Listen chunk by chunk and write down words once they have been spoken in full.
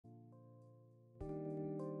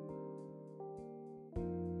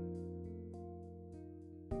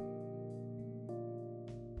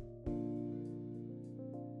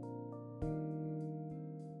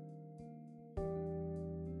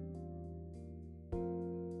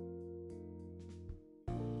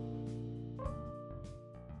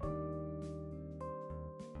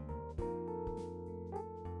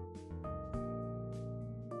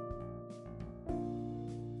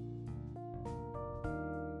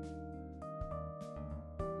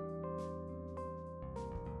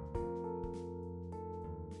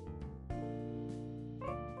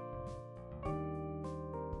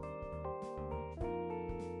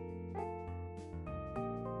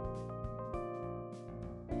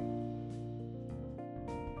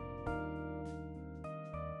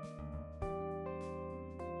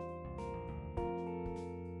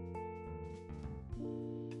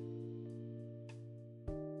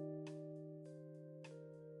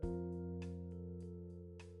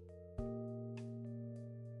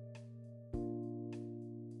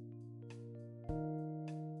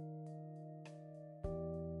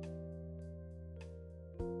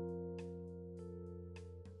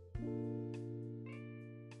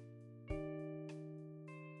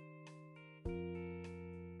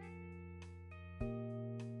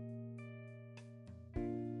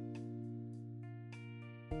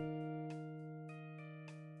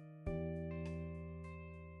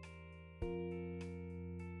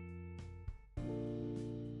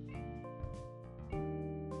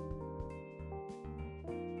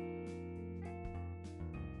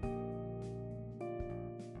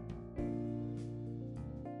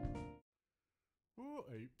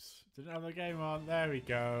Oops. Didn't have the game on. There we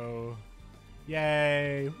go.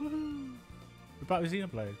 Yay. Woohoo. We're back with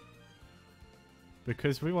Xenoblade.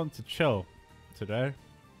 Because we want to chill today.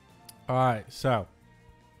 Alright, so.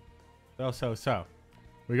 We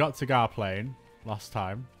got to Gaur playing last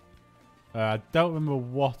time. I don't remember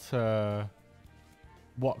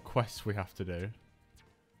what quests we have to do.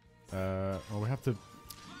 Well, we have to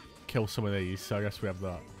kill some of these, so I guess we have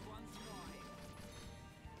that.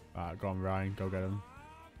 Alright, go on, Ryan. Go get him.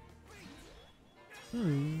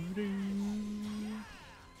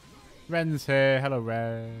 Ren's here. Hello,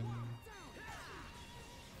 Ren.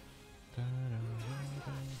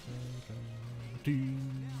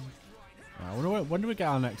 When do we get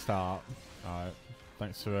our next art? Alright.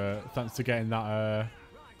 Thanks for getting that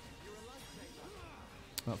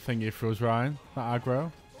that thingy for us, Ryan. That aggro.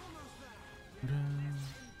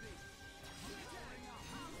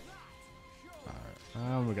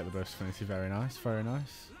 And we get the burst affinity. Very nice, very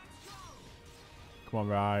nice. Come on,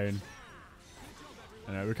 Ryan.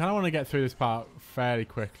 I know, we kind of want to get through this part fairly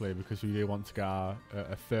quickly because we do want to get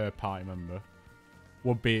a third party member.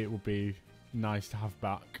 Would be nice to have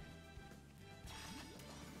back.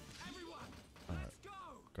 Alright.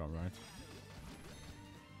 Go on, Ryan.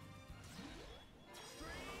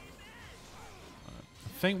 Right. I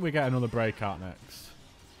think we get another breakout next.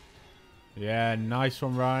 Yeah, nice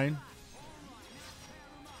one, Ryan.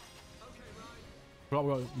 We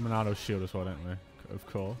got Monado's shield as well, don't we? Of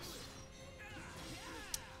course.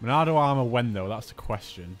 Monado armor when though? That's the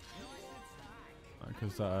question.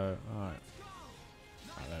 Because alright.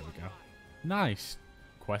 There we go. Nice.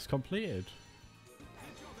 Quest completed.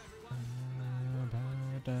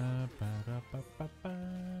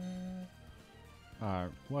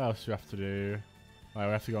 Alright. What else do we have to do? Alright,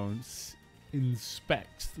 we have to go and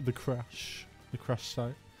inspect the crash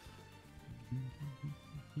site.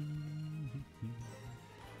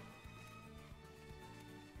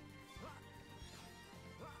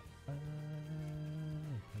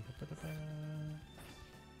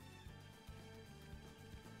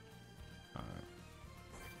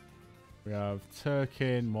 We have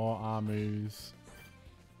Turkin, more Armus.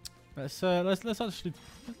 Let's just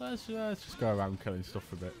go around killing stuff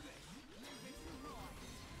for a bit.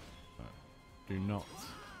 Do not.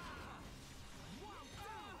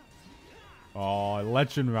 Oh,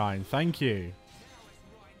 legend Ryan, thank you.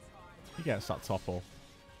 He gets that topple.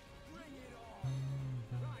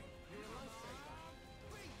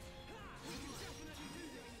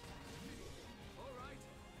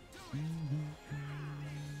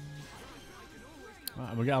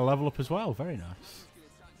 And we get a level up as well. Very nice.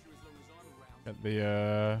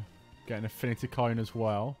 Get an affinity coin as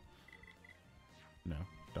well. No,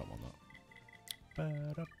 don't want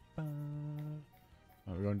that. Oh,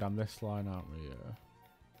 we're going down this line, aren't we?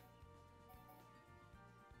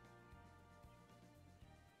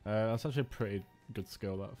 That's actually a pretty good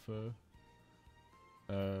skill that for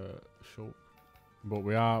short. But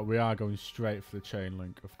we are going straight for the chain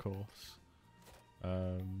link, of course.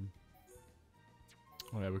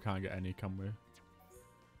 Oh yeah, we can't get any, can we?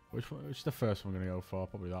 Which is the first one I'm going to go for?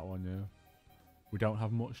 Probably that one, yeah. We don't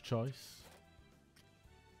have much choice.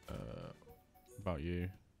 About you.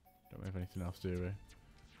 Don't we have anything else, do we?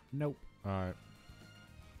 Nope. Alright.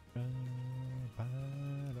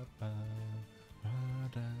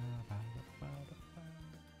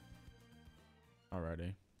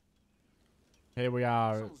 Alrighty. Here we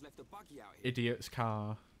are. Idiot's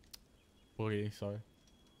car. Buggy, sorry.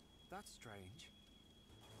 That's strange.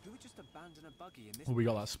 Who would just abandon a buggy in this? Oh, we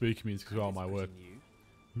got that spooky music as well, my word.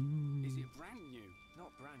 Is it brand new?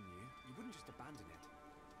 Not brand new. You wouldn't just abandon it.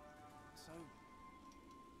 So,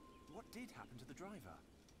 what did happen to the driver?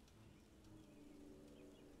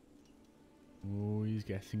 Oh, he's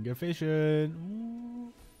getting a vision.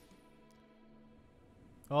 Ooh.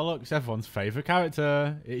 Oh, look, it's everyone's favourite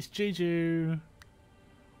character. It's Juju.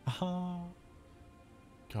 Aha.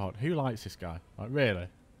 God, who likes this guy? Like, really?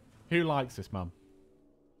 Who likes this man?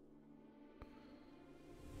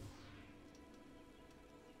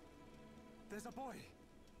 There's a boy.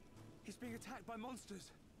 He's being attacked by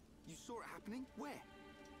monsters. You saw it happening? Where?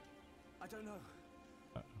 I don't know.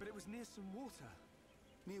 But it was near some water.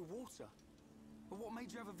 Near water? But what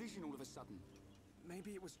made you have a vision all of a sudden?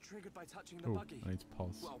 Maybe it was triggered by touching the buggy. I need to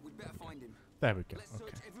pause. Well, we'd better find him. There we go. Let's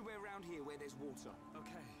search everywhere around here where there's water.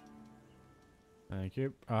 Okay. Thank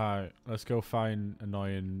you. Alright, let's go find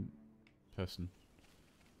annoying person.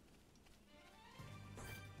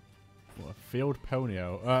 What, a field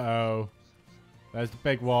ponyo? Uh-oh. There's the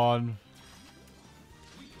big one.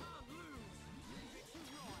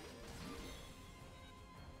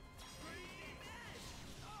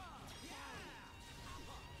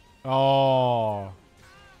 Oh.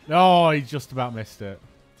 No, he just about missed it.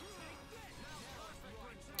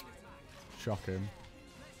 Shocking.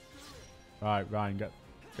 Right, Ryan, get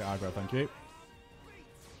aggro, thank you.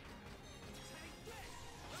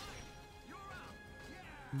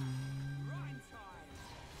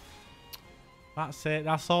 That's it.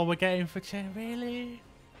 That's all we're getting for Chen, really?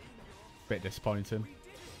 Bit disappointing.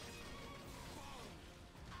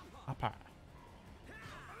 Appa.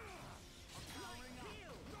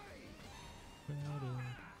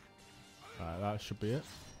 Right, that should be it.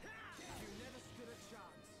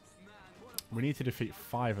 We need to defeat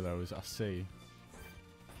 5 of those, I see.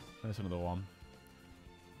 There's another one.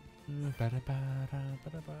 Right, never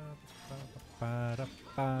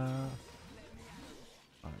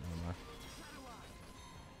mind.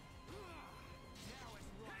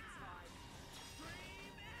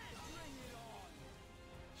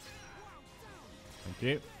 Thank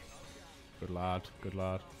you. Good lad, good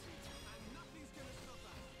lad.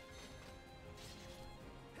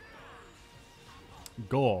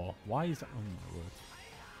 Gaur. Why is that? Oh my word.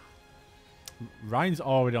 Ryan's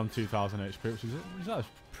already on 2000 HP, which is that's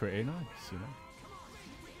pretty nice, you know.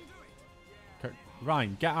 Okay.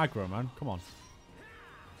 Ryan, get aggro, man. Come on.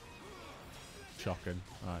 Shocking.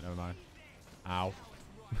 Alright, never mind. Ow.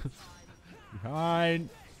 Behind.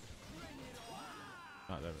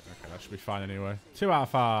 Right, there we go. Okay, that should be fine anyway. 2 out of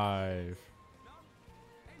 5.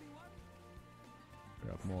 We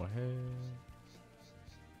have more here.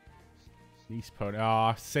 East pony. Oh,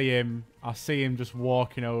 I see him. I see him just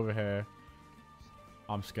walking over here.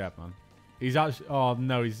 I'm scared, man. He's actually... Oh,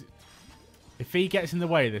 no. He's... If he gets in the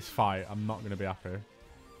way of this fight, I'm not going to be happy.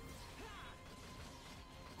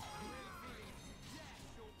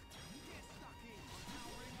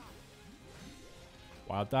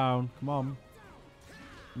 Wild down. Come on.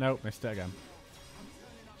 Nope, missed it again.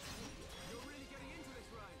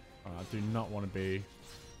 Oh, I do not want to be...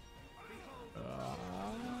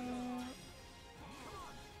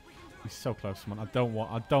 He's so close, man. I don't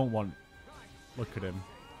want... Look at him.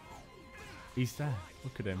 He's there.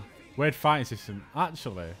 Look at him. Weird fighting system.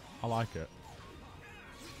 Actually, I like it.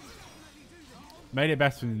 Made it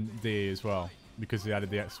better than D as well, because they added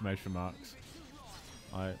the exclamation marks.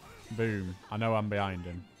 Like, boom. I know I'm behind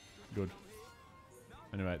him. Good.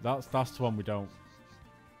 Anyway, that's the one we don't...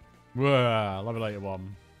 Whoa, levelated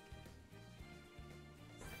one.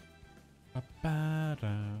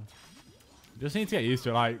 Just need to get used to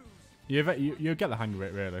it. Like, you get the hang of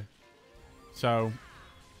it, really. So,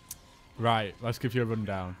 right, let's give you a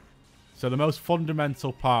rundown. So the most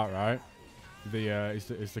fundamental part, right,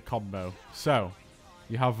 is the combo. So,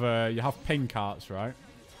 you have pink hearts, right?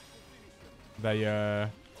 They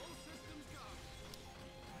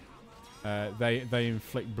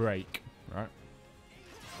inflict break, right?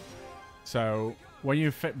 So when you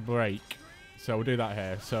inflict break, so we'll do that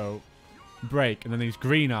here. So break, and then these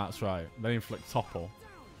green hearts, right? They inflict topple.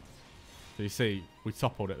 So you see, we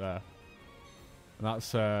toppled it there. And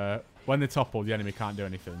that's, when they topple, the enemy can't do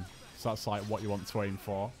anything. So that's like what you want to aim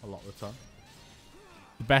for a lot of the time.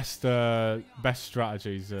 The best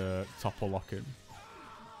strategy is topple locking,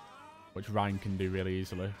 which Ryan can do really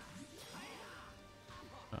easily.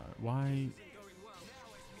 Why?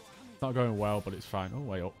 It's not going well, but it's fine. Oh,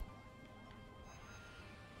 way up.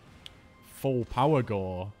 Full power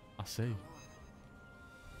Gaur. I see.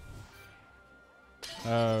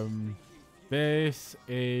 This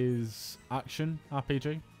is action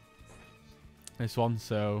RPG. This one,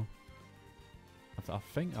 so I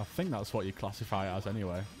think that's what you classify it as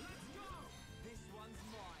anyway.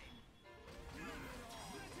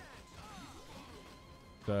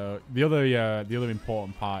 So the other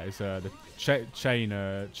important part is the chain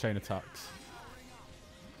attacks,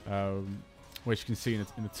 which you can see in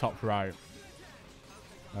the top right.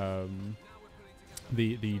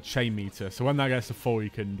 The chain meter. So when that gets to full, you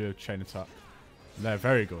can do a chain attack. And they're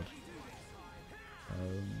very good.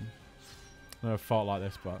 I've never fought like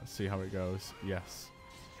this, but see how it goes. Yes.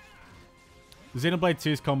 Xenoblade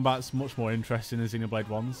 2's combat's much more interesting than Xenoblade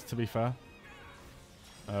 1's, to be fair.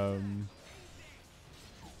 It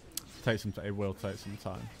will take some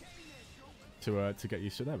time to get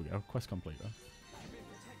used to it. There we go. Quest complete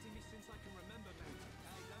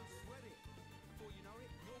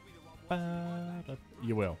though.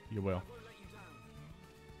 You will.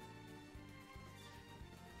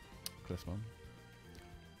 This one.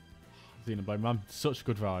 Xenoblade, man. Such a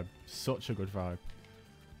good vibe. Such a good vibe.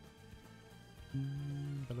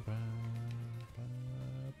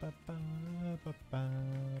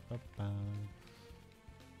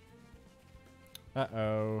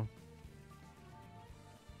 Uh-oh.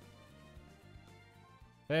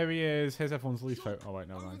 There he is. Here's everyone's least favourite. Oh, wait,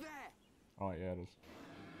 never Over mind. there. Oh, wait, yeah, it is.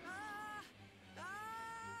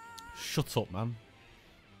 Shut up, man.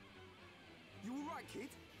 You all right, kid?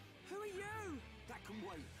 Who are you? That can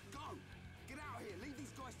wait. Go. Get out of here. Leave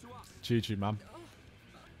these guys to us. GG, man.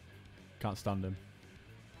 Can't stand him.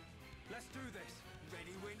 Let's do this.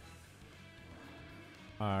 Ready, win.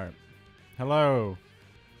 Alright. Hello.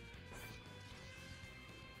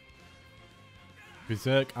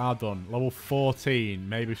 Berserk are done. Level 14.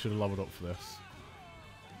 Maybe should have leveled up for this.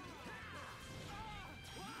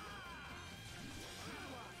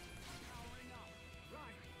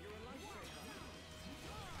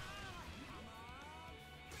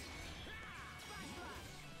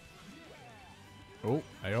 Oh,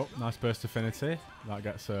 hey up. Nice burst affinity. That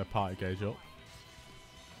gets a party gauge up.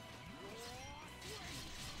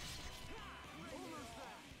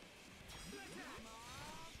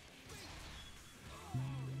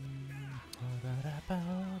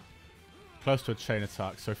 Close to a chain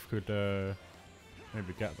attack, so if we could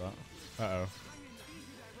maybe get that. Uh-oh.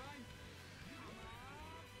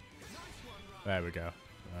 There we go.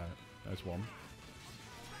 There's one.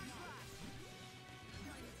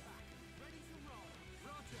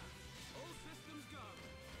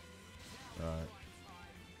 Right.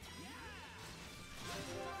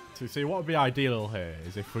 So see, what would be ideal here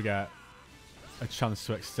is if we get a chance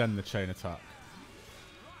to extend the chain attack.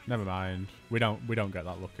 Never mind. We don't get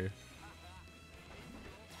that lucky.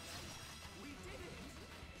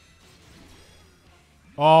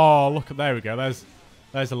 Oh, look at, there we go. There's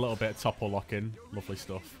a little bit of topple lock-in. Lovely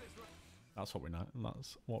stuff. That's what we know.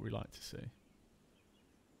 That's what we like to see.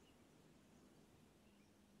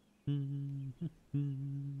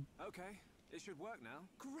 Okay, it should work now.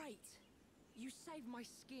 Great! You saved my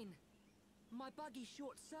skin. My buggy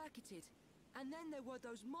short-circuited, and then there were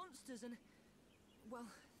those monsters and... well,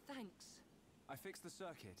 thanks. I fixed the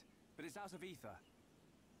circuit, but it's out of ether.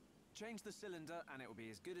 Change the cylinder and it will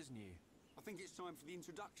be as good as new. I think it's time for the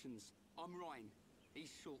introductions. I'm Ryan. He's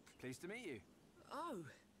Shulk. Pleased to meet you. Oh,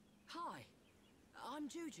 hi. I'm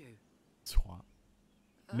Juju. Twat.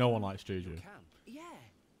 No one likes Juju. Camp. Yeah.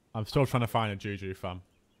 I'm still trying to find a Juju fan.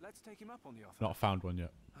 Let's take him up on the offer. Not found one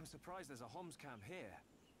yet. I'm surprised there's a Homs camp here,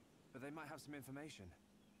 but they might have some information.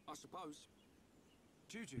 I suppose.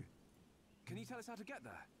 Juju, can you tell us how to get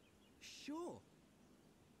there? Sure.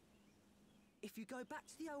 If you go back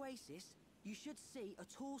to the oasis, you should see a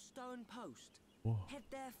tall stone post. Whoa. Head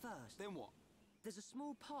there first. Then what? There's a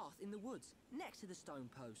small path in the woods next to the stone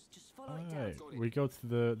post. Just follow it down. Alright, we go to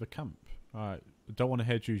the camp. Alright, don't want to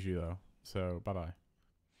hear Juju though, so bye-bye.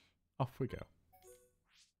 Off we go.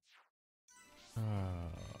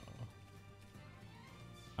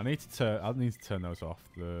 I need to turn those off,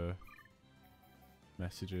 the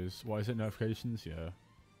messages. What is it, notifications? Yeah.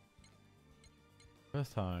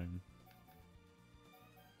 First time.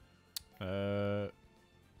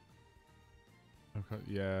 Okay,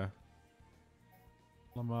 yeah.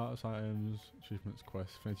 Landmarks, items, achievements,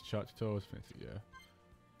 quests, Affinity chart tutorials, Affinity, yeah.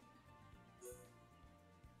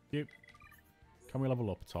 Yep. Can we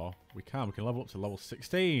level up at all? We can. We can level up to level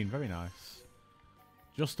 16. Very nice.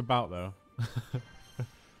 Just about, though.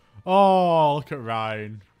 Oh, look at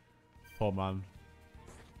Ryan. Poor man.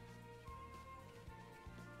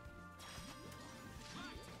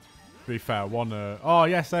 To be fair, one... oh,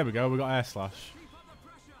 yes, there we go. We got air slash.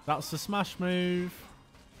 That's the smash move.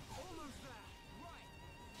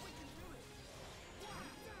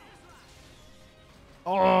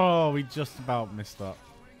 Oh, we just about missed that.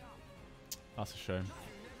 That's a shame.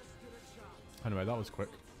 Anyway, that was quick.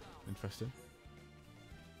 Interesting.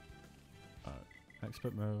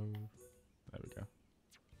 Expert mode. There we go.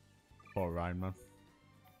 Poor Ryan, man.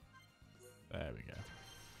 There we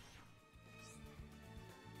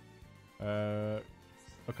go.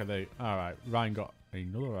 Okay, they... Alright, Ryan got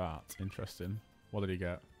another art. Interesting. What did he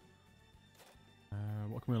get?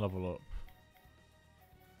 What can we level up?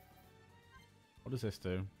 What does this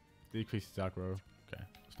do? Decreases aggro. Okay,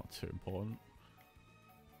 it's not too important.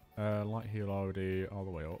 Light heal already all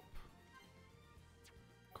the way up.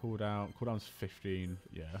 Cooldown. Cooldown's 15.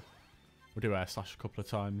 Yeah. We'll do air slash a couple of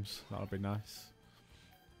times. That would be nice.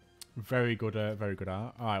 Very good art.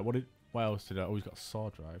 Alright, what else did I... Oh, he's got a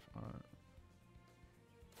sword drive.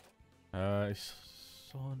 Alright. It's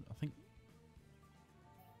sword... I think...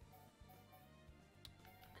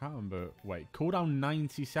 Can't remember. Wait, cooldown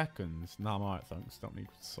 90 seconds. Nah, I'm alright, thanks. Don't need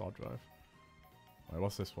sword drive. Wait,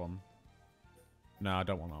 what's this one? No, I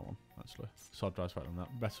don't want that one, actually. Sword drive's better than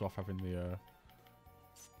that. Better off having the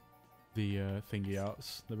thingy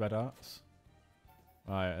arts, the red arts.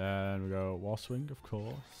 Alright, and we go War Swing, of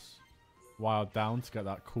course. Wild Down to get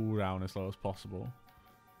that cooldown as low as possible.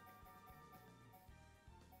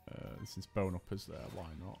 And since Bone Up is there, why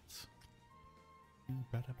not?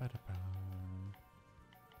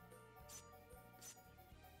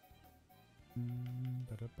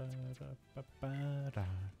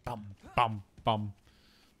 Bum, bum, bum.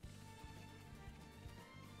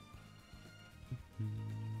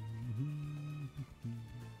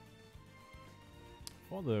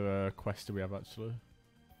 What other quests do we have actually?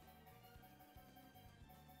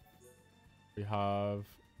 We have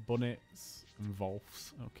Bunnets and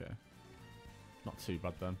Volfs. Okay. Not too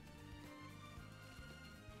bad then.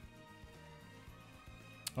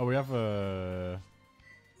 Oh, we have a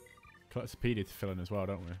Collectopedia to fill in as well,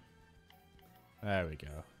 don't we? There we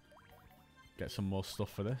go. Get some more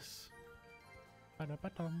stuff for this.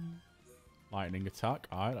 Lightning attack.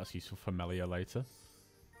 Alright, that's useful for melee later.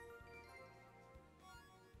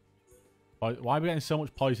 Why are we getting so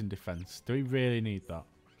much poison defense? Do we really need that?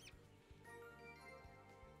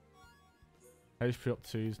 HP up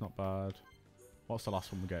 2 is not bad. What's the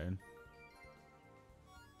last one we're getting?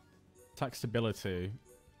 Attack stability.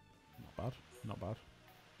 Not bad. Not bad.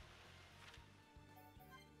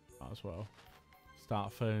 Might as well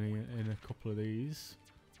start filling in a couple of these.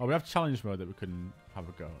 Oh, we have challenge mode that we can have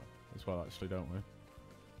a go at as well, actually, don't we?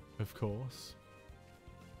 Of course.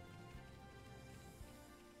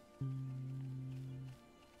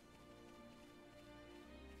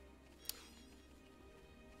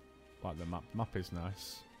 Like the map. Map is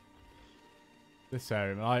nice. This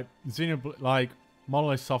area, like Xenoblade, like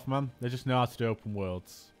Monolith Soft, man, they just know how to do open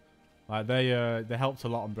worlds. Like they helped a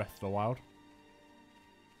lot on Breath of the Wild,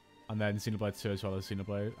 and then Xenoblade 2 as well as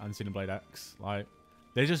Xenoblade and Xenoblade X. Like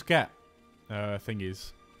they just get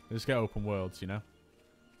thingies. They just get open worlds, you know.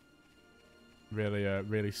 Really,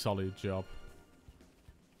 really solid job.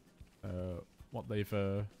 What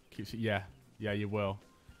they've keeps it, yeah, you will.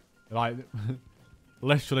 Like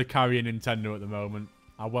literally carrying Nintendo at the moment.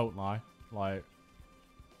 I won't lie. Like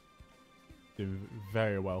doing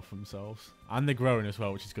very well for themselves, and they're growing as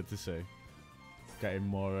well, which is good to see. Getting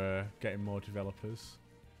more developers.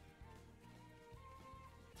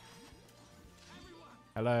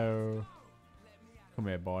 Hello. Come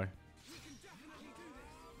here, boy.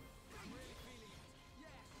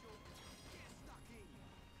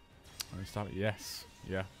 Yes.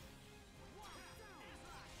 Yeah.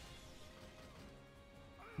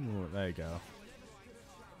 Ooh, there you go.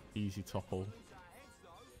 Easy topple.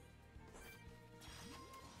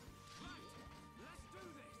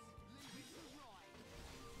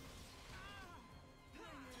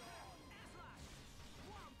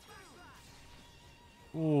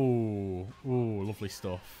 Ooh, lovely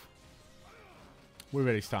stuff. We're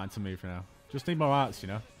really starting to move now. Just need more arts, you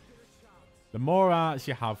know. The more arts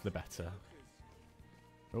you have, the better.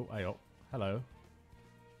 Oh, hey up. Hello.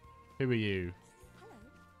 Who are you?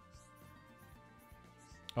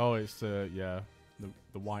 Oh, it's the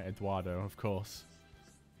white Eduardo, of course.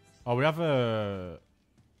 Oh, we have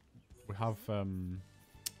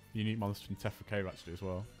unique monster in Tephra Cave actually as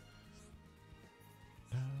well.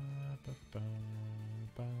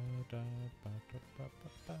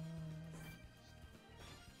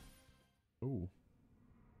 Ooh.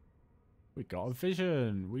 We got a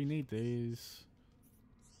vision. We need these.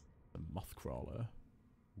 The moth crawler.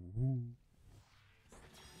 Ooh.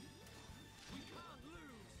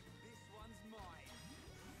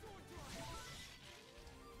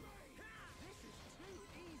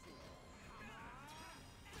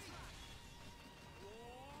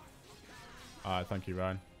 Alright, thank you,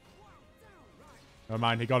 Ryan. Never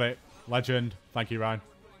mind, he got it. Legend. Thank you, Ryan.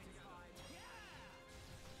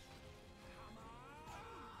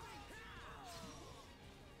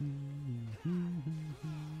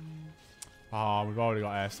 Oh, we've already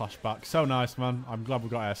got air slash back. So nice, man. I'm glad we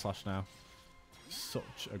got air slash now.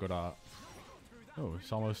 Such a good art. Oh,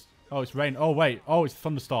 it's almost... Oh, it's rain. Oh, wait. Oh, it's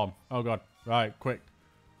thunderstorm. Oh, God. Right, quick.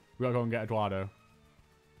 We gotta go and get Eduardo.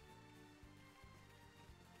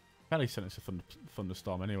 Kelly sent us a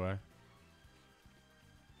thunderstorm anyway.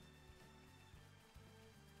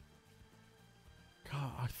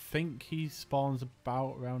 God, I think he spawns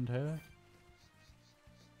about around here.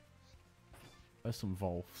 There's some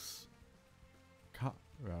Volfs. Can't...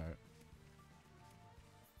 Right.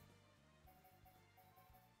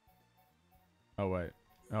 Oh, wait.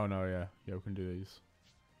 Oh, no, yeah. Yeah, we can do these.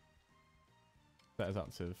 That is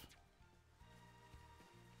active.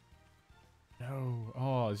 No.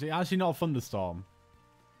 Oh, is it actually not a thunderstorm?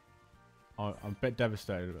 Oh, I'm a bit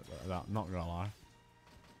devastated about that. Not gonna lie.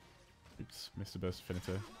 Oops, missed a burst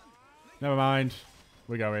affinity. Never mind.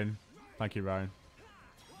 We're going. Thank you, Ryan.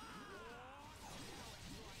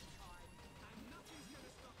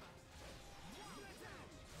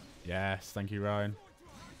 Yes, thank you, Ryan.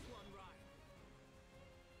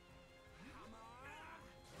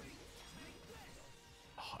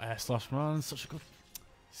 air slash, man. Such a good...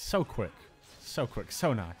 So quick. So quick.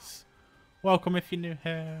 So nice. Welcome if you're new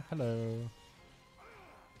here. Hello.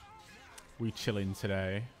 We chilling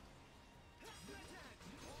today.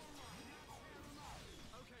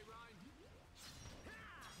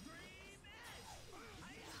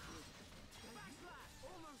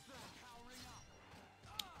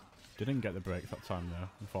 Didn't get the break that time though.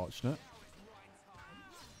 Unfortunate.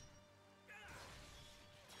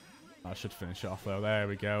 That should finish it off though. There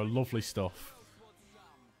we go. Lovely stuff.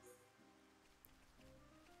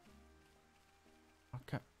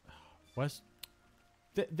 Okay. Where's...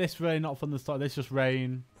 This rain, not thunderstorm. This just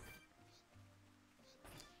rain.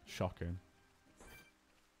 Shocking.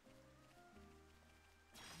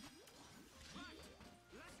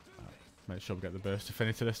 Make sure we get the burst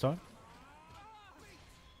affinity this time.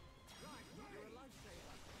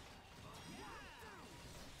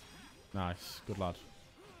 Nice. Good lad.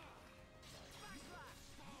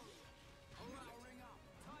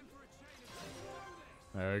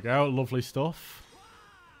 There we go. Lovely stuff.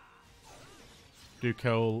 Do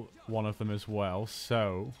kill one of them as well,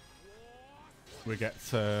 so we get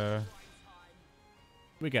a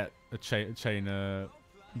chain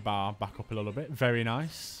bar back up a little bit. Very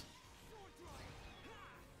nice.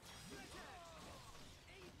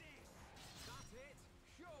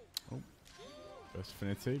 Oh, burst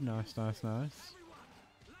affinity. Nice, nice, nice.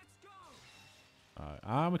 Alright,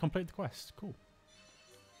 and we complete the quest. Cool.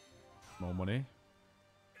 More money.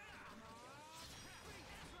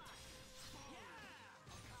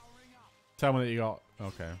 Tell me that you got...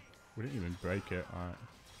 Okay. We didn't even break it. Alright.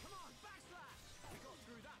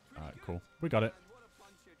 Alright, cool. We got it.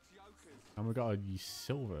 And we got a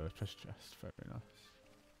silver treasure chest. Very nice.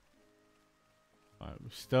 Alright, we're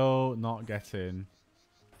still not getting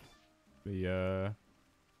the...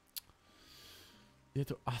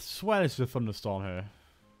 I swear this is a thunderstorm here.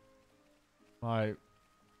 Like... It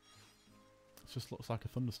just looks like a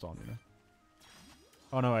thunderstorm, you know?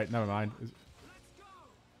 Oh, no, wait. Never mind.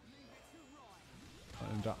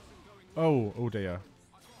 Oh dear.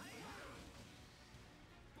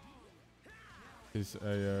 Is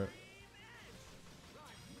a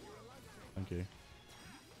thank you.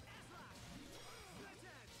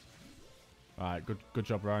 Alright, good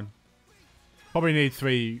job, Ryan. Probably need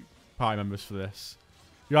 3 party members for this.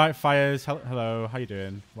 You alright, Fires? Hello, how you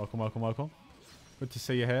doing? Welcome, welcome, welcome. Good to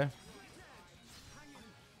see you here.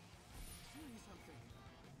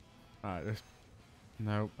 Alright, this...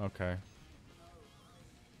 No, okay.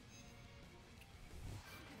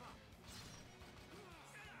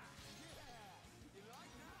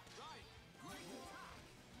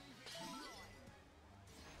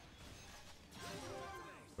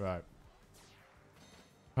 Right.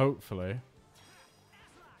 Hopefully,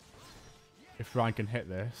 if Ryan can hit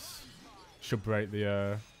this, should break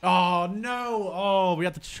the... Oh, no! Oh, we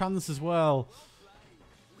had the chance as well.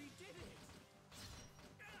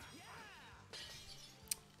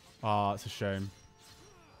 Oh, it's a shame.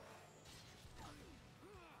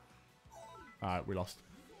 Alright, we lost.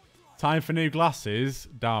 Time for new glasses.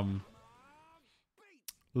 Damn.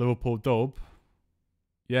 Liverpool dub.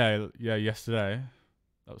 Yeah, yesterday.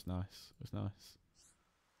 That was nice. It was nice.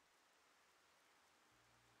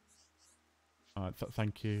 Alright,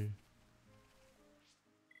 thank you.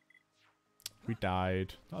 We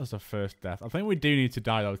died. That was our first death. I think we do need to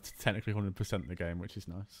die though to technically 100% the game, which is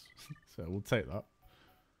nice. So we'll take that.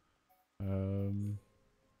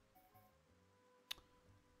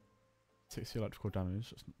 60 electrical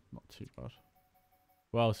damage. That's not too bad.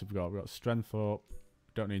 What else have we got? We've got strength up.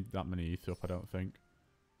 Don't need that many ether up, I don't think.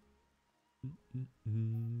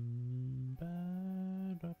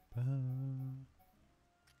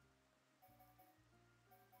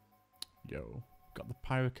 Yo, got the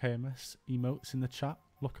Pyro KMS emotes in the chat.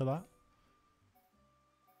 Look at that.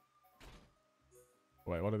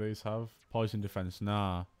 Wait, what do these have? Poison defense.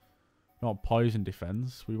 Nah, not poison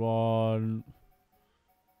defense. We want...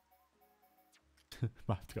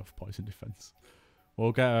 Might have to go for poison defense.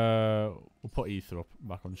 We'll get we'll put ether up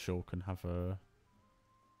back on Shulk and have a...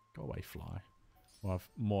 Go away, fly. We'll have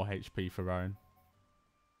more HP for Ryan.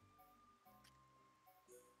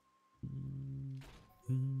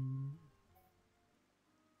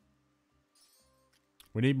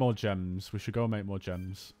 We need more gems. We should go and make more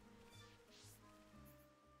gems.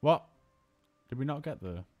 What? Did we not get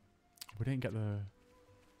the... We didn't get the...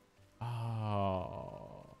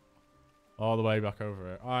 Oh. All the way back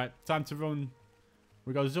over it. Alright, time to run.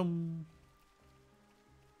 We go zoom.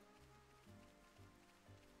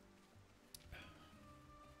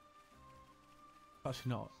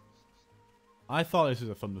 Actually not. I thought this was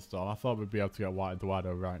a thunderstorm. I thought we'd be able to get White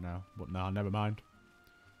Eduardo right now. But nah, never mind.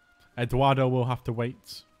 Eduardo will have to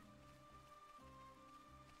wait.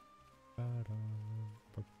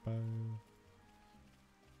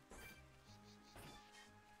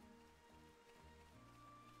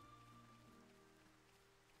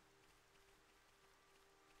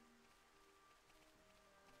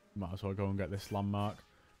 Might as well go and get this landmark.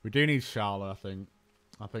 We do need Charlotte, I think.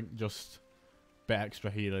 I think just a bit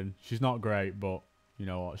extra healing. She's not great, but you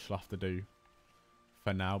know what? She'll have to do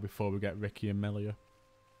for now before we get Ricky and Melia.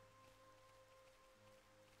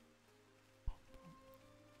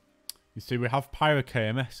 You see, we have Pyro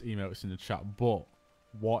KMS emotes in the chat, but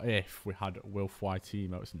what if we had Wilf YT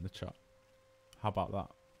emotes in the chat? How about that?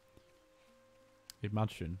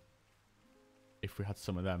 Imagine if we had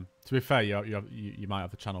some of them. To be fair, you might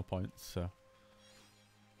have the channel points, so.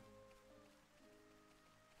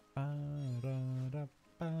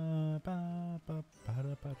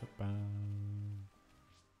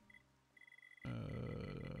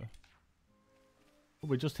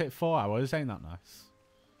 We just hit 4 hours, ain't that nice?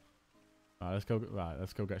 Right, let's go. Right,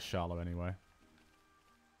 let's go get Charlotte anyway.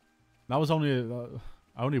 That was only.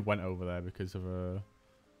 I only went over there because of a.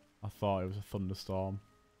 I thought it was a thunderstorm.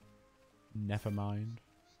 Never mind.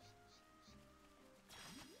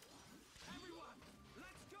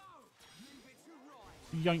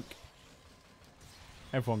 Yoink.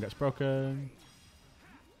 Everyone gets broken.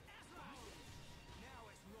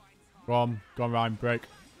 Go on, Ryan, break.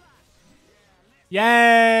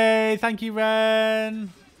 Yay! Thank you,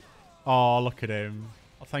 Ren. Oh, look at him.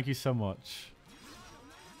 Oh, thank you so much.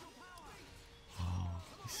 Oh,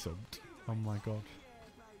 he subbed. Oh my god.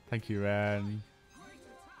 Thank you, Ren.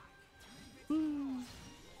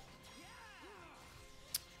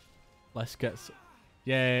 Let's get...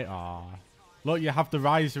 Yay. Aw. Look, you have the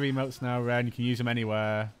riser emotes now, Ren. You can use them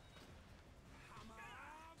anywhere.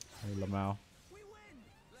 Hey, Lamau.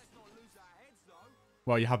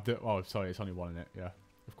 Well, you have the... Oh, sorry. It's only one in it. Yeah,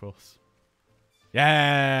 of course.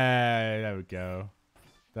 Yeah, there we go.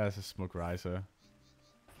 There's a smug riser.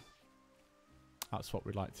 That's what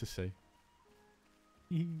we'd like to see.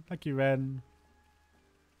 Thank you, Ren.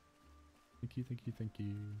 Thank you, thank you, thank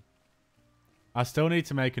you. I still need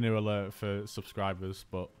to make a new alert for subscribers,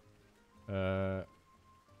 but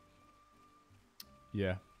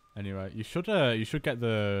yeah. Anyway, you should get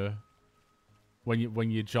the when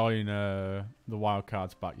you join the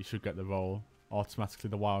wildcards back, you should get the roll automatically,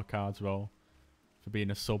 the wildcards roll for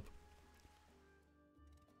being a sub.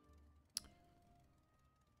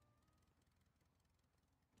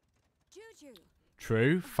 Juju.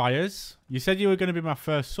 True. Fires. You said you were going to be my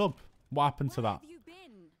first sub. What happened to that?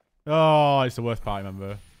 Oh, it's the worst party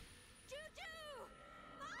member.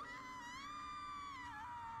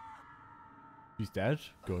 He's dead?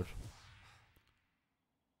 Good.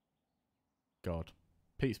 God.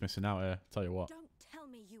 Pete's missing out here. Tell you what. Don't tell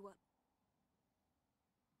me you were...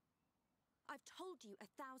 I've told you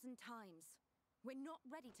 1,000 times. We're not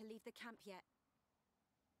ready to leave the camp yet.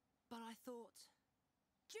 But I thought...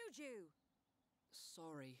 Juju!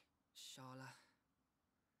 Sorry, Sharla.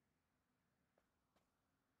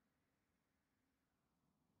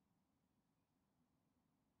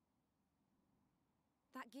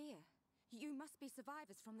 That gear. You must be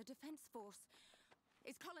survivors from the defense force.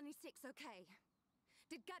 Is Colony 6 okay?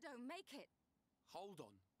 Did Gaddo make it? Hold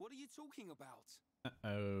on. What are you talking about?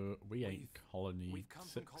 Uh-oh. We ain't Colony 6. We've come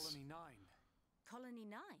from Colony 9. Colony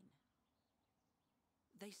 9?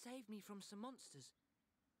 They saved me from some monsters.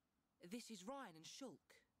 This is Ryan and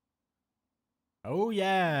Shulk. Oh,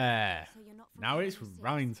 yeah. So you're not from Now it's Colony 6.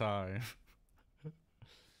 Ryan time.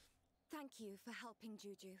 Thank you for helping,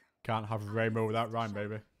 Juju. Can't have a rainbow without Ryan,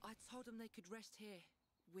 baby. I told them they could rest here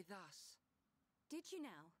with us. Did you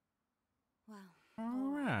now? Well,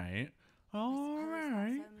 Alright. I suppose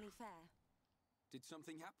Alright. that's only fair. Did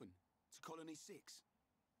something happen to Colony 6?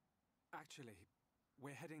 Actually,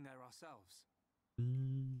 we're heading there ourselves.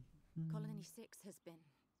 Colony 6 has been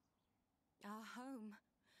our home.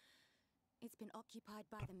 It's been occupied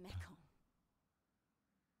by the Mekong.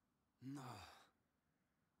 No.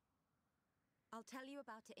 I'll tell you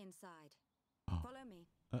about it inside. Oh. Follow me.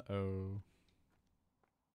 Uh-oh.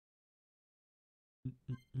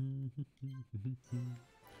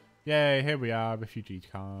 Yay, here we are, refugee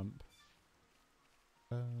camp.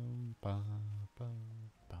 Bum, bum,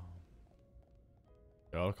 bum, bum.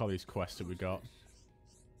 Oh, look at all these quests that we got.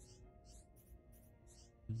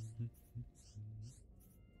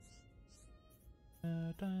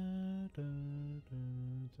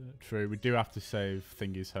 True, we do have to save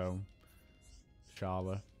Thingy's home.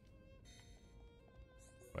 Charla.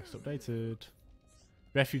 Quest updated.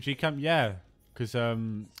 Refugee camp, yeah. Because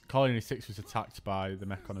Colony 6 was attacked by the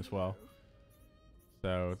Mekon as well.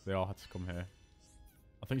 So they all had to come here.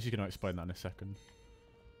 I think she's going to explain that in a second,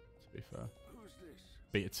 to be fair. Who's this?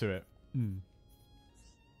 Beat it to it.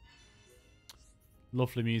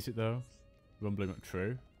 Lovely music though. Rumbling up.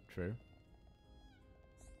 True. True.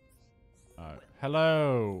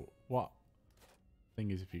 Hello. What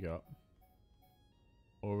thingies have you got?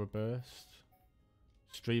 Aura burst.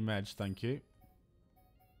 Stream edge, thank you.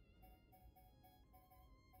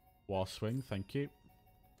 War swing, thank you.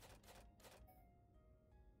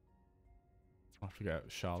 I have to get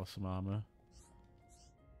Charlotte some armor.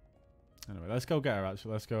 Anyway, let's go get her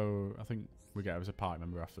actually. Let's go. I think we get her as a party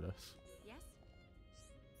member after this. Yes?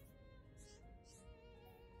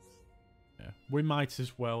 Yeah. We might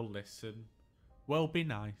as well listen. Well, be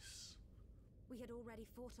nice. We had already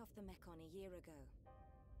fought off the Mekon a year ago.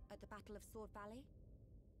 At the Battle of Sword Valley.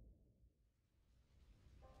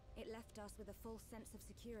 It left us with a false sense of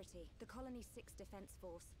security. The Colony 6 Defense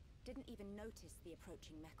Force didn't even notice the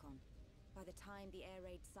approaching Mekon. By the time the air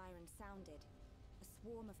raid siren sounded, a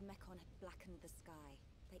swarm of Mekon had blackened the sky.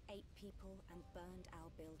 They ate people and burned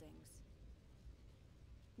our buildings.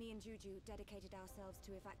 Me and Juju dedicated ourselves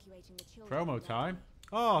to evacuating the children. Promo time.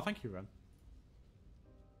 Oh, thank you, Ren.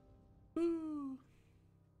 Woo.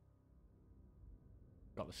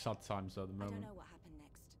 Got the sad times though at the I moment. don't know what happened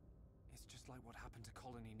next. It's just like what happened to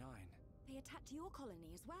Colony 9. They attacked your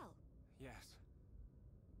colony as well. Yes.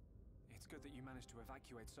 It's good that you managed to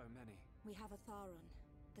evacuate so many. We have a Tharon,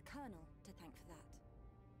 the Colonel, to thank for that.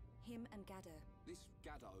 Him and Gaddo. This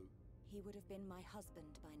Gaddo? He would have been my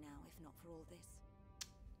husband by now, if not for all this.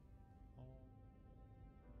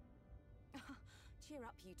 Cheer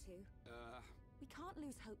up, you two. We can't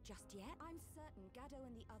lose hope just yet. I'm certain Gaddo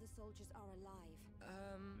and the other soldiers are alive.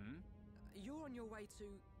 You're on your way to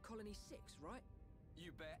Colony 6, right?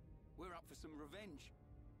 You bet. We're up for some revenge.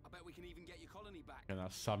 I bet we can even get your colony back. And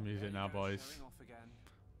that's sad music now, boys. Showing off again.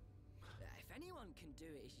 If anyone can do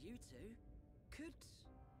it, it's you two.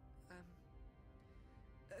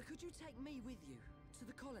 Could you take me with you to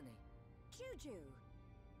the colony? Juju!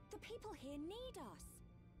 The people here need us.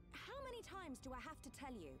 How many times do I have to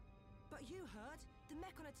tell you? But you heard, the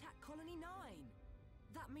Mekon attacked Colony 9.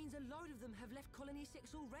 That means a load of them have left Colony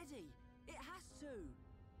 6 already. It has to.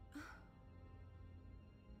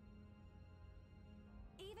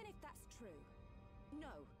 Even if that's true.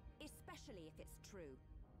 No, especially if it's true.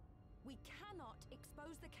 We cannot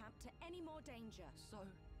expose the camp to any more danger. So,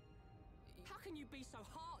 how can you be so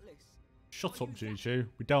heartless? Shut Are up, you Juju.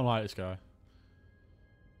 We don't like this guy.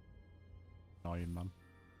 Annoying man.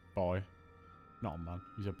 Boy. Not a man.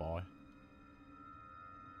 He's a boy.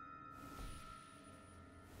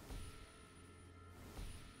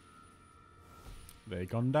 They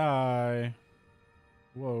gonna die.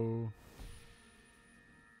 Whoa.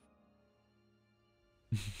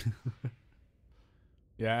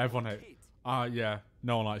 Yeah, everyone hates. Yeah.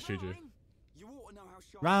 No one likes Juju. Ryan, you ought to know how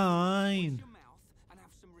sharp Ryan! watch your mouth and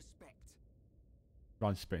have some respect.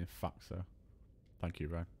 Ryan's spitting facts though. Thank you,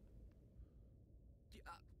 Ryan.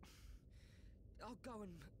 I'll go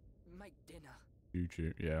and make dinner.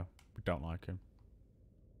 Juju, yeah. We don't like him.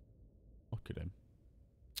 Look at him.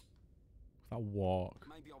 That walk.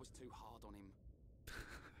 Maybe I was too hard on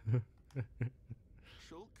him.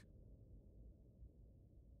 Shulk?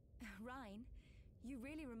 Ryan, you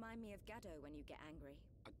really remind me of Gaddo when you get angry.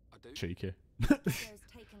 I do? Cheeky. Gaddo's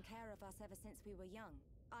taken care of us ever since we were young.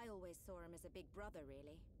 I always saw him as a big brother,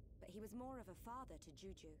 really. But he was more of a father to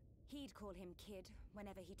Juju. He'd call him kid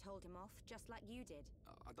whenever he told him off, just like you did.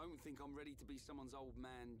 I don't think I'm ready to be someone's old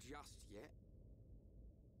man just yet.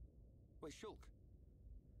 Wait, Shulk?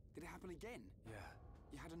 Did it happen again? Yeah.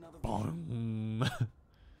 You had another vision? Boom.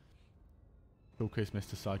 Shulk is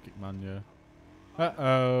Mr. Psychic Man, yeah.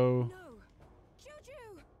 Uh-oh. No!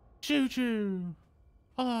 Juju! Juju!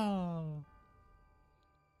 Oh.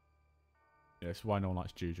 Yeah, that's why no one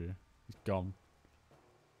likes Juju. He's gone.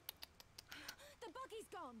 The buggy's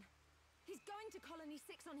gone! He's going to Colony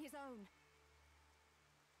 6 on his own.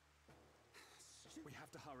 We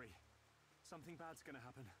have to hurry. Something bad's gonna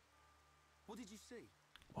happen. What did you see?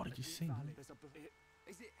 What did you see? There's a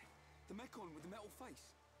Is it the Mekon with the metal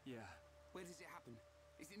face? Yeah. Where does it happen?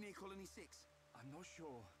 Is it near Colony 6? I'm not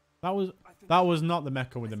sure. That was not the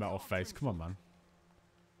Mekon with the metal face. Come on, man.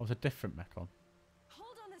 That was a different Mekon.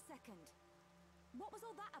 Hold on a second. What was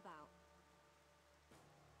all that about?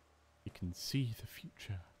 You can see the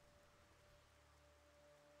future.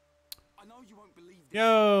 I know you won't believe this.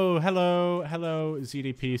 Yo, hello,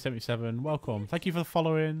 ZDP77. Welcome. Thank you for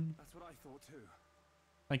following. That's what I thought too.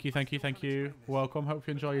 Thank you. Welcome. Hope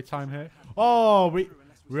you enjoy your time here. Oh,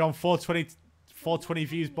 we're on 420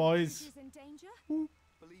 views, boys. Juju's in danger?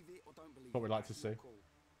 Believe it or don't believe What we'd like it, to see. your call.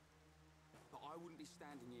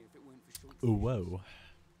 Ooh, whoa.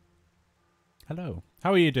 Hello.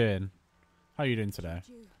 How are you doing? How are you doing today?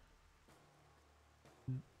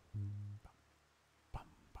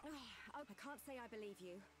 I can't say I believe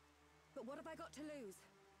you. But what have I got to lose?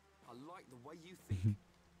 I like the way you think.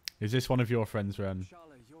 Is this one of your friends, Ren?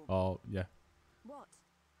 Charlotte, you're... Oh, yeah. What?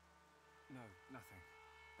 No, nothing.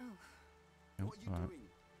 Oh. Yep, What are you alright. doing?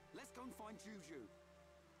 Let's go and find Juju.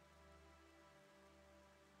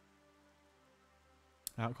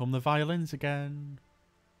 Out come the violins again.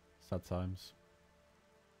 Sad times.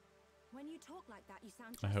 When you talk like that, you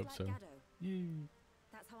sound I just hope like so. Gado. Yeah.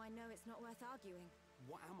 That's how I know it's not worth arguing.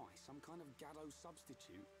 What am I? Some kind of Gado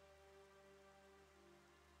substitute?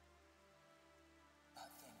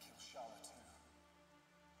 That thing killed Charlotte too.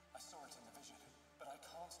 I saw it in the vision, but I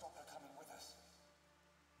can't stop her coming with us.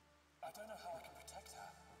 I don't know how I can protect her.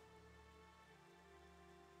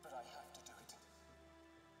 But I have to do it.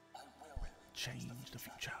 I will Change the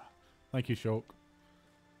future. Thank you, Shulk.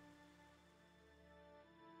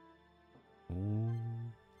 Ooh.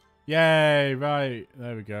 Yay! Right,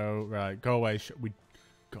 there we go. Right, go away. We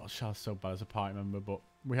God, Char's so bad as a party member, but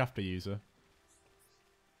we have to use her.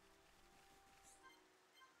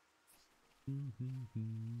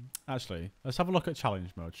 Actually, let's have a look at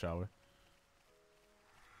challenge mode, shall we?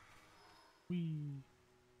 Whee.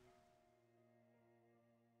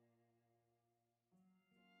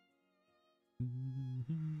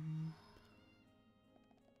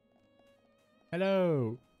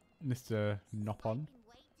 Hello, Mr. Nopon.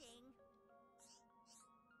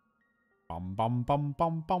 Bum bum bum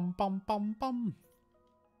bum bum bum bum bum.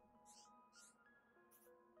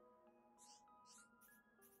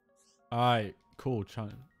 Alright, cool.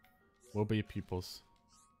 We'll be pupils.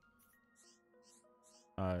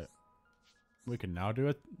 Alright. We can now do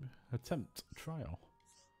a attempt trial.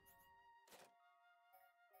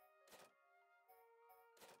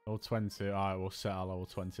 Level 20. Alright, we'll set our level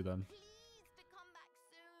 20 then. Please to come back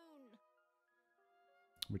soon.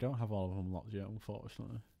 We don't have all of them unlocked yet,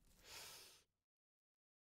 unfortunately.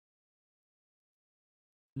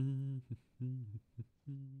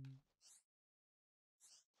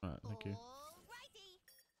 Alright, thank you.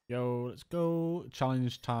 Yo, let's go.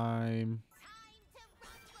 Challenge time.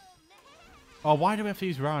 Oh, why do we have to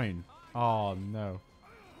use Rhine? Oh, no.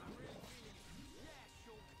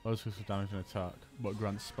 Those for damage and attack, but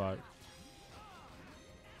grants spike.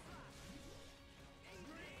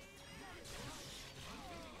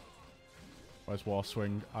 Where's War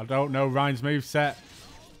Swing? I don't know Rhine's moveset.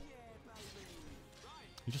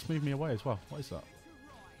 You just moved me away as well. What is that?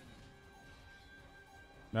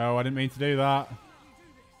 No, I didn't mean to do that.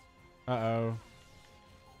 Uh-oh.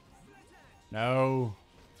 No.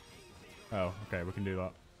 Oh, okay, we can do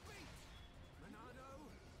that.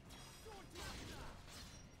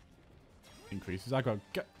 Increases. I got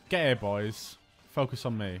get here, boys. Focus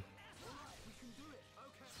on me.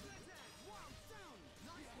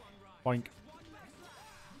 Boink.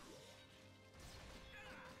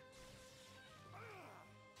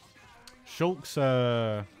 Shulk's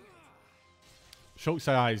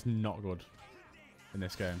AI is not good in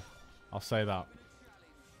this game. I'll say that.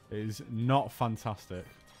 It is not fantastic.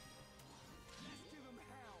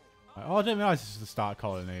 Oh, I didn't realise this is the start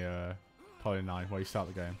colony, colony 9, where you start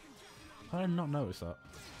the game. I did not notice that.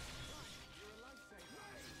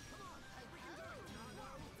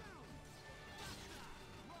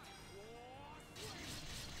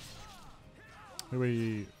 Here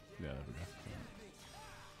we... Yeah, there we go.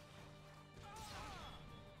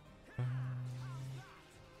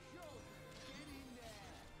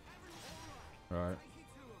 Right.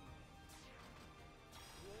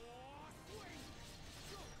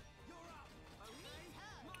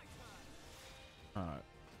 Alright.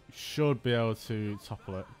 Should be able to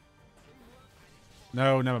topple it.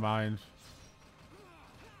 No, never mind.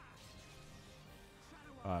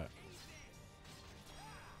 Alright.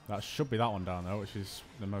 That should be that one down though, which is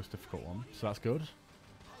the most difficult one. So that's good.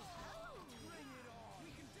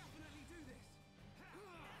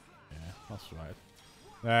 Yeah, that's right.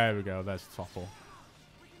 There we go, there's the topple.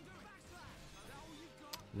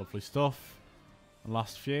 Lovely stuff. And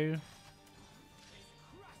last few.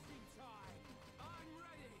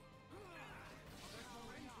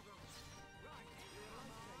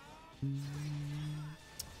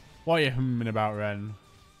 What are you humming about, Ren?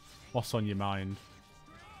 What's on your mind?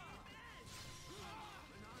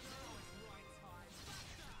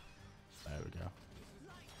 There we go.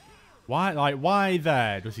 Why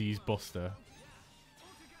there does he use Buster?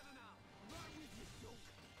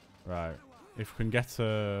 Right. If we can get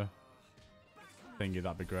a thingy,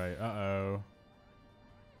 that'd be great. Uh-oh.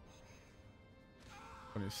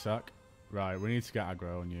 Wouldn't it suck? Right, we need to get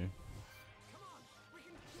aggro on you.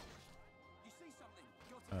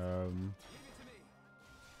 There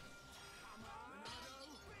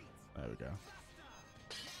we go.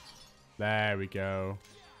 There we go.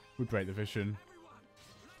 We break the vision.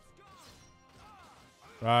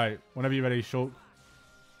 Right, whenever you're ready, Shulk.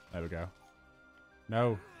 There we go.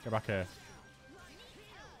 No, get back here.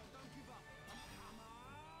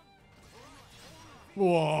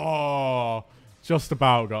 Whoa! Just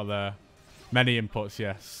about got there. Many inputs,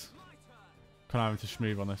 yes. Can't have to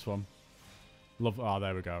schmooth on this one. Love. Oh,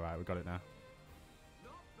 there we go. Right, we got it now.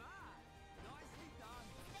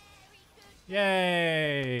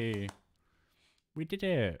 Yay! We did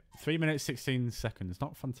it. 3 minutes 16 seconds.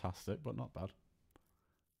 Not fantastic, but not bad.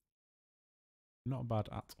 Not bad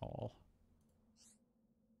at all.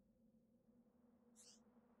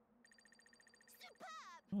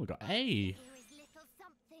 Oh, we got A.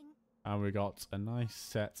 And we got a nice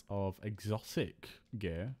set of exotic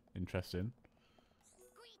gear. Interesting.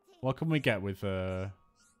 What can we get with where's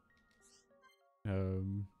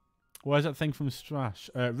that thing from Strash?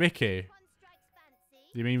 Ricky.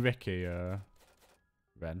 Do you mean Ricky,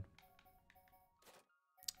 Ren?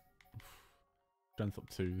 Strength up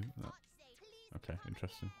 2. No. Okay,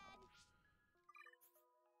 interesting.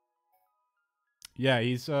 Yeah,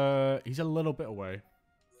 he's a little bit away.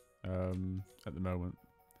 At the moment.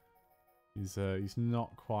 He's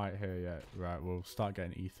not quite here yet. Right, we'll start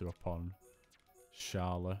getting ether up on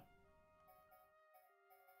Charlotte.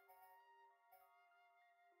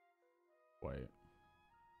 Wait.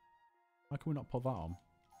 Why can we not put that on?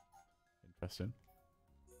 Interesting.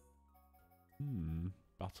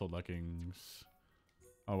 Battle leggings.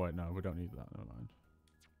 Oh wait, no, we don't need that. Never mind.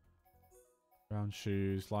 Brown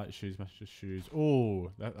shoes, light shoes, messenger shoes. Oh,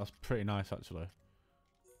 that's pretty nice actually.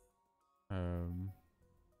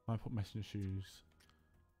 I put messenger shoes.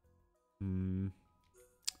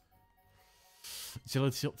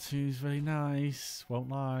 Agility up 2 is very nice. Won't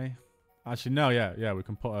lie. Actually, no, yeah, we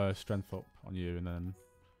can put a strength up on you and then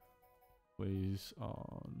please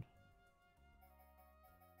on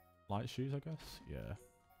light shoes, I guess. Yeah.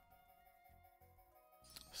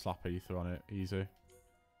 Slap ether on it, easy.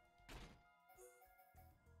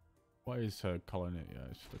 What is her colony? Yeah,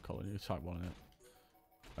 it's the colony type 1 in it.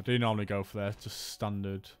 I do normally go for their just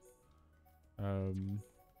standard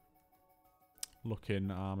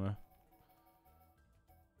looking armor.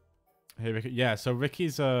 Here, Ricky. Yeah, so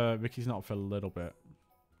Ricky's not for a little bit.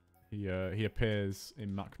 He appears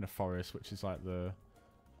in Machna Forest, which is like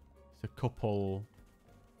it's a couple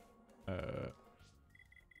of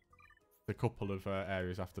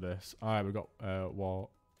areas after this. All right, we got war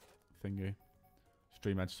thingy,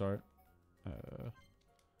 stream edge. Sorry.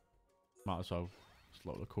 Might as well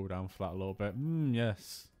slow the cooldown for that a little bit.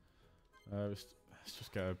 Yes. Let's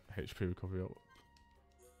just get a HP recovery up.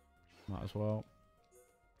 Might as well.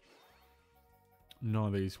 None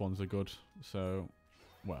of these ones are good. So,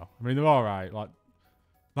 well, I mean, they're alright. Like,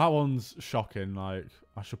 that one's shocking. Like,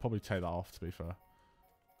 I should probably take that off, to be fair.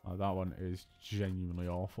 Like, that one is genuinely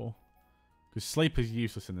awful. Because sleep is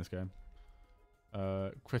useless in this game.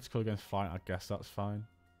 Critical against flight, I guess that's fine.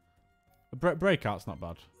 Breakout's not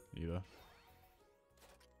bad, either.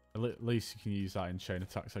 At least you can use that in chain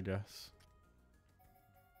attacks, I guess.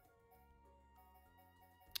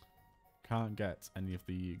 Can't get any of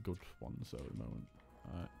the good ones though at the moment.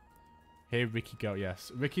 Alright. Here Ricky go. Yes.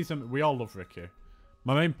 Ricky's we all love Ricky.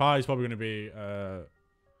 My main party is probably going to be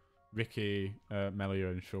Ricky, Melia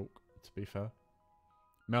and Shulk, to be fair.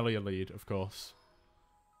 Melia lead, of course.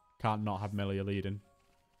 Can't not have Melia leading.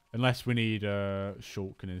 Unless we need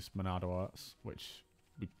Shulk and his Monado arts, which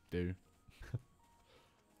we do.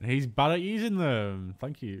 And he's bad at using them.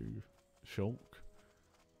 Thank you, Shulk.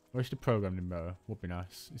 I wish the programmed him better. Would be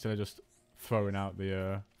nice. Instead of just throwing out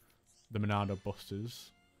the Monado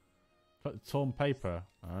busters. Got the torn paper.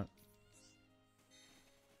 Alright.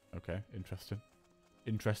 Okay, interesting.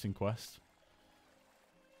 Interesting quest.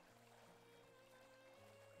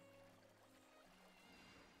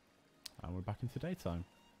 And we're back into daytime.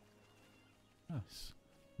 Nice.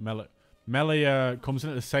 Melee comes in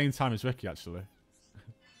at the same time as Ricky, actually.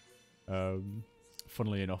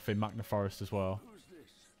 Funnily enough, in Machna Forest as well.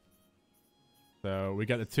 So we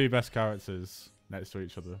get the two best characters next to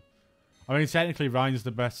each other. I mean, technically, Ryan's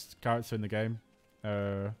the best character in the game.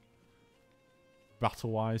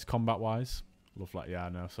 Battle-wise, combat-wise. Love that. Yeah, I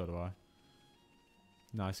know, so do I.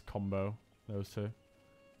 Nice combo, those two.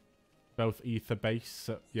 Both ether base.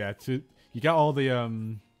 So, yeah, you get all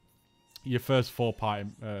the your first 4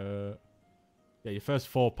 party your first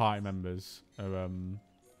 4 party members are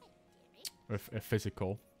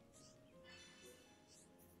physical.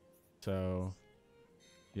 So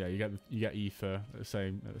yeah, you get ether at the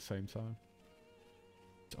same time.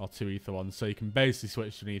 or 2 ether ones. So you can basically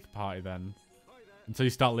switch to an ether party then. Until you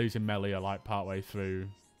start losing melee, like partway through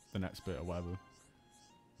the next bit or whatever.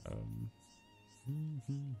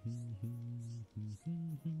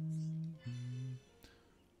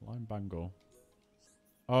 Line bangle.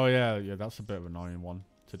 Oh yeah, that's a bit of an annoying one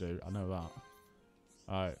to do. I know that.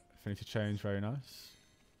 Alright, finish to change, very nice.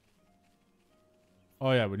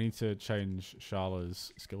 Oh yeah, we need to change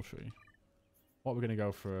Sharla's skill tree. What are we going to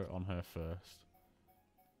go for on her first?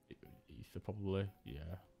 Ether probably,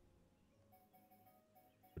 yeah.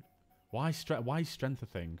 Why strength a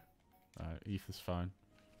thing? Ether's fine.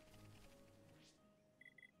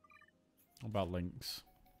 What about links?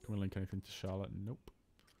 Can we link anything to Charlotte? Nope.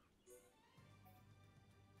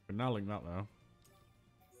 We can now link that though.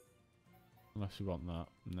 Unless you want that.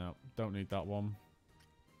 No, don't need that one.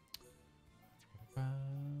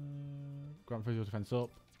 Grant physical defense up.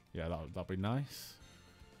 Yeah, that'll be nice.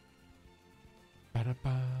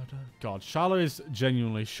 God, Charlotte is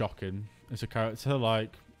genuinely shocking as a character.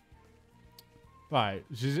 Like, right,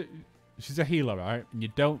 she's a healer, right? And you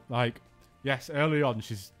don't like. Yes, early on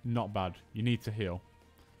she's not bad. You need to heal,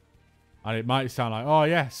 and it might sound like, oh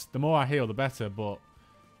yes, the more I heal, the better. But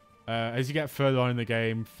as you get further on in the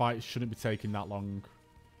game, fights shouldn't be taking that long,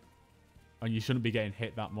 and you shouldn't be getting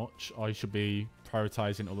hit that much, or you should be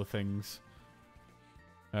prioritizing other things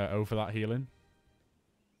over that healing.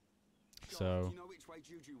 So. Do you know which way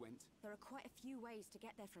Juju went? There are quite a few ways to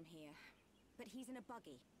get there from here, but he's in a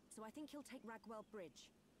buggy, so I think he'll take Ragwell Bridge.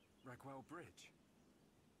 Ragwell Bridge?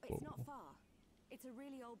 It's not far. It's a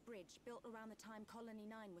really old bridge built around the time Colony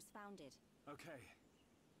 9 was founded. Okay.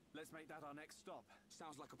 Let's make that our next stop.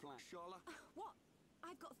 Sounds like a plan. Sharla? What?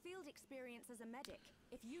 I've got field experience as a medic.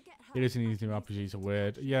 If you get hurt... It isn't easy, RPGs are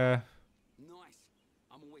weird. Yeah. Nice.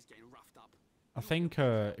 I'm always getting roughed up. I think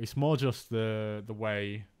it's more just the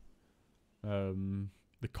way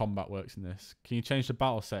the combat works in this. Can you change the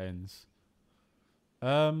battle settings?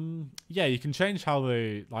 Yeah, you can change how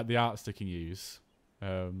the arts they can use.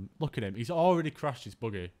 Look at him. He's already crashed his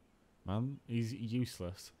buggy. Man, he's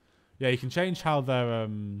useless. Yeah, you can change how they're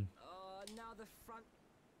Now the front.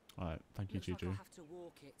 Alright, thank you, Looks like Juju. I have to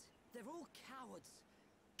walk it. They're all cowards.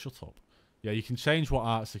 Shut up. Yeah, you can change what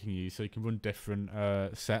arts they can use, so you can run different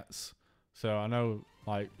sets. So I know,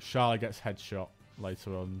 like, Charlotte gets headshot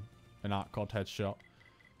later on, an art called headshot,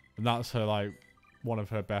 and that's her like one of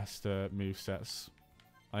her best move sets.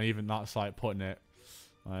 And even that's like putting it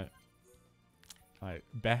like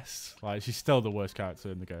best. Like, she's still the worst character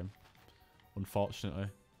in the game, unfortunately.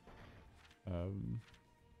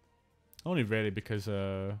 Only really because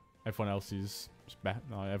everyone else is better.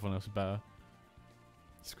 No, everyone else is better.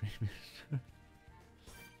 Screaming.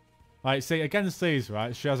 Like, see, against these,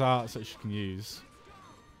 right, she has arts that she can use.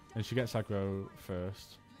 And she gets aggro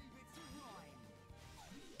first.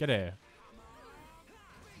 Get here.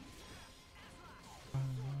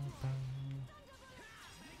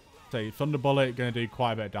 So, Thunderbollt going to do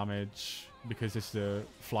quite a bit of damage because this is a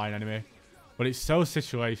flying enemy. But it's so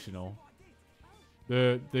situational.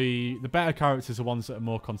 The better characters are ones that are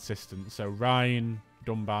more consistent. So, Ryan,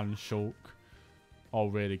 Dunban, Shulk, all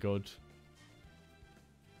really good.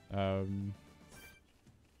 That's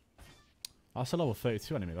a level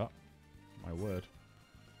 32 enemy, that. My word.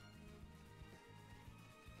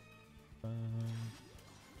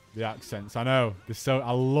 The accents, I know. They're so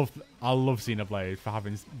I love Xenoblade for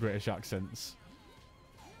having British accents.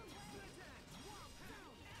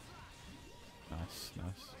 Nice,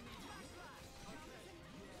 nice.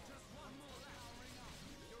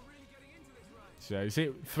 So you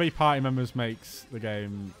see, 3 party members makes the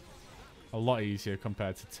game a lot easier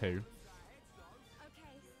compared to 2.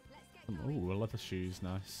 Ooh, leather shoes,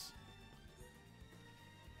 nice.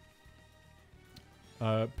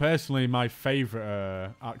 Personally, my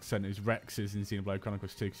favourite accent is Rex's in Xenoblade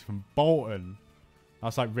Chronicles 2, because he's from Bolton.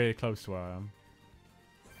 That's like really close to where I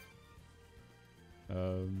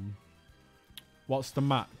am. What's the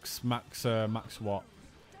max? Max what?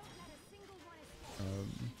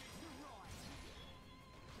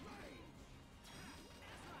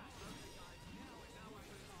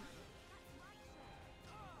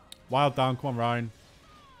 Wild down, come on, Ryan.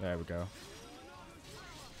 There we go.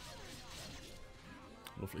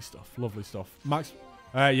 Lovely stuff, lovely stuff. Max,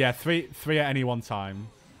 yeah, three at any one time.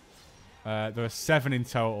 There are 7 in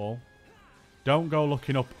total. Don't go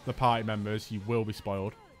looking up the party members, you will be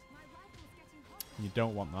spoiled. You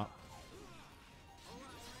don't want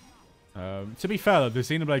that. To be fair though, the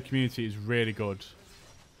Xenoblade community is really good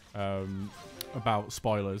about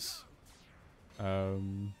spoilers.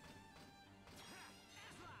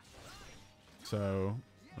 So,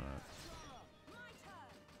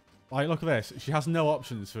 Like, look at this. She has no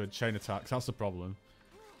options for chain attacks. That's the problem.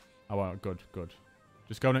 Oh, well, good, good.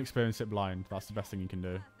 Just go and experience it blind. That's the best thing you can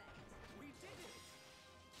do.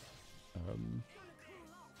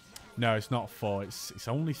 No, it's not 4. It's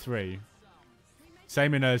only 3.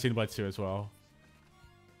 Same in Xenoblade 2 as well.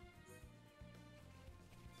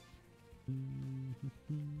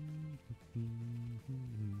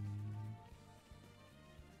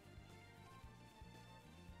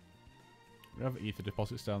 We have ether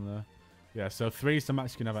deposits down there. Yeah, so 3 is the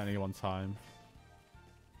max you can have at any one time.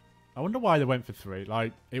 I wonder why they went for 3.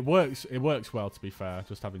 Like, it works well, to be fair,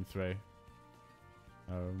 just having 3.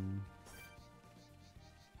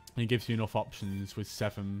 It gives you enough options with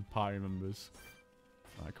 7 party members.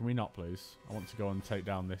 Right, can we not, please? I want to go and take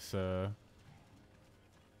down this, bruh.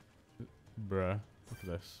 Look at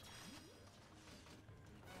this.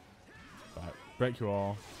 Right, break you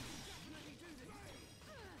all.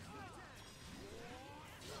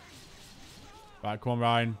 Right, come on,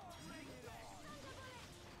 Ryan.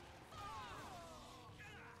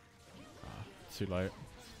 Ah, too late.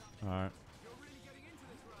 Alright.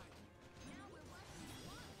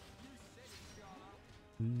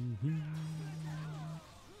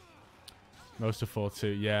 Most of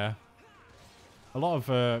 4-2, yeah. A lot of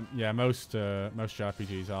yeah, most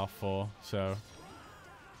JRPGs are 4, so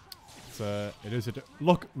it is a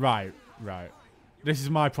look. Right. This is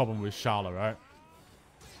my problem with Charlotte, right?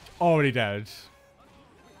 Already dead.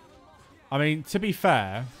 I mean, to be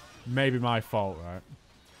fair, maybe my fault, right?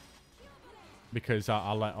 Because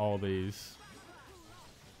I let all these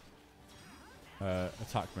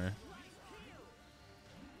attack me.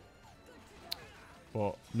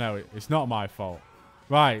 But no, it's not my fault.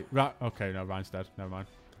 Right. Okay, no, Ryan's dead. Never mind.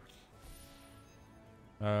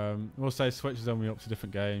 We'll say Switch is only up to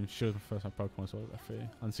different games. Should have first time Pokemon as well as FE.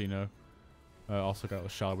 And Xeno. Also got the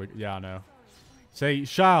Charlotte. Yeah, I know. See,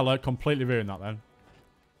 Charlotte completely ruined that then.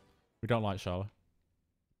 We don't like Charlotte.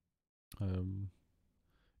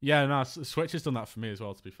 Yeah, no, Switch has done that for me as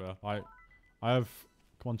well, to be fair. I have...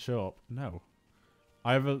 Come on, show up. No.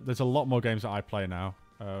 There's a lot more games that I play now.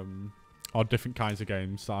 Or different kinds of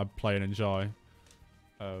games that I play and enjoy.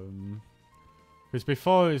 Because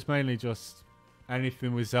before it was mainly just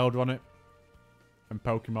anything with Zelda on it. And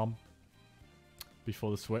Pokemon. Before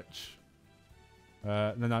the Switch.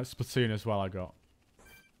 And then that Splatoon as well I got.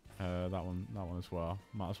 That one as well.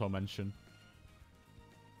 Might as well mention.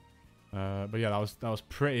 But yeah, that was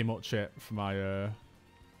pretty much it for my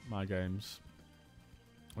my games.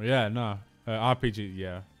 Well, yeah, no. RPG,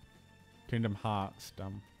 yeah. Kingdom Hearts,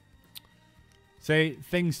 damn. See,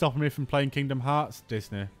 things stopping me from playing Kingdom Hearts,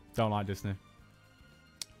 Disney. Don't like Disney.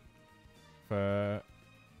 It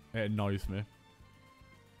annoys me.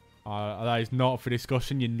 That is not for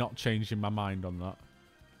discussion. You're not changing my mind on that.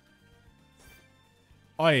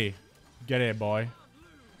 Oi! Get here, boy.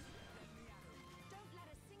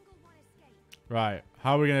 Right.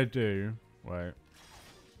 How are we going to do... Wait.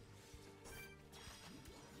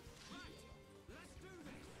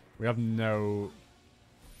 We have no...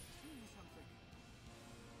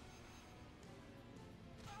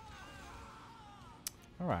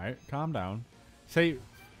 Alright, calm down. See,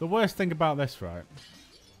 the worst thing about this, right?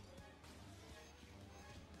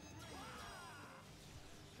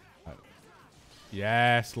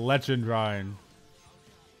 Yes, Legend Ryan.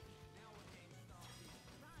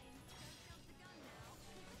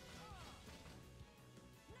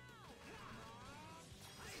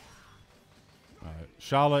 Right.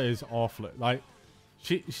 Charlotte is awful. Like,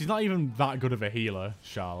 she's not even that good of a healer,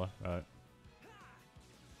 Charlotte. Right.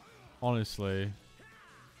 Honestly.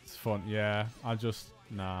 It's fun, yeah.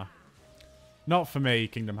 Nah. Not for me,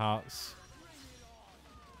 Kingdom Hearts.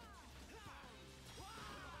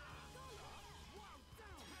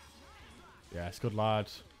 Yes, good lad.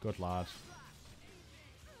 Good lad.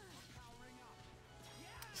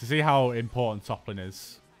 So see how important toppling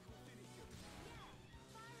is.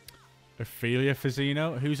 Ophelia for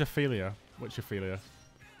Xeno? Who's Ophelia? Which Ophelia?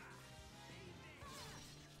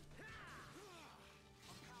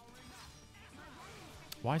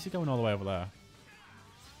 Why is he going all the way over there?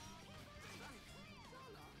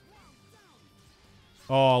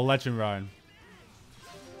 Oh, Legend Ryan.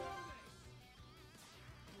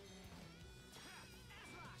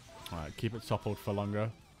 Alright, keep it toppled for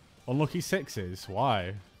longer. Unlucky 6s?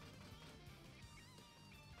 Why?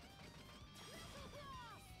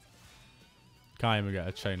 Can't even get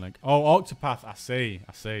a chain link. Oh, Octopath. I see.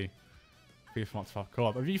 Beef from Octopath.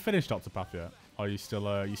 Cool. Have you finished Octopath yet? Or are you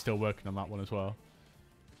still working on that one as well?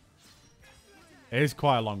 It is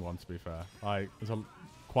quite a long one, to be fair. Like, there's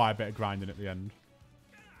quite a bit of grinding at the end.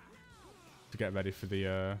 To get ready for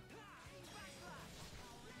the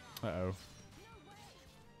Uh-oh.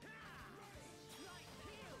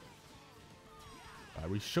 Right,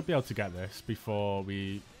 we should be able to get this before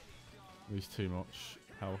we lose too much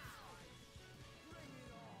health.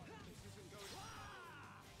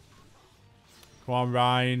 Come on,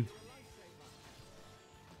 Ryan.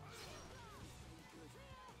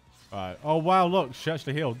 Alright. Oh, wow, look. She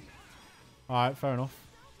actually healed. Alright, fair enough.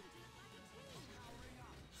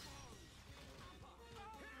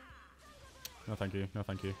 No, thank you. No,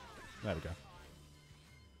 thank you. There we go.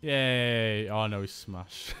 Yay. Oh, no, he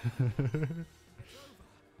smashed.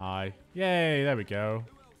 Aye. Yay, there we go.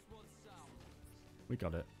 We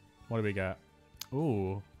got it. What do we get?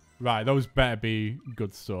 Ooh. Right, those better be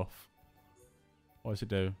good stuff. What does it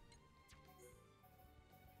do?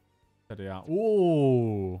 Steady out.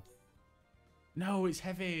 Ooh. No, it's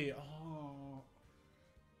heavy. Oh.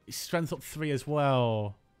 It's strength up 3 as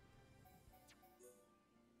well.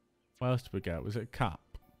 What else did we get? Was it a cap?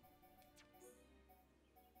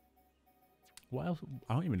 What else?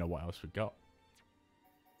 I don't even know what else we got.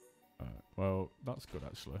 Well, that's good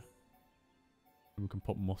actually. We can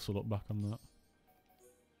put muscle up back on that.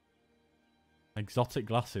 Exotic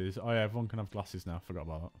glasses. Oh yeah, everyone can have glasses now. Forgot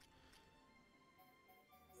about that.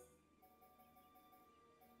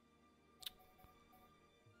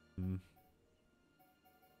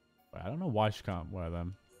 Wait, I don't know why she can't wear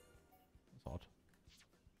them. That's odd.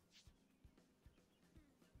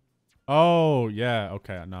 Oh, yeah.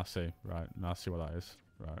 Okay, now I see. Right, now I see what that is.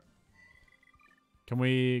 Right. Can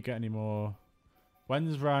we get any more?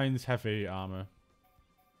 When's Ryan's heavy armor?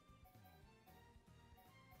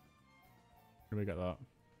 Can we get that?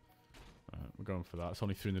 We're going for that. It's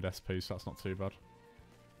only 300 SP, so that's not too bad.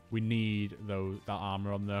 We need that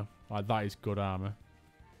armor on there. Like, that is good armor.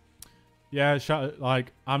 Yeah,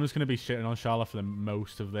 like, I'm just going to be shitting on Charlotte for the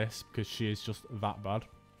most of this because she is just that bad.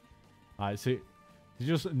 Like, see, she's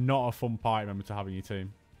just not a fun party member to have in your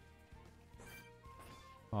team.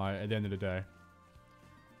 Like, at the end of the day.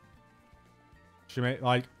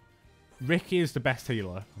 Like, Ricky is the best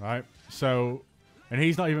healer, right? So, and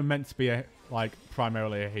he's not even meant to be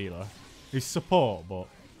primarily a healer. He's support, but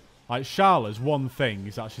like Charlotte's one thing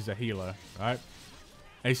is that she's a healer, right?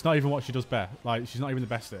 And it's not even what she does best. Like, she's not even the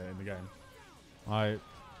best at it in the game. Like,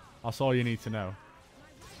 that's all you need to know.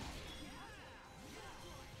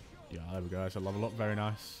 Yeah, there we go. It's a level up. Very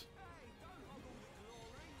nice.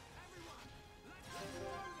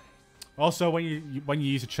 Also, when you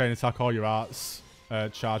use a chain attack, all your arts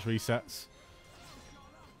charge resets.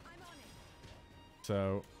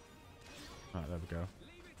 So, alright, there we go.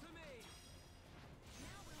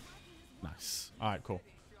 Nice. Alright, cool.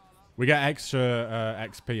 We get extra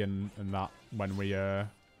XP and that when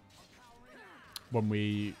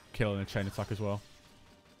we kill in a chain attack as well.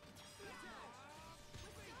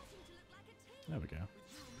 There we go.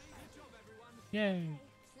 Yay!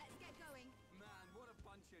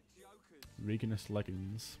 Reganus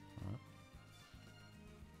leggings. Right.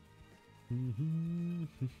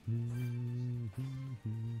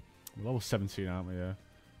 We're level 17, aren't we? Yeah.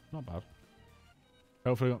 Not bad.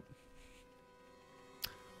 Hopefully. I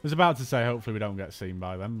was about to say hopefully we don't get seen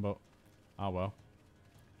by them, but oh well.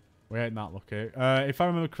 We ain't that lucky. If I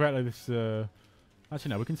remember correctly, this actually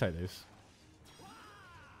no, we can take these.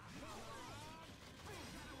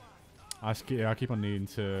 I keep on needing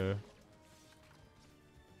to.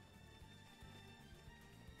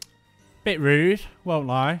 Bit rude, won't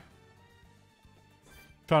lie.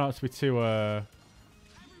 Try not to be too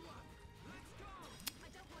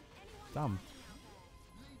damn.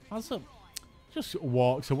 That's up. Just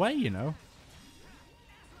walks away, you know.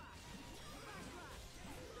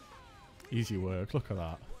 Easy work. Look at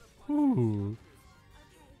that. Ooh.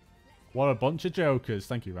 What a bunch of jokers.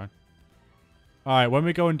 Thank you, Ryan. Alright, when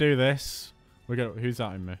we go and do this, we go. Who's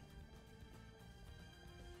that in me?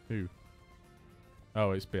 Who?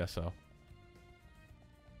 Oh, it's BSL.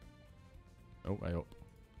 Oh, way up.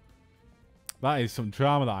 That is some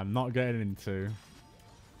drama that I'm not getting into.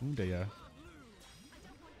 Oh dear.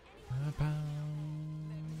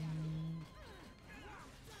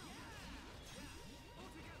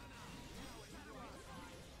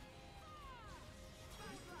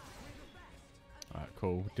 Alright,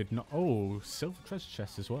 cool. Did not. Oh, silver treasure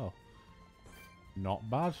chest as well. Not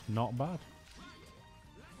bad. Not bad.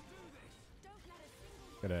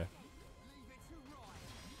 Get here.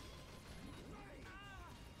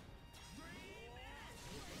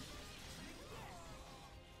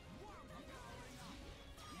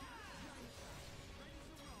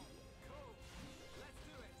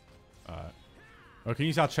 Alright. We can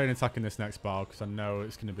use our chain attack in this next bar because I know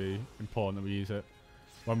it's going to be important that we use it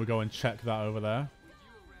when we go and check that over there.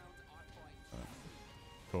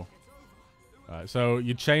 Cool. Alright, so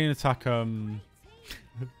your chain attack your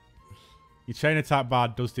chain attack bar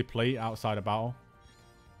does deplete outside of battle.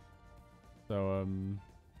 So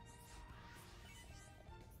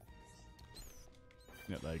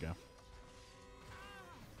yep, there you go.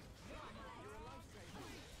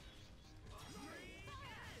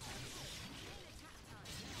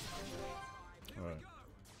 Alright.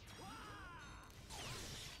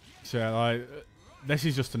 So yeah, like this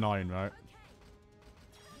is just annoying, right?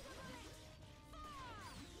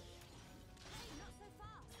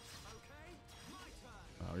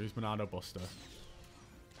 Oh, use Monado Buster.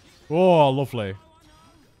 Oh, lovely.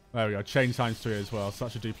 There we go. Chain times 3 as well, so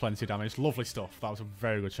that should do plenty of damage. Lovely stuff. That was a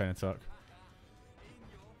very good chain attack.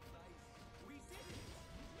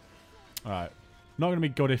 Alright. Not going to be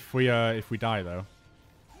good if we die, though.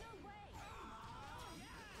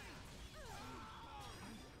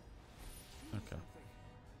 Okay.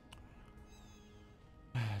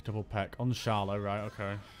 Double peck on Charlotte, right?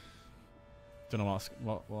 Okay. Don't know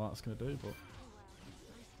what that's going to do, but...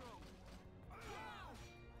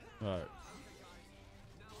 Right.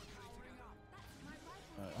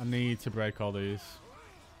 I need to break all these.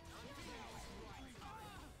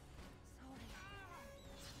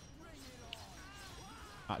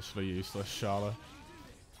 Actually useless, Charlotte.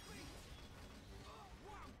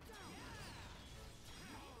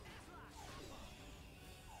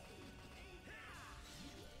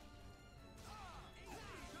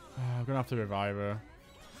 I'm gonna have to revive her.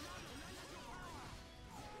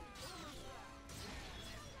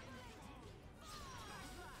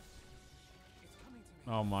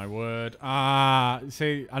 Oh my word.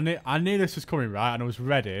 See, I knew this was coming, right? And I was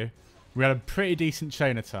ready. We had a pretty decent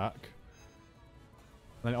chain attack.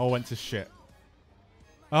 Then it all went to shit.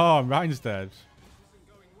 Oh, Ryan's dead.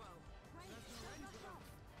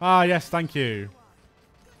 Ah, yes, thank you.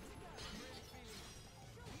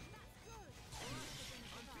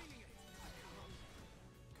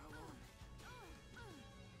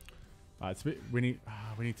 Right, we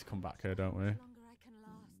need to come back here, don't we?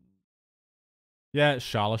 Yeah,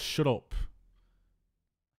 Charlotte, shut up.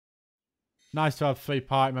 Nice to have 3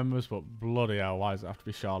 party members, but bloody hell, why does it have to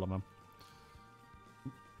be Charlotte, man?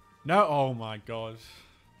 No, oh my god.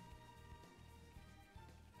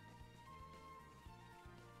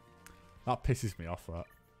 That pisses me off, that.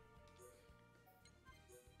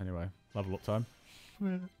 Anyway, level up time.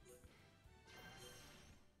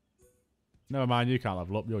 Never mind, you can't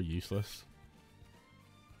level up, you're useless.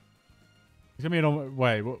 It's gonna be an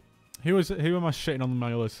wait, what? Who am I shitting on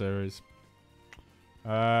my other series?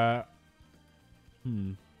 Oh,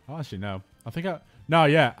 actually no. No,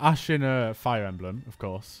 yeah, Ash in Fire Emblem, of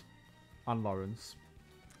course. And Lawrence.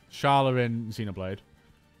 Sharla in Xenoblade.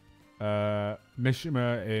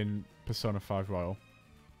 Mishima in Persona 5 Royal.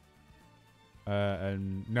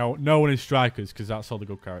 And no one in Strikers, because that's all the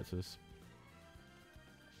good characters.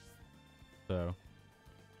 So,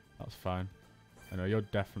 that's fine. I know you're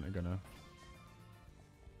definitely gonna...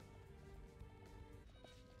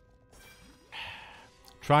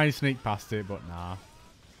 Try and sneak past it, but nah.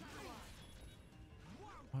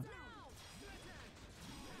 What?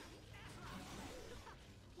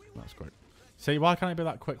 That's quick. See, why can't it be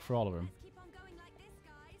that quick for all of them?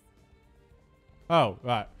 Oh,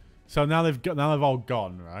 right. So now they've all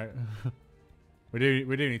gone, right? we do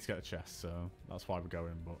need to get the chest, so that's why we're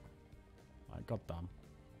going. But, like, goddamn.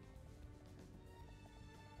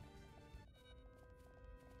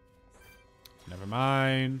 Never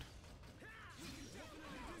mind.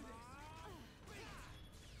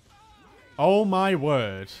 Oh my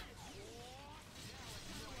word.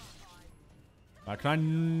 Can I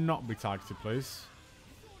not be targeted, please?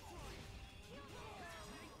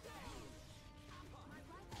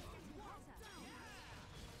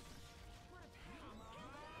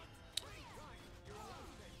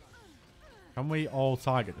 Can we all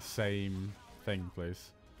target the same thing, please?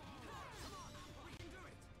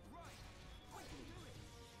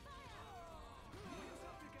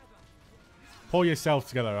 Pull yourself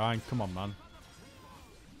together, Ryan. Come on, man.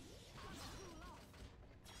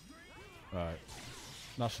 Right.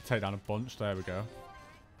 That should take down a bunch. There we go.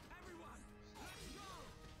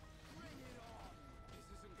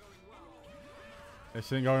 This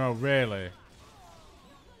isn't going well, really.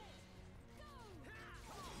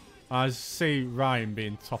 I see Ryan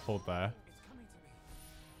being toppled there.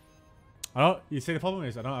 You see, the problem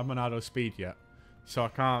is I don't have Monado speed yet. So I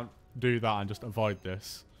can't do that and just avoid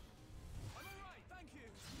this.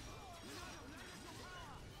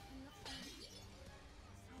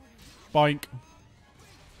 Boink.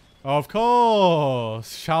 Of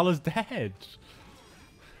course. Charlotte's dead.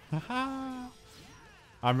 And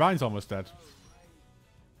Ryan's almost dead.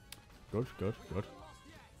 Good, good, good.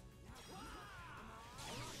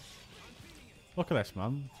 Look at this,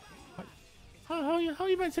 man. How are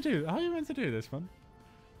you meant to do? How are you meant to do this, man?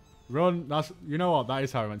 Run. That's, you know what? That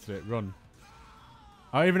is how I meant to do it. Run.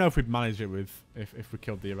 I don't even know if we'd managed it with if we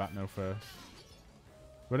killed the Arachno first.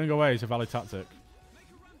 Running away is a valid tactic.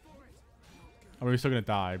 I mean, we're still gonna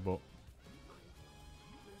die, but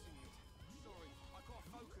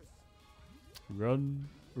run,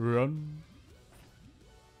 run.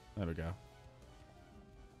 There we go.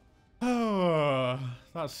 Oh,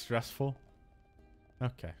 that's stressful.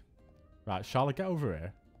 Okay. Right, Charlotte, get over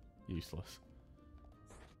here. Useless.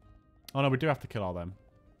 Oh no, we do have to kill all them.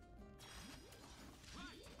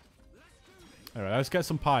 Alright, let's get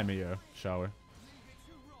some pie meat here, shall we?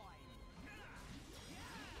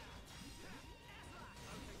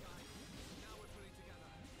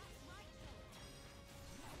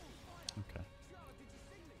 Okay.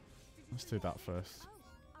 Let's do that first.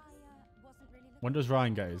 When does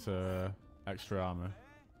Ryan get his extra armor?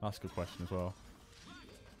 That's a good question as well.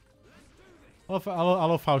 I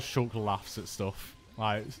love how Shulk laughs at stuff.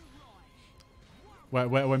 Like,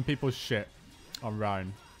 when people shit on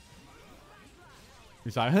Ryan.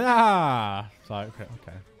 He's like, ah! It's like,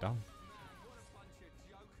 okay, damn.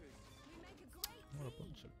 What a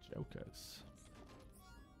bunch of jokers.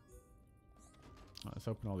 Right, let's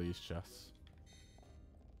open all these chests.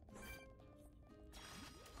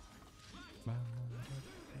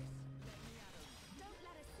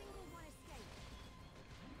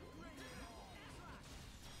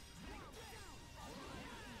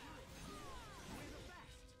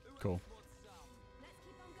 Cool.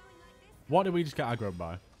 What did we just get aggroed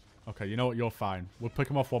by? Okay, you know what? You're fine. We'll pick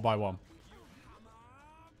them off one by one.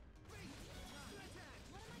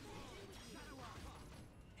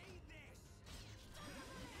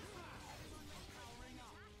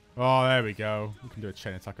 Oh, there we go. We can do a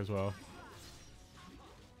chain attack as well.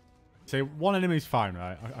 See, one enemy's fine,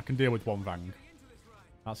 right? I can deal with one Vang.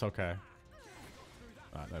 That's okay.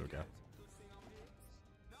 Right, there we go.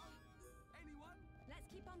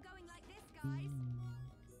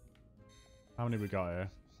 How many we got here?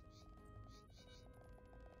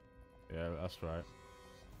 Yeah, that's right.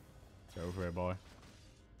 Get over here, boy.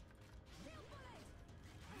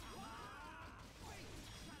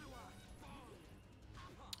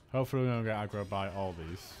 Hopefully we don't get aggroed by all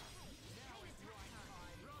these.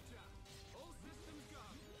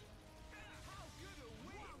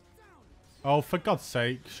 Oh, for God's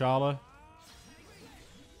sake, Charlotte.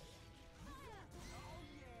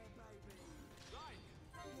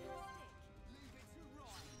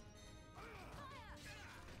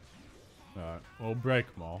 Alright, we'll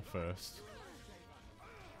break them all first.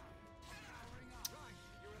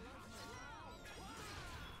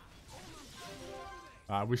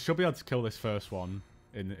 We should be able to kill this first one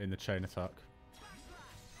in the chain attack.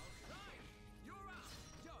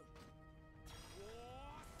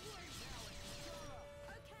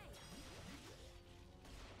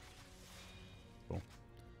 Cool.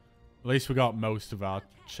 At least we got most of our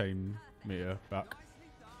chain meter back.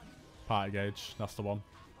 Party gauge, that's the one.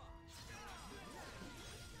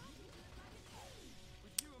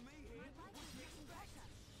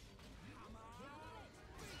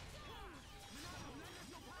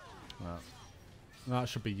 That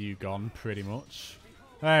should be you gone, pretty much.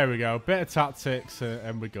 There we go. Bit of tactics,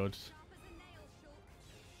 and we're good.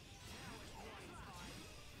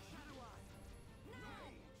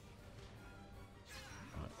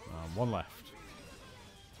 Right, one left.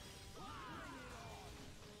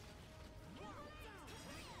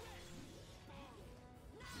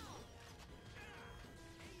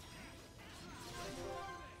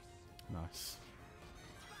 Nice.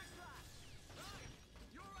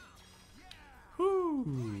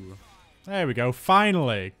 Whoo. There we go.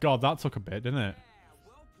 Finally. God, that took a bit, didn't it?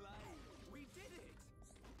 Well played. We did it.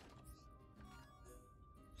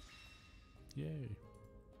 Yay.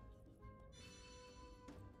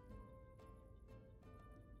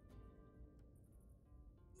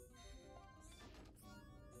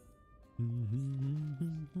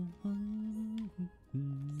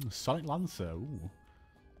 Sonic Lancer. Ooh.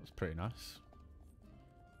 That's pretty nice.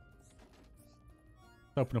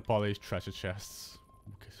 Open up all these treasure chests.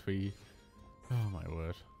 Because we... Oh my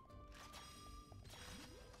word.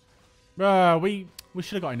 We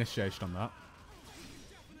should have got initiation on that.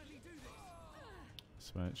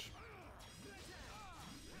 Smash.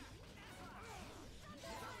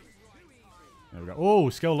 There we go. Oh,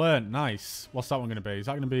 skill learned. Nice. What's that one going to be? Is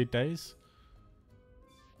that going to be days?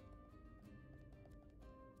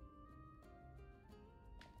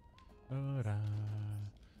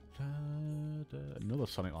 Another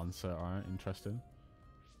Sonic Lancer. Alright, interesting.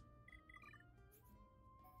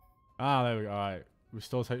 Ah, there we go. Alright.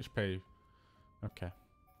 Restores HP. Okay.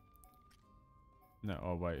 No,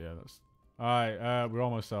 oh wait, yeah, that's... Alright, we're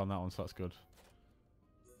almost there on that one, so that's good.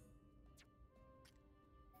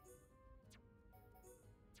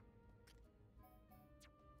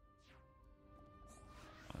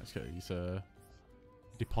 Let's get these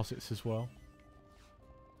deposits as well.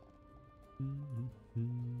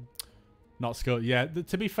 Not skill... Yeah,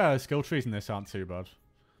 to be fair, skill trees in this aren't too bad.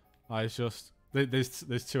 It's just... There's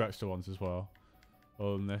 2 extra ones as well.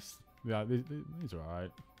 Other than this. Yeah, these are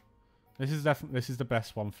alright. This is the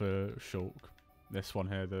best one for Shulk. This one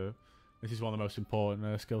here, this is one of the most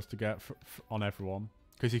important skills to get on everyone,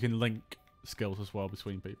 because you can link skills as well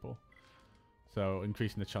between people. So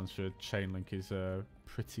increasing the chance for chain link is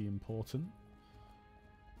pretty important.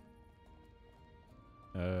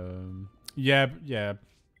 Yeah.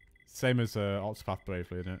 Same as Octopath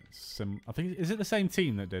Bravely, isn't it? I think, is it the same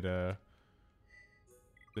team that did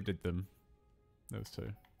them? Those 2,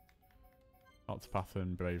 Octopath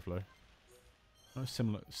and Bravely. Oh,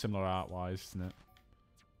 similar art-wise, isn't it?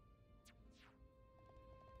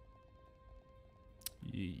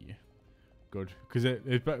 Yeah, good, because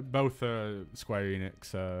it's both Square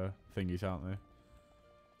Enix thingies, aren't they?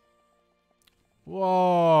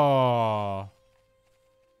 Whoa!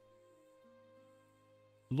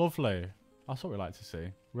 Lovely. That's what we like to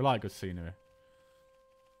see. We like good scenery.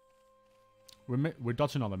 We're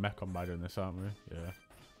dodging on the Mechon by doing this, aren't we? Yeah.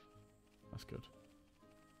 That's good.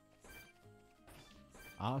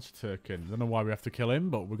 Arch-Turkin. Don't know why we have to kill him,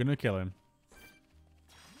 but we're going to kill him.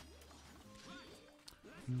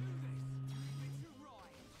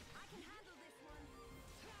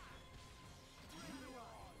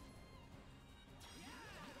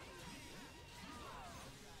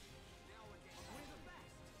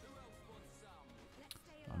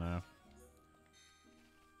 I know.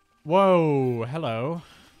 Whoa, hello.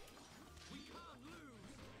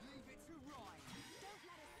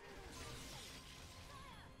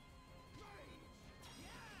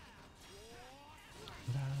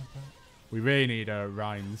 We really need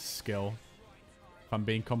Ryan's skill, if I'm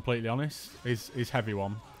being completely honest. His heavy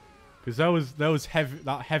one, because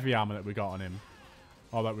that heavy armor that we got on him,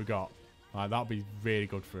 or that we got, that'll be really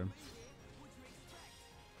good for him.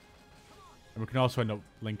 And we can also end up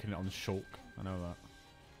linking it on Shulk. I know that,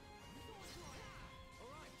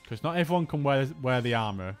 because not everyone can wear the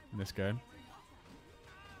armor in this game.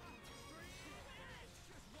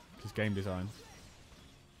 It's game design.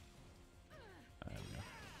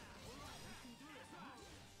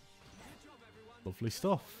 Lovely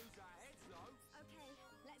stuff.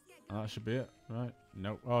 And that should be it, right?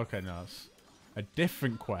 Nope. Oh, okay, no, that's a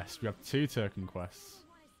different quest. We have 2 Turkin quests.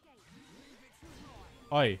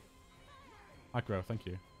 Oi. Aggro, thank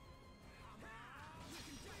you.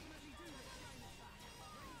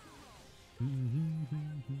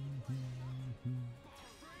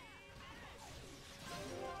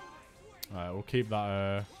 Alright, we'll keep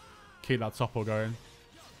that topple going.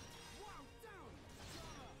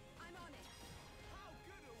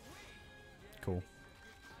 Cool.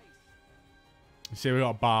 You see, we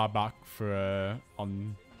got a bar back for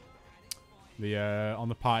on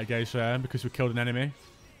the party gauge there because we killed an enemy.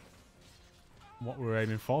 What we were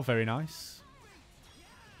aiming for, very nice.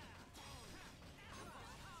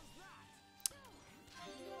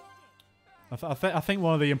 I think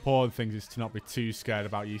one of the important things is to not be too scared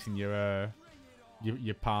about using your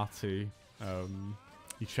party,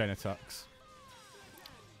 your chain attacks.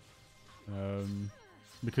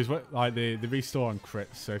 Because like they restore on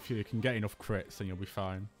crits, so if you can get enough crits, then you'll be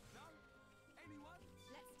fine. Let's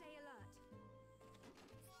stay alert.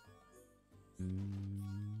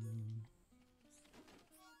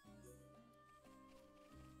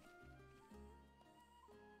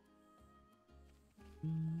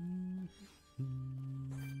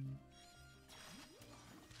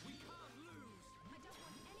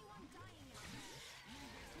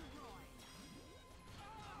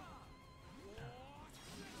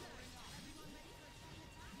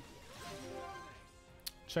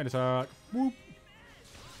 Chain attack. Whoop.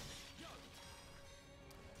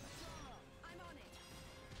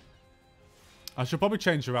 I should probably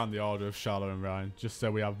change around the order of Charlotte and Ryan, just so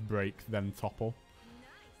we have break, then topple.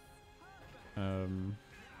 In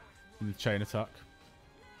the chain attack.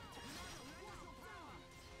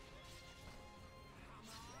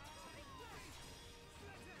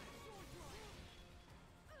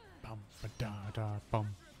 Bum ba da da bum.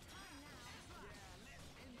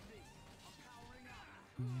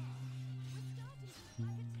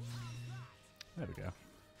 There we go.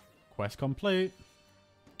 Quest complete.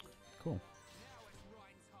 Cool.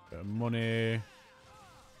 Bit of money.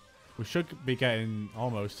 We should be getting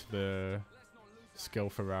almost the skill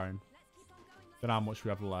for Ryan. Don't know how much we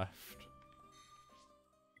have left.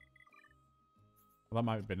 Well, that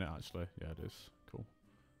might have been it actually. Yeah, it is. Cool.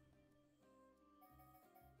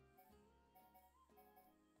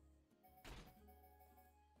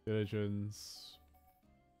 Diligence.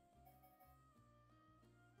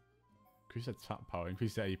 Increase attack power,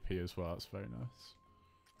 increase the AP as well. That's very nice.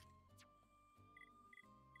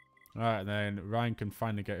 Alright, and then Ryan can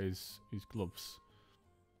finally get his gloves.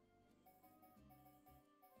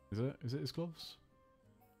 Is it? Is it his gloves?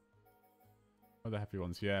 Oh, the heavy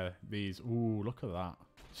ones. Yeah, these. Ooh, look at that.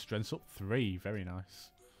 Strength's up 3. Very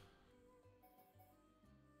nice.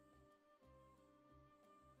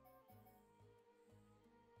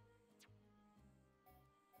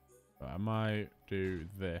 Right, I might do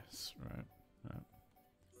this. Right.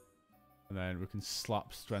 And then we can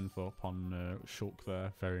slap strength up on Shulk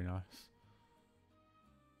there. Very nice.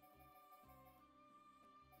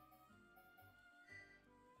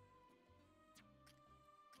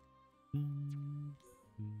 Do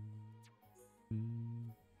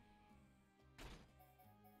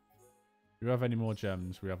we have any more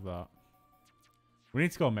gems? We have that. We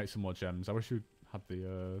need to go and make some more gems. I wish we had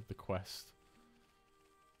the quest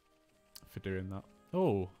for doing that.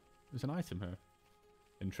 Oh, there's an item here.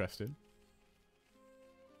 Interesting.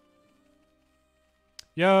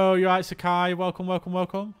 Yo, you alright, Sakai? Welcome, welcome,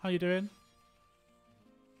 welcome. How you doing?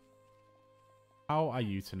 How are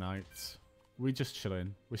you tonight? We're just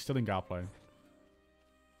chilling. We're still in Gaur playing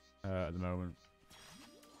at the moment.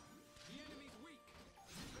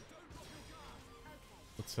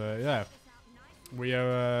 But yeah,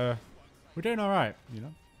 we're doing all right. You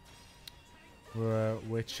know,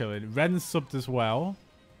 we're chilling. Ren subbed as well,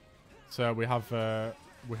 so we have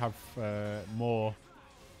more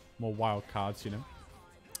wild cards. You know,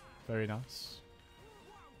 very nice.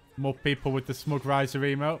 More people with the Smug Riser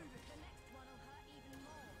emote.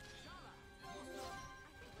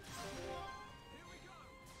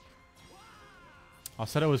 I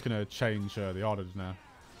said I was going to change the order now.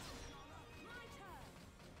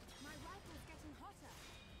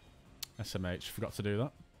 SMH, forgot to do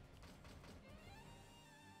that.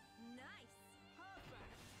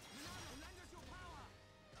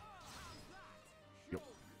 Yep.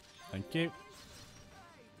 Thank you.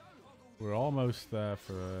 We're almost there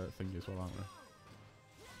for a thing as well, aren't we?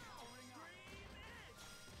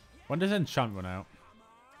 When does enchant run out?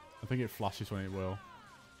 I think it flashes when it will.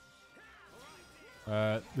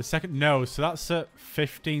 The second, no, so that's at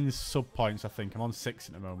 15 sub points, I think. I'm on 6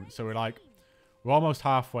 at the moment, so we're almost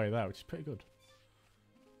halfway there, which is pretty good.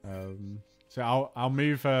 So I'll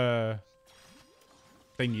move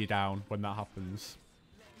thingy down when that happens.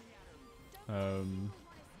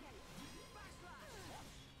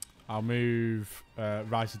 I'll move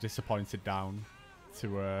Rise of Disappointed down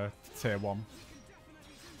to tier 1.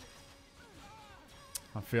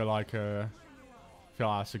 I feel like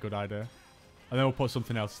that's a good idea. And then we'll put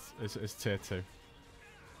something else as tier 2.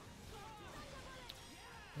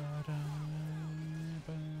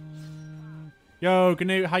 Yo,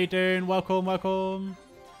 Gnu, how you doing? Welcome, welcome.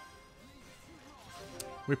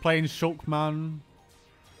 We're playing Shulkman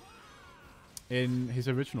in his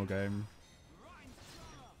original game.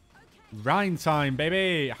 Rhine time,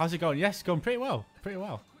 baby. How's it going? Yes, going pretty well. Pretty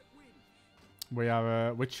well.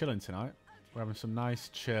 We're chilling tonight. We're having some nice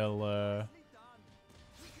chill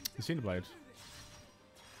Xenoblade.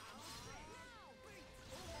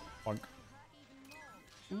 Bonk.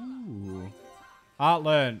 Ooh. Art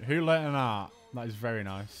learned. Who learned an art? That is very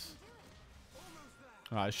nice.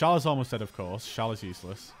 Alright, Charlotte's almost dead, of course. Charlotte's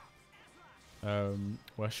useless.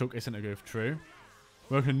 Where Shulk isn't a goof. True.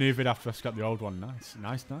 Working a new vid after I scrapped the old one. Nice.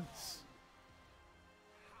 Nice, nice.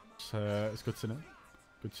 It's good to know.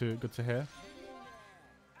 Good to hear.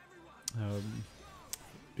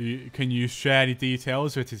 Can you share any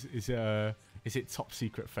details, or is it top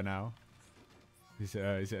secret for now? Is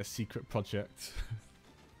it a secret project?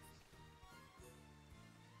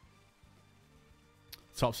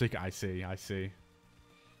 Top secret. I see. I see.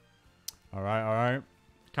 All right. All right.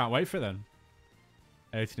 Can't wait for it then.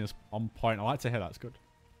 Editing is on point. I like to hear that's good.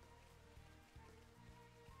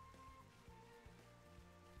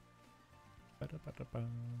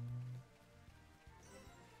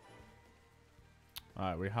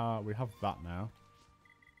 Alright, we have that now.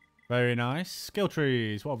 Very nice. Skill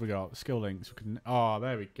trees. What have we got? Skill links. We can. Oh,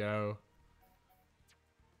 there we go.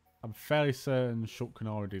 I'm fairly certain Shulk can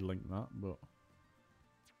already link that, but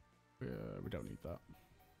we don't need that.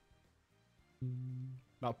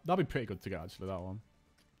 That'd be pretty good to get actually. That one.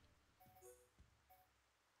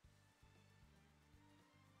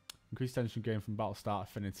 Increased tension gain from battle start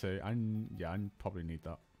affinity. Yeah, I probably need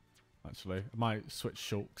that. Actually, I might switch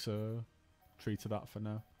Shulk's tree to that for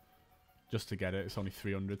now. Just to get it. It's only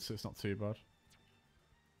 300, so it's not too bad.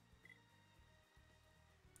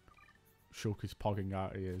 Shulk is pogging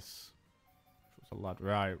out. He is. Shulk's a lad.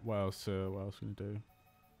 Right. What else? What else can we do?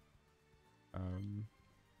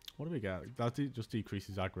 What do we get? That just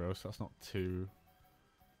decreases aggro, so that's not too.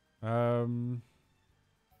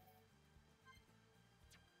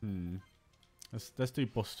 Let's do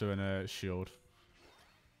Buster and a Shield.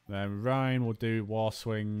 Then Ryan will do War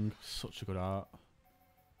Swing. Such a good art.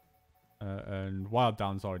 And Wild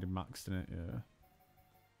Down's already maxed in it, yeah.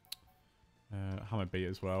 Hammer Beat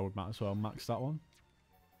as well. We might as well max that one.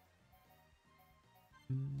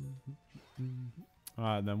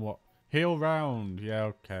 Alright, then what? Heal round.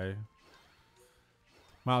 Yeah, okay.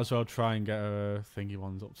 Might as well try and get thingy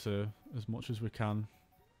ones up to as much as we can.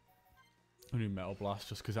 I do Metal Blast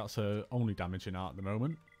just because that's only damaging art at the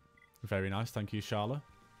moment. Very nice. Thank you, Charlotte.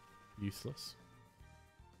 Useless.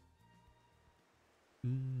 Hey,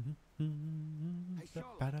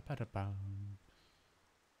 Charlotte.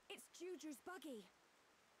 It's Juju's buggy.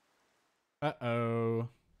 Uh-oh.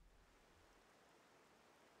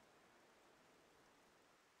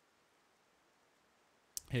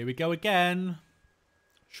 Here we go again.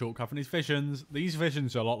 Shulk having his visions. These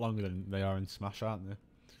visions are a lot longer than they are in Smash, aren't they?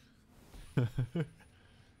 What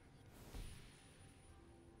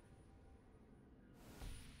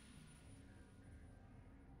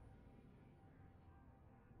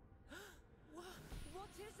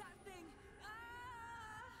is that thing? Ah!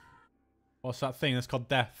 What's that thing? That's called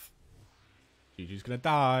death. Juju's gonna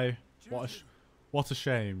die. What a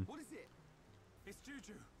shame. What is it? It's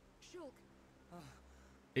Juju. Shulk,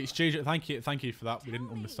 It's Juju. Thank you for that. We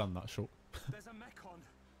didn't understand that, Shulk. There's a Mechon.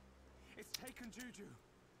 It's taken Juju.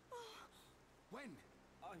 When?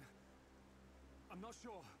 I'm not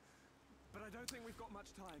sure, but I don't think we've got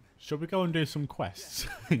much time. Should we go and do some quests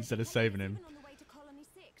instead of saving him? even on the way to Colony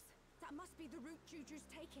 6. That must be the route Juju's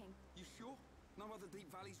taking. You sure? No other deep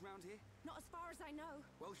valleys round here? Not as far as I know.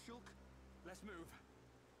 Well, Shulk, Let's move.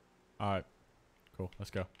 Alright. Cool.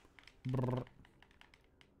 Let's go. Brrr.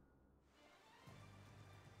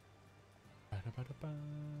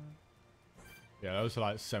 Yeah, those are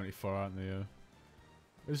like 74, aren't they?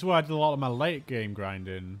 This is where I did a lot of my late game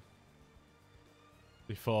grinding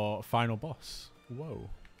before final boss. Whoa.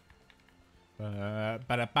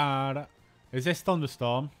 Is this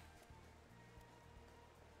Thunderstorm?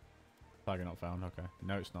 Target not found. Okay.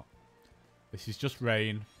 No, it's not. This is just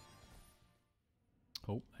rain.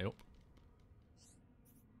 Oh, hey up.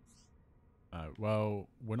 Well,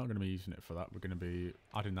 we're not going to be using it for that. We're going to be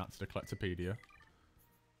adding that to the Collectopedia.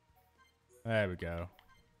 There we go.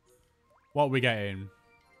 What are we getting?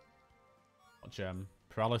 What gem?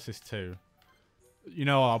 Paralysis 2. You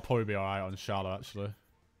know, I'll probably be alright on Charlotte, actually.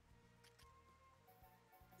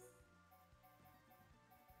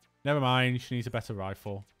 Never mind, she needs a better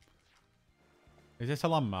rifle. Is this a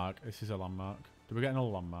landmark? This is a landmark. Do we get another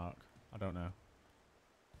landmark? I don't know.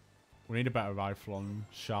 We need a better rifle on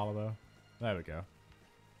Charlotte, though. There we go.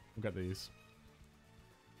 We'll get these.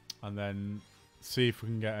 And then see if we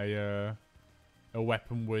can get a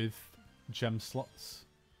weapon with gem slots.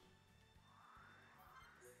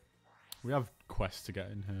 We have quests to get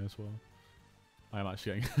in here as well. I am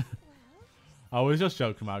actually getting... I was just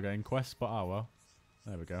joking about getting quests, but oh well.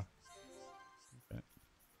 There we go. Okay.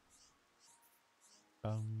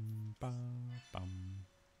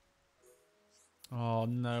 Oh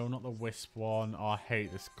no, not the Wisp one. Oh, I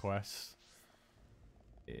hate this quest.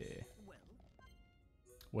 Yeah.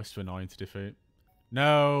 Wisp annoying to defeat.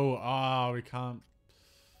 No! Oh, we can't.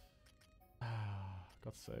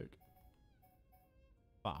 God's sake.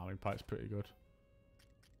 That arming pipe's pretty good.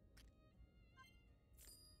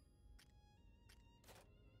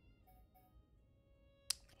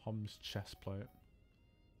 Hom's chest plate.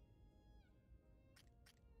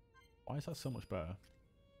 Why is that so much better?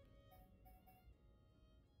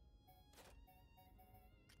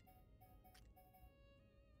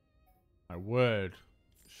 My word.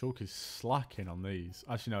 Shulk is slacking on these.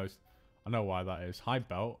 Actually, no. I know why that is. High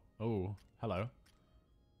belt. Oh, hello.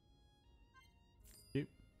 Cute.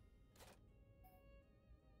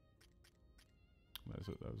 Those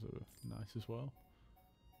are nice as well.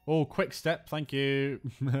 Oh, quick step. Thank you.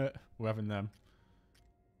 We're having them.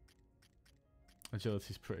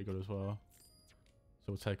 Agility's pretty good as well.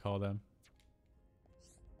 So we'll take all them.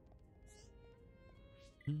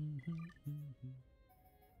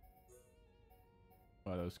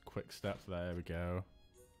 Oh, those quick steps. There we go.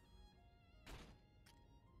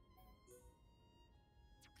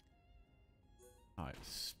 Alright,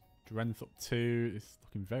 Strength up 2. It's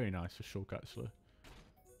looking very nice for Shulk, actually.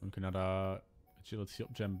 We can add our agility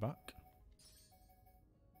up gem back.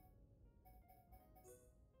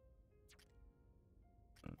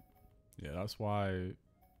 Yeah, that's why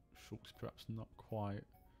Shulk's perhaps not quite...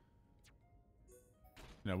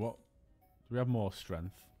 You know what? Do we have more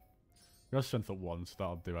strength? We have strength at 1, so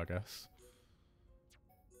that'll do, I guess.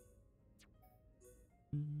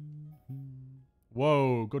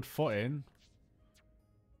 Whoa, good footing.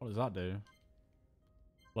 What does that do?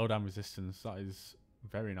 Low down resistance. That is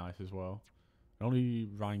very nice as well. Only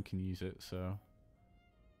Ryan can use it, so...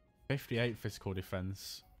 58 physical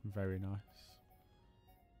defense. Very nice.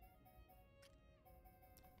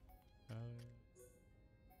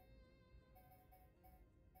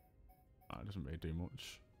 It doesn't really do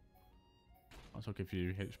much. Might as well give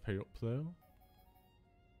you HP up though.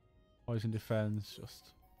 Poison defense,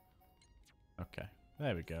 just... Okay,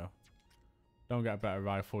 there we go. Don't get a better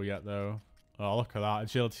rifle yet though. Oh, look at that.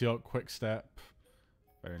 Agility up, quick step.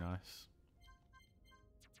 Very nice.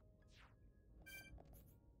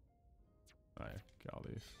 Right, get all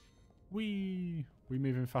these. We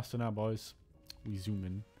moving faster now, boys. We zoom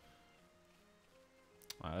in.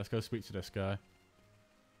 Alright, let's go speak to this guy.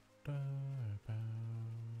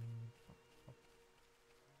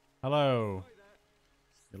 Hello.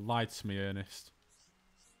 You lied to me, Ernest.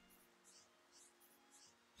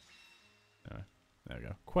 Anyway, there we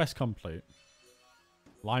go. Quest complete.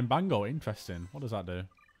 Line bango, interesting. What does that do?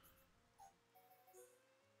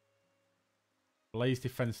 Blaze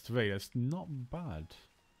defense 3. That's not bad.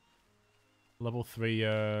 Level 3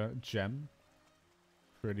 gem.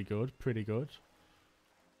 Pretty good, pretty good.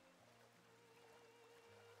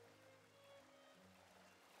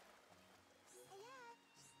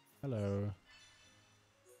 Hello.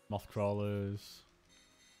 Moth crawlers.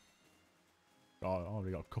 Oh,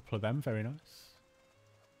 already got a couple of them. Very nice.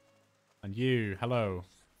 And you, hello.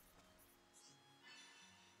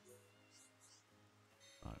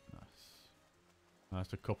 Right, nice.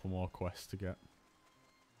 Nice, a couple more quests to get.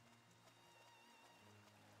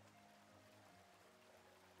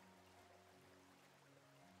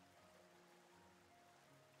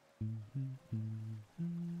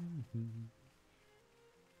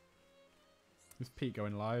 Is Pete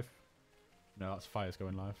going live? No, that's Fire's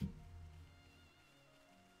going live.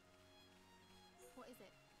 What is it?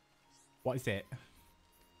 What is it?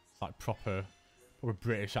 It's like proper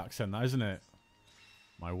British accent, that, isn't it?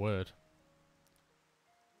 My word.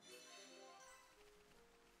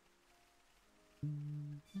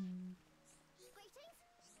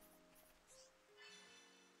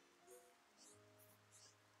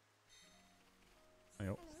 Hey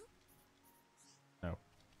up. No.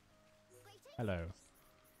 Hello.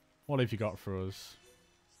 What have you got for us?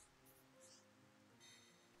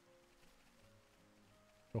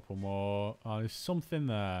 Couple more. Oh, there's something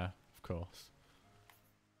there, of course.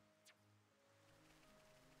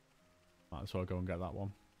 Might as well go and get that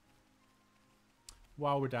one.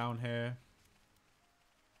 While we're down here.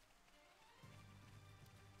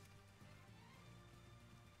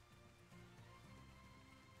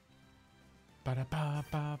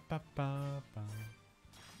 Ba-da-ba-ba-ba-ba-ba.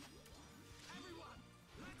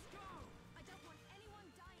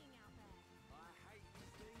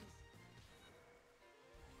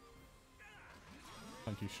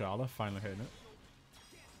 Thank you, Charlotte. Finally hitting it.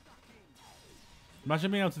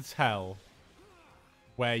 Imagine being able to tell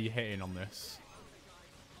where you're hitting on this.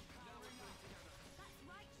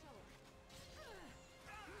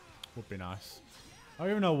 Would be nice. I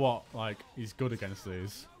don't even know what, like, he's good against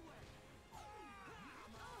these.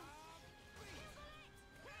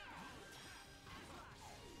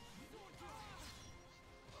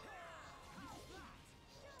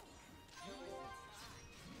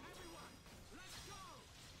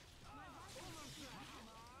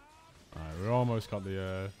 Almost got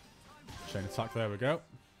the chain attack. There we go.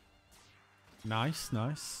 Nice,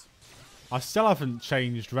 nice. I still haven't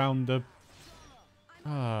changed round the...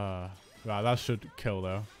 right, that should kill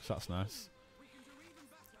though. So that's nice.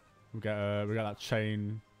 We get that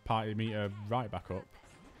chain party meter right back up.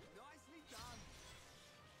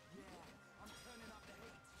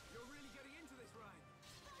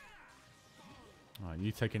 Alright,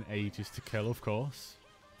 you taking ages to kill, of course.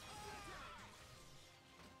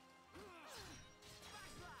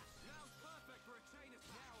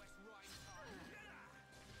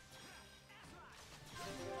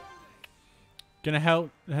 Gonna help.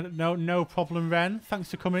 No problem, Ren. Thanks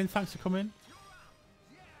for coming. Thanks for coming.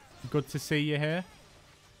 Good to see you here.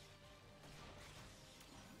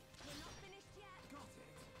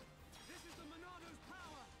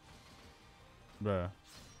 Bruh.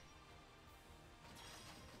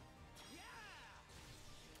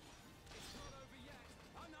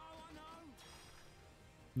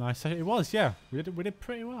 Nice. It was, yeah. We did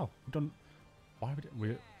pretty well. We've done. Why would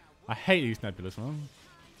we? I hate these nebulas, man.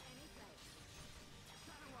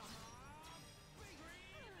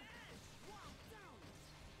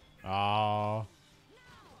 Ah.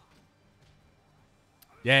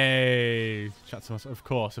 Yay! Chat to us. Of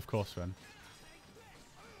course, Ren.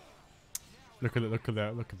 Look at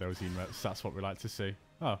those emotes. That's what we like to see.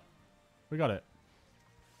 Oh, we got it.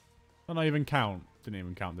 Did not even count. Didn't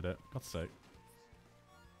even count, did it? God's sake.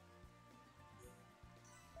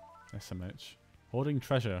 SMH. Hoarding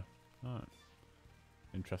treasure. Alright.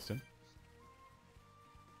 Interesting.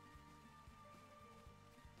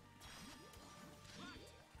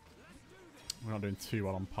 We're not doing too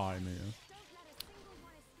well on Pioneer.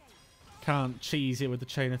 Can't cheese it with the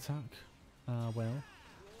chain attack. Well.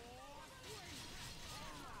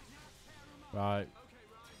 Right.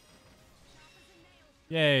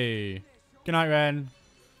 Yay. Good night, Ren.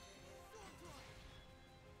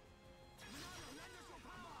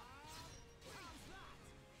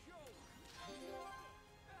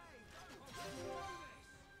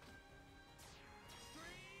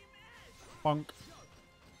 Bonk.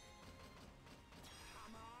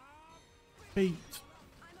 Beat.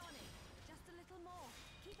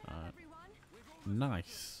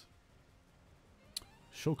 Nice.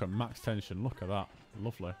 Shulk at max tension. Look at that.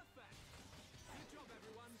 Lovely.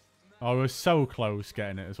 Oh, we were so close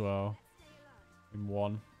getting it as well. In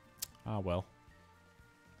one. Ah, well.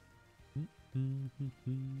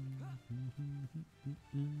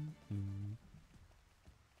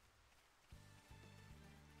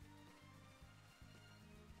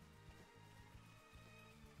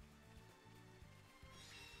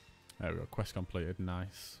 There we go. Quest completed.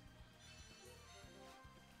 Nice.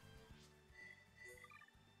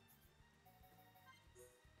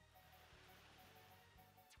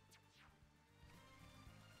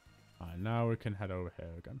 Alright, now we can head over here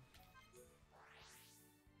again.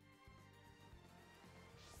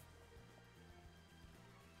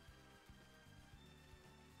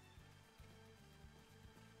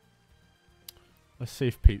 Let's see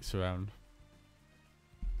if Pete's around.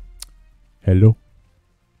 Hello.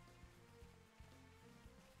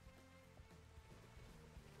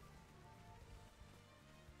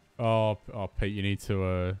 Oh, Pete, you need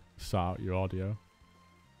to start out your audio.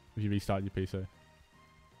 If you restart your PC.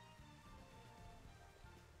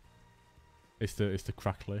 It's the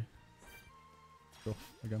crackly stuff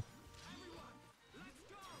again.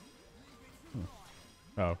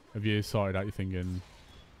 Oh, have you sorted out your thing in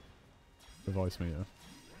the voice meter?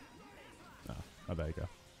 Oh, there you go.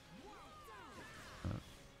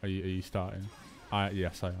 Are you starting?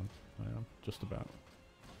 Yes, I am. I am just about.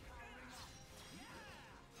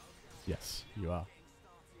 Yes, you are.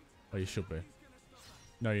 Oh, you should be.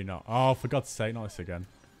 No, you're not. Oh, for God's sake, not this again.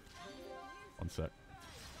 One sec.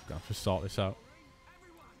 I'm gonna have to sort this out.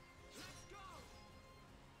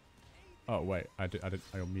 Oh wait, I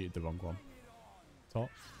unmuted the wrong one. Talk.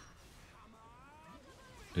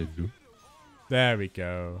 There we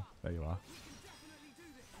go. There you are.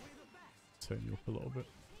 Turn you up a little bit.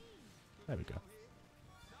 There we go.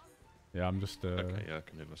 Yeah, I'm just. Okay, yeah, I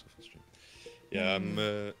can hear myself on stream. Yeah,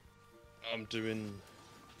 I'm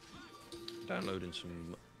downloading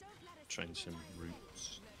some train sim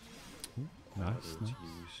routes. Ooh, nice. To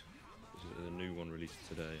use. There's a new one released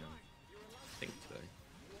today. I think today.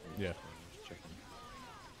 Yeah. I'm just checking.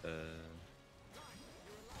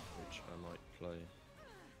 Which I might play.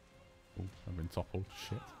 Oh, I've been toppled.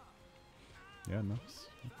 Shit. Yeah, nice.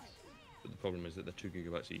 But the problem is that they're 2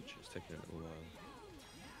 gigabytes each. It's taking a little while.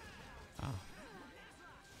 Ah.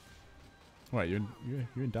 Wait, you're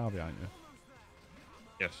in Derby, aren't you?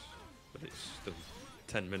 Yes, but it's still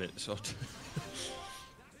 10 minutes odd.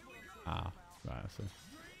 Ah, right, I see.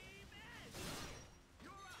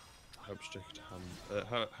 Hauptstadt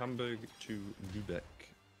Hamburg to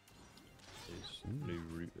Lübeck is a new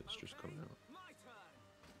route that's just coming out.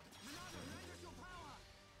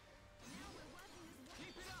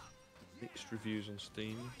 Mixed reviews on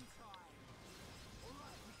Steam.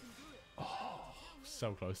 Oh,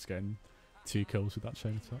 so close to getting 2 kills with that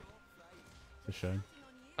chain attack. It's a shame.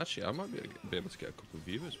 Actually, I might be able to get a couple of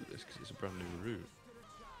viewers with this because it's a brand new route.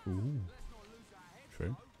 Ooh.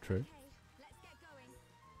 True, true.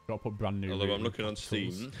 Got to put brand new. Although I'm looking on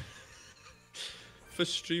Steam.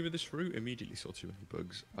 First stream of this route immediately saw too many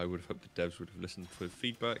bugs. I would have hoped the devs would have listened for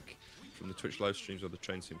feedback from the Twitch live streams or the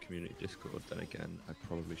Train Sim community Discord. Then again, I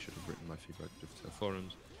probably should have written my feedback to the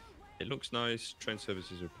forums. It looks nice. Train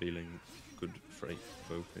services are appealing. Good freight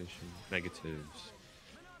vocation. Negatives.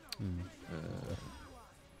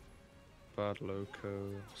 Bad loco.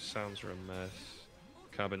 Sounds are a mess.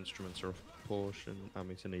 Cab instruments are off proportion.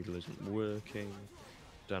 Ammeter needle isn't working.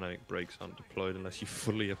 Dynamic brakes aren't deployed unless you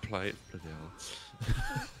fully apply it. Bloody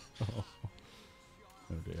hell.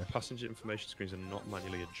 Oh dear. Passenger information screens are not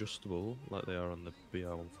manually adjustable like they are on the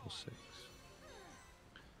BR-146.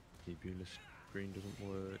 Nebula screen doesn't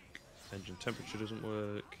work. Engine temperature doesn't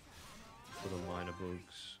work. Other minor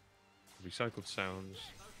bugs. Recycled sounds.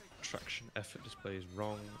 Traction effort display is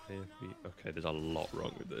wrong. AFB. Okay, there's a lot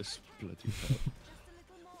wrong with this. Bloody hell.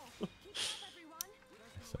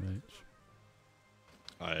 SMH.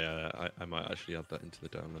 I might actually add that into the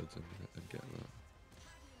downloads and get that.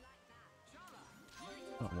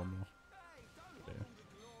 Oh, one more. Yeah.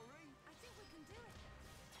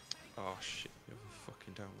 Oh shit, you have a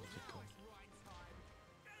fucking downloaded code.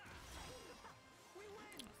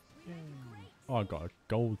 Oh, I got a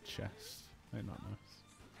gold chest. Ain't that nice?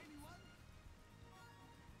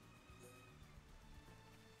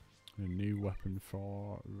 A new weapon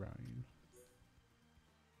for Ryan.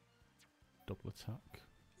 Double attack.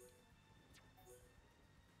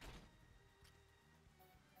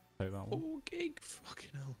 Take that one. 4 gig? Fucking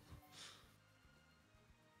hell.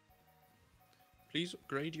 Please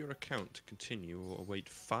upgrade your account to continue or wait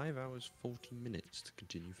 5 hours 40 minutes to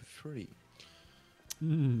continue for free.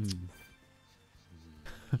 Mm.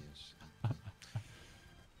 Yes.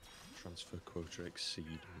 Transfer quota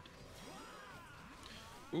exceeded.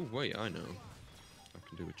 Oh wait, I know. I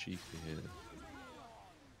can do a cheeky here.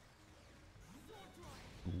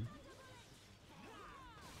 Ooh.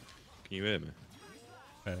 Can you hear me?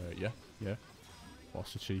 Yeah, yeah.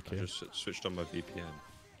 What's the cheek I here? just switched on my VPN.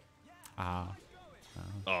 Ah.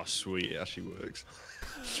 Oh sweet, it actually works.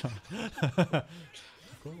 Of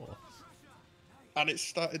course. And it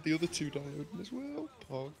started the other 2 downloading as well.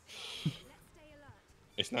 Pog.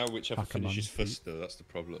 It's now whichever Pac-Man finishes feet. first though, that's the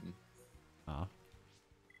problem. Ah.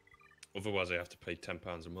 Otherwise I have to pay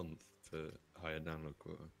 £10 a month for higher download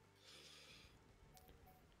quota.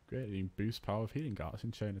 Great, you can boost power of healing guards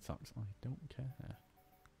in chain attacks. I don't care.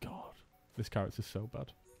 God. This character's so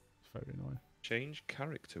bad. It's very annoying. Change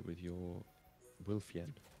character with your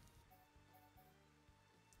Wilfien.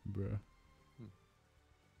 Bruh.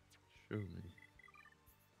 Show me.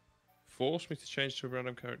 Force me to change to a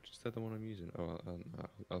random character instead of the one I'm using. Oh,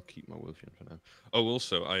 I'll keep my Wilfien for now. Oh,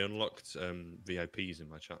 also, I unlocked VIPs in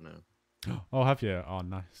my chat now. Oh, have you? Oh,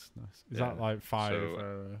 nice, nice. Is Yeah, that like 5?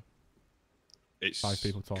 so, It's 5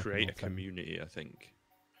 people talking. create a or 10? community, I think.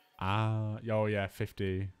 Ah, oh yeah,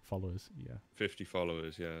 50 followers. Yeah. 50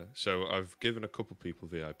 followers, yeah. So I've given a couple people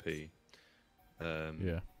VIP.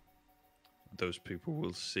 Yeah. Those people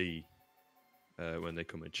will see when they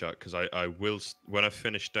come in chat, because I will when I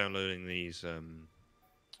finish downloading these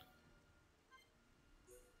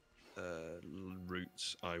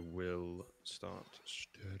routes, I will start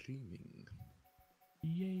streaming.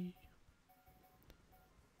 Yay.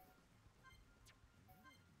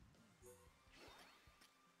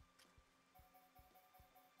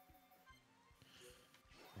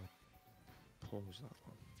 Pause that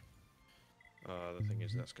one. The thing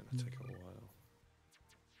is, that's going to take a while.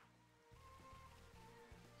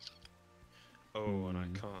 Oh, and I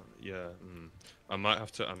can't. Yeah, I might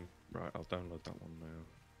have to. Right. I'll download that one now,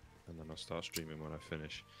 and then I'll start streaming when I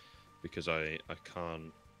finish, because I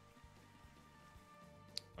can't.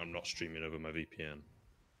 I'm not streaming over my VPN.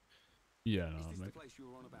 Yeah, no, Is this the makes place you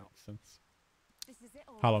were on about? sense. This is it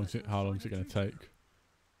all. How long's it going to take?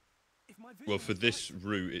 If my Well, vision for is this right,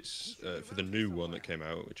 route, it's for the new one that came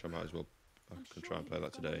out, which I might as well. I can try and play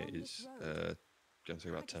that today. Is going to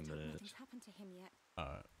take about 10 minutes. Nothing's happened to him yet.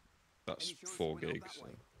 That's Any chance 4 we went gigs. that way?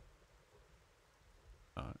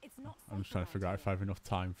 It's not I'm just far trying to figure out if I have enough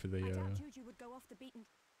time for the I doubt Juju would go off the beaten.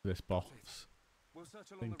 this boss. We'll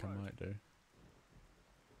search I along think the I road. might do.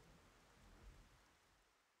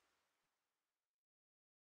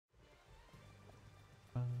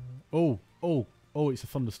 Oh! It's a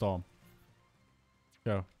thunderstorm.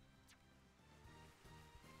 Go.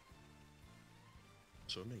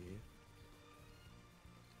 Sunny.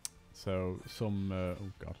 So some oh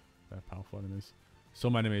god, they're powerful enemies.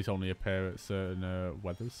 Some enemies only appear at certain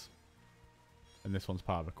weathers, and this one's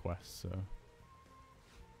part of a quest, so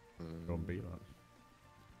go and beat that.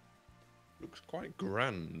 Looks quite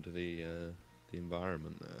grand, the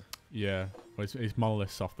environment there. Yeah, well, it's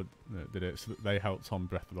Monolith Soft that did it, so that they helped on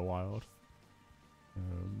Breath of the Wild.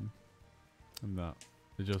 And that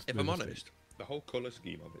they just. If they I'm just- honest, the whole colour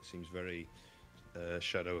scheme of it seems very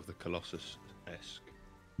Shadow of the Colossus-esque.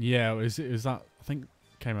 Yeah, it was that I think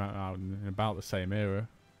came out in about the same era.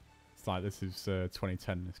 It's like this is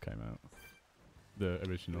 2010. This came out, the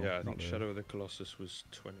original. Yeah, I not think the- Shadow of the Colossus was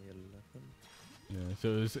 2011. Yeah, so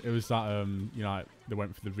it was that you know, like, they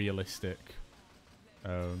went for the realistic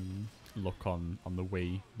look on the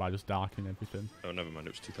Wii by just darkening everything. Oh, never mind.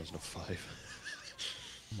 It was 2005.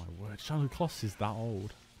 Oh my word, Shadow of the Colossus is that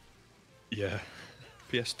old. Yeah.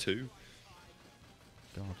 PS2.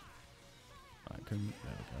 God. Right, there we go.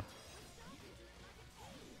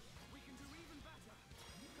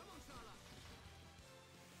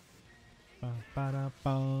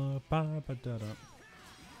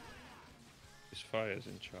 Is Fires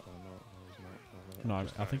in chat or not? Or is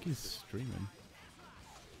not? No, I think he's streaming.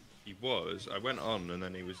 He was. I went on and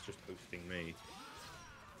then he was just hosting me.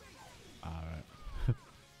 Alright.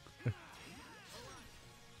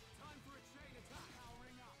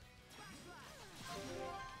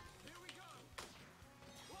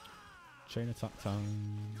 Chain attack time.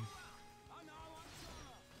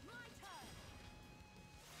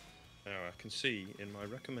 Now I can see in my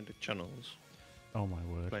recommended channels, Oh my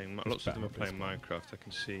word. playing It's lots of them better are playing this one. Minecraft. I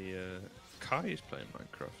can see Kai is playing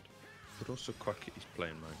Minecraft, but also Quacky is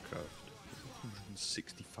playing Minecraft.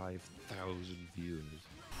 165,000 viewers.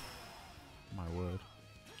 My word.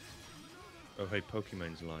 Oh hey,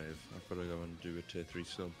 Pokemon's live. I've got to go and do a tier 3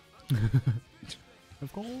 sub.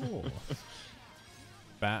 Of course.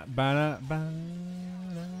 Ba ba da ba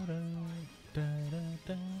da da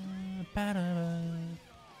da ba da ba.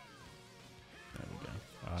 There we go.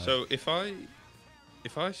 So if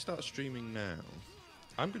I start streaming now,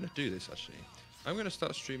 I'm going to do this actually. I'm going to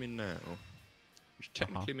start streaming now, which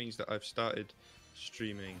technically means that I've started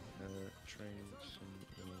streaming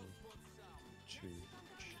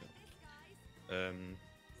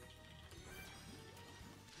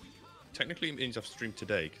technically it means I've streamed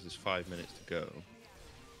today because there's 5 minutes to go.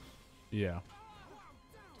 Yeah.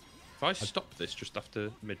 If I stop this just after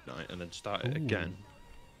midnight and then start it again,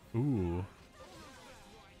 Ooh.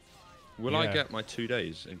 will I get my 2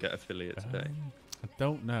 days and get affiliate today? I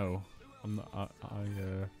don't know. I'm not,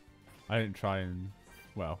 I didn't try and,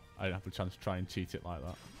 well, I didn't have the chance to try and cheat it like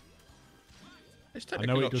that. It's I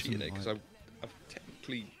know technically it not cheating doesn't, it because like- I've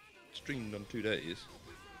technically streamed on 2 days.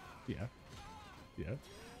 Yeah. Yeah.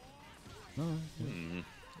 No. Yeah.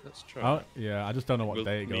 Let's try. Oh, yeah. I just don't know what Will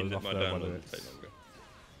day it mean goes that off. my Whether download will it's take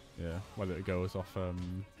longer. whether it goes off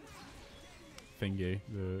thingy,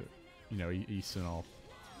 the Eastern or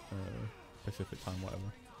Pacific time, whatever.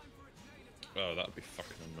 Oh, that'd be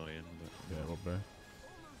fucking annoying. But Yeah, it will be.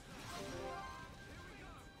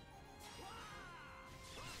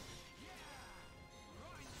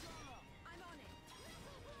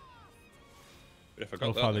 But if I I got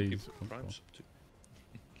love that, how then these- people could prime sub too.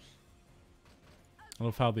 I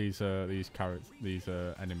love how these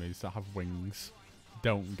enemies that have wings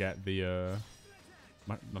don't get the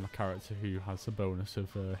my character who has the bonus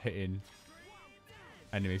of hitting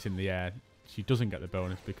enemies in the air. She doesn't get the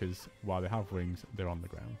bonus because while they have wings, they're on the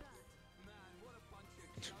ground.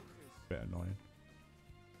 Bit annoying.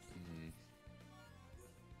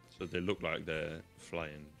 So they look like they're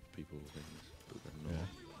flying people things, but they're not.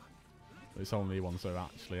 But it's only ones that are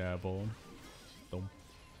actually airborne. It's dumb.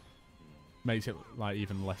 Makes it like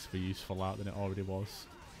even less of a useful out than it already was.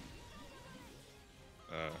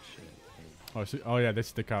 Shit. Oh yeah, this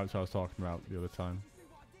is the character I was talking about the other time,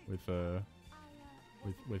 with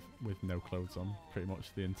no clothes on, pretty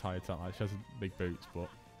much the entire time. Like, she has big boots, but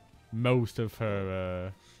most of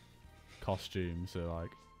her costumes are like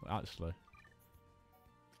actually.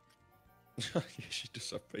 Yeah, she does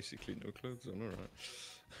have basically no clothes on. All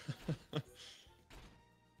right.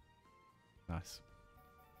 Nice.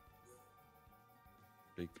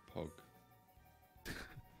 Big pog.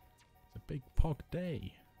 It's a big pog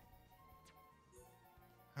day.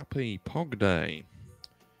 Happy Pog Day.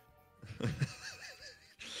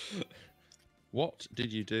 What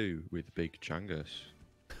did you do with Big Changus?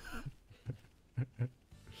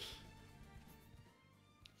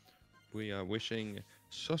 We are wishing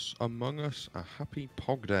Sus Among Us a happy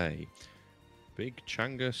Pog Day. Big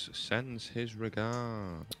Changus sends his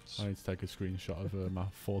regards. I need to take a screenshot of my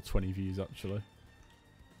 420 views actually.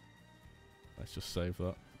 Let's just save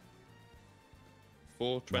that.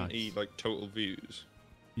 420 Nice. like total views.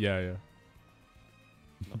 Yeah.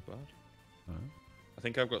 Not bad. Alright. I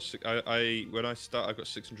think I've got when I start I've got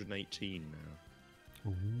 618 now.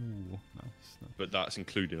 Ooh, nice. But that's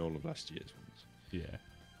including all of last year's ones. Yeah.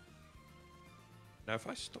 Now if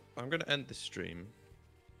I stop, I'm going to end this stream.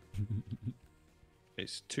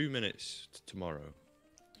 It's 2 minutes tomorrow.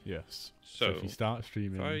 Yes. So if you start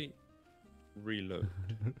streaming, if I reload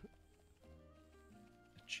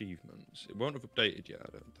achievements, it won't have updated yet, I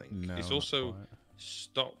don't think. no, It's not also quite.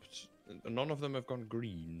 stopped. None of them have gone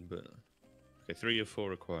green, but Okay, 3 of 4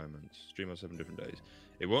 requirements. Stream on 7 different days.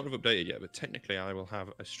 It won't have updated yet, but technically I will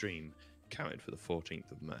have a stream counted for the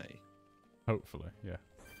 14th of May. Hopefully, yeah.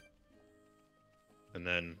 And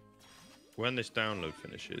then when this download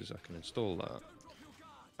finishes, I can install that.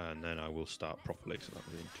 And then I will start properly, so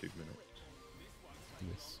that'll be in 2 minutes.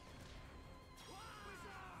 Yes.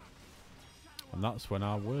 And that's when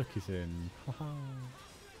our work is in.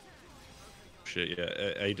 Shit,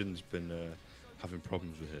 yeah. Aiden's been having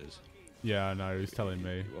problems with his. Yeah, I know. He was telling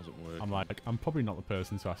me. It wasn't working. I'm like, I'm probably not the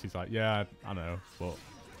person to ask. He's like, yeah, I know, but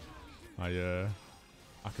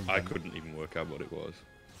I couldn't even work out what it was.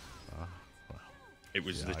 Well, It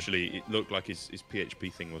was yeah, literally. It looked like his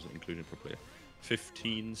PHP thing wasn't included properly.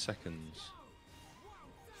 15 seconds.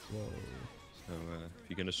 whoa. So if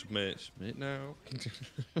you're gonna submit now.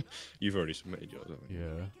 You've already submitted yours, haven't you?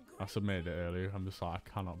 Yeah, I submitted it earlier. I'm just like, I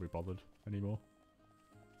cannot be bothered anymore.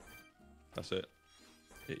 That's it.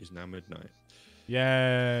 It is now midnight.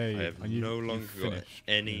 Yay! I have And no longer got finished.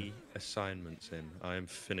 any assignments in. I am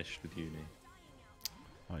finished with uni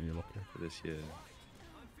Aren't you lucky? for this year.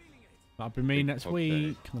 That'll be me Big next pog week,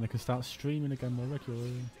 day. and then I can start streaming again more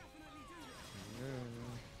regularly.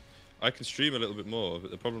 I can stream a little bit more, but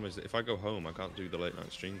the problem is that if I go home, I can't do the late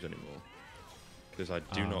night streams anymore. Because I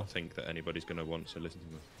do not think that anybody's going to want to listen to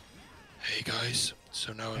me. Hey guys,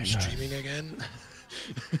 so now I'm streaming again.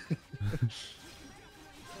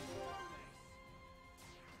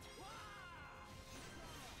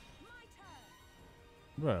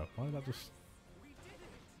 Well, why did that just...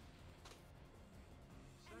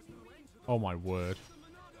 Oh my word.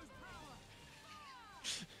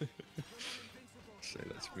 Say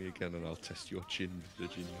that to me again and I'll test your chin,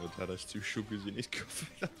 Virginia. Your dad has 2 sugars in his coffee.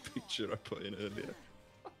 That picture I put in earlier.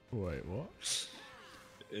 Wait, what?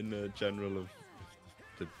 In general of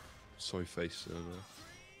the soy face server.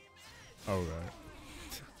 Oh,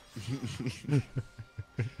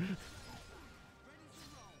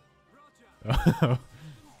 right.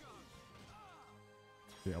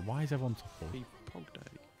 Yeah, why is everyone so full? Hey, Pog Day.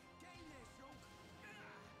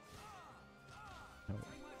 Oh,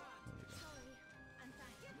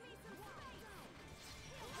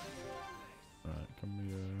 right, can we,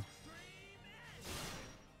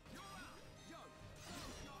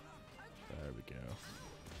 there we go.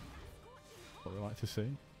 What we like to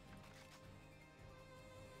see.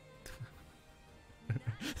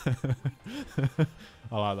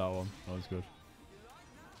 I like that one. That was good.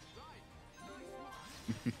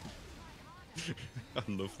 I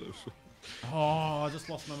love those. Oh, I just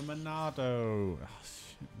lost my Monado. Oh,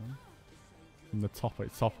 shit, man. From the top,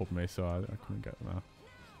 it's top of me, so I couldn't get my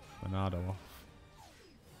Monado off.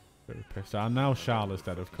 Bit of a piss. And now Charlotte's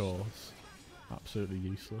dead, of course. Absolutely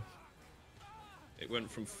useless. It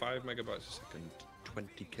went from 5 megabytes a second to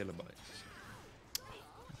 20 kilobytes.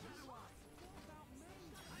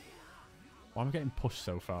 Why am I getting pushed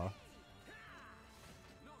so far?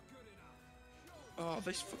 Oh,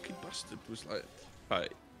 this fucking bastard was like,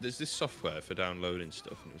 right, there's this software for downloading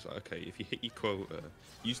stuff, and it was like, okay, if you hit your quota,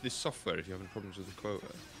 use this software if you're having problems with the quota.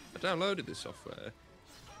 I downloaded this software.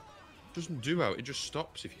 It doesn't do out, it just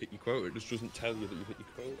stops if you hit your quota. It just doesn't tell you that you hit your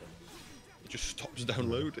quota. It just stops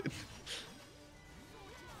downloading.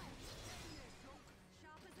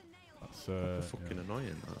 That's Fucking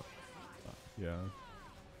annoying, that. yeah.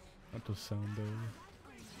 That does sound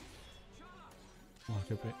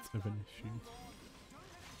like a bit of an issue.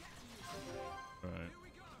 Right.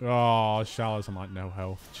 Oh, Charlotte's on like no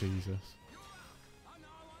health. Jesus.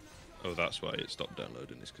 Oh, that's why it stopped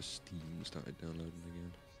downloading. It's because Steam started downloading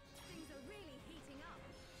again.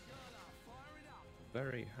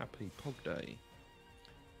 Very happy Pog Day.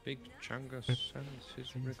 Big Changa sends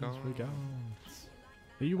his regards.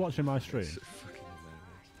 Are you watching my stream? It's fucking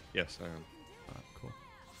hilarious. Yes, I am. Ah, cool.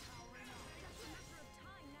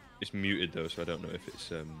 It's muted though, so I don't know if it's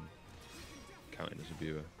counting as a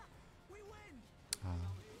viewer.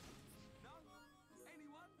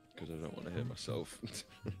 Because I don't want to hit myself.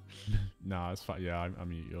 Nah, it's fine. Yeah, I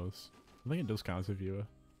mute yours. I think it does count as a viewer.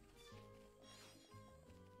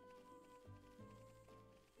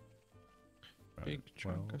 Big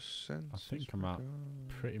Well, Changa sends I think his I'm at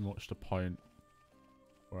regards. pretty much the point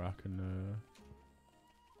where I can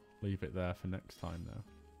leave it there for next time now.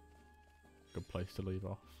 Good place to leave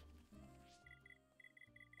off.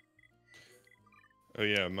 Oh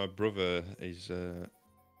yeah, my brother is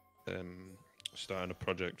starting a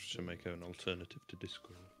project to make an alternative to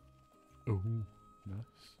Discord. Oh,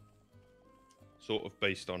 nice. Sort of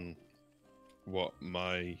based on what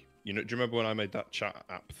my... You know, do you remember when I made that chat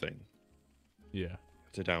app thing? Yeah.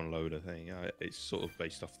 To download a thing. It's sort of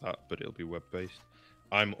based off that, but it'll be web-based.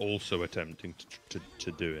 I'm also attempting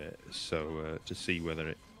to do it, so to see whether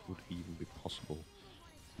it would even be possible.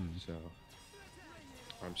 So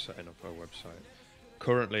I'm setting up our website.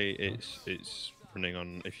 Currently, it's running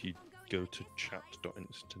on. If you go to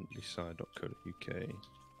chat.instantlysigh.co.uk,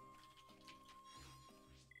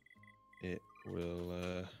 it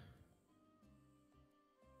will.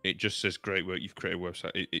 It just says "Great work, you've created a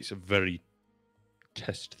website." It's a very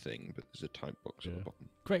test thing, but there's a type box at the bottom.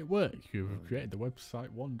 Great work, you've created the website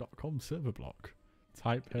 1.com server block.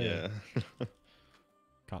 Type here. Yeah.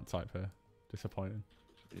 Can't type here. Disappointing.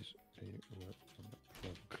 Is a work in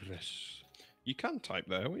progress. You can type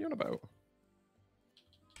there. What are you on about?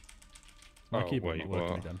 My keyboard not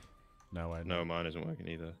working again. No way. No, mine isn't working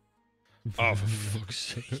either. Oh, for fuck's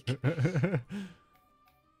sake.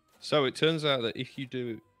 So it turns out that if you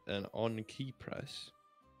do an on key press,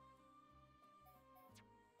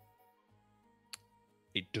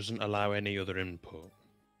 it doesn't allow any other input.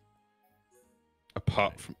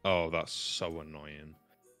 Apart from... Oh, that's so annoying.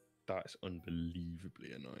 That's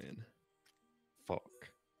unbelievably annoying.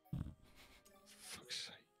 Fuck.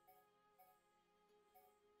 Fuck's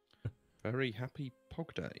sake. Very happy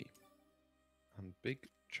Pog Day. And Big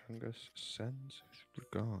Chungus sends his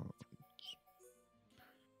regards.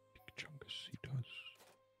 Big Chungus, he does.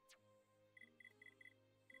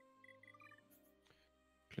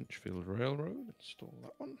 Clinchfield Railroad, install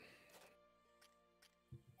that one.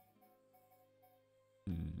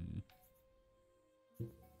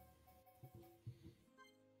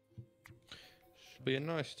 Should be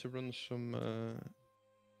nice to run some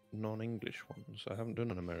non-English ones. I haven't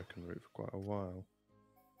done an American route for quite a while.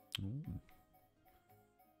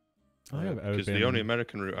 Because the only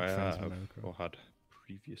American route I have, or had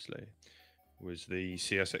previously, was the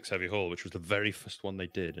CSX Heavy Haul, which was the very first one they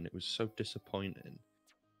did, and it was so disappointing.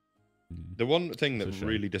 The one thing that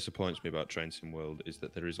really disappoints me about Train Sim World is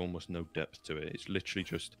that there is almost no depth to it. It's literally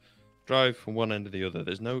just drive from one end to the other.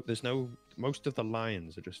 There's no. Most of the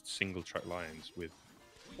lines are just single track lines with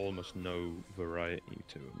almost no variety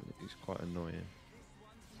to them. It's quite annoying.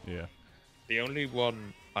 Yeah. The only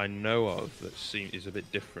one I know of that is a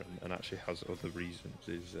bit different and actually has other reasons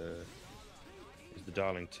is the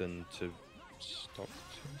Darlington to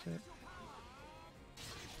Stockton, is it?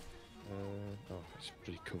 Oh, it's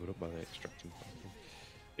pretty covered up by the extracting factory.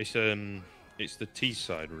 It's the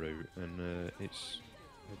Teesside route, and it's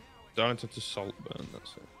Darlington to Saltburn.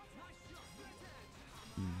 That's it.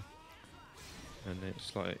 And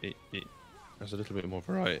it's like it has a little bit more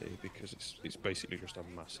variety because it's basically just a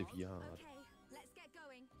massive yard. Okay, let's get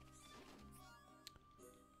going.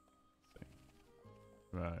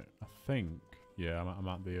 Right, I think. Yeah, I'm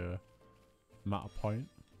at the point.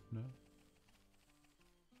 No.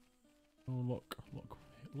 Oh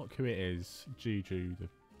look who it is. Juju the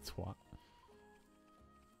twat.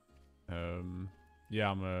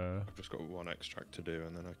 Yeah, I've just got one extract to do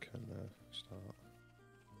and then I can start.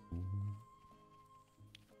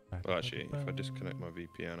 Well, actually, if I disconnect my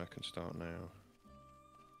VPN, I can start now.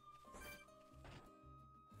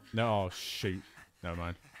 No, oh, shoot. Never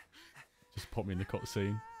mind. Just put me in the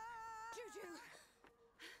cutscene.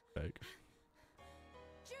 Fake.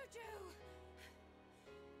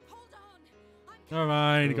 Never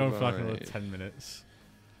mind, going for like another 10 minutes.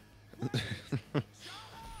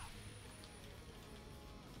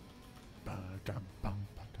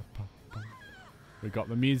 We got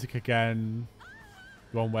the music again.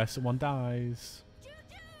 One where someone dies.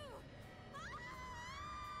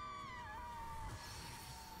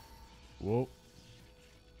 Whoa.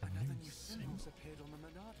 Another new symbol's appeared on the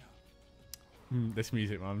Monado. This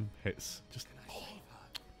music, man, hits just. Oh.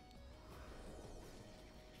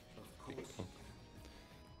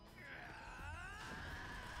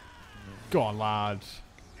 Go on, lad.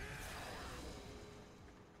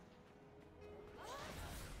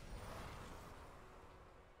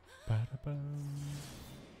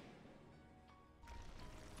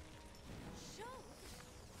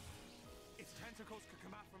 Its tentacles could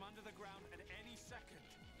come out from under the ground at any second.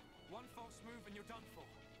 One false move and you're done for.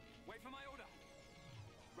 Wait for my order.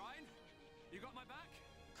 Ryan, you got my back?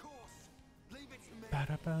 Course. Leave it to me.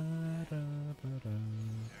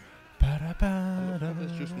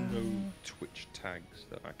 There's just no Twitch tags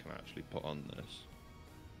that I can actually put on this.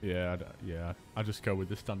 Yeah, I just go with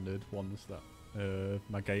the standard ones that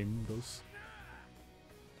my game does.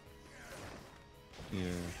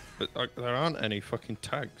 Yeah, but there aren't any fucking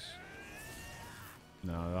tags.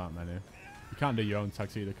 No, there aren't many. You can't do your own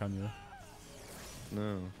tags either, can you?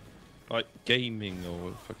 No. Like gaming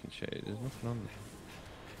or fucking shit, there's nothing on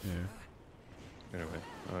there. Yeah. Anyway,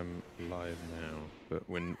 I'm live now, but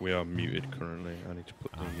when we are muted currently, I need to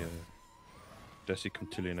put the Desi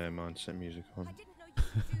Contillionaire mindset music on. I didn't know you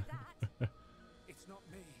could do that. It's not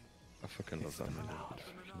me. I fucking love that melody. It's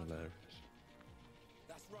fucking hilarious.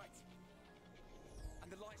 That's right.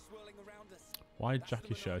 And the light swirling around us. Why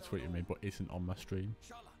Jackie Show tweeted me but isn't on my stream?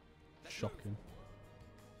 Shala, let's Shocking.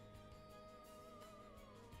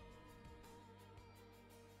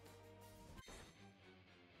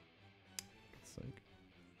 God's sake.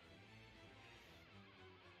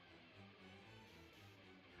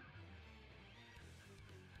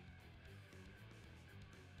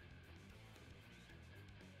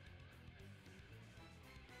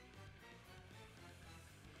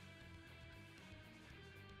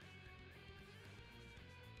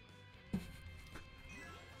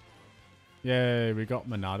 Yay, we got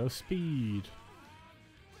Monado speed.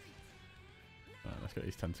 Alright, let's get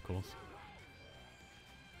these tentacles.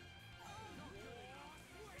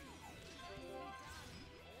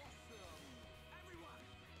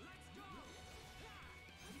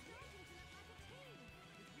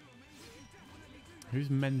 Who's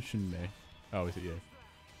mentioned me? Oh, is it you?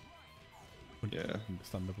 Yeah.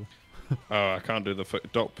 Understandable. Oh, I can't do the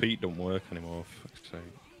Dot Pete don't work anymore. For fuck's sake.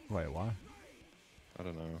 Wait, why? I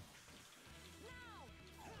don't know.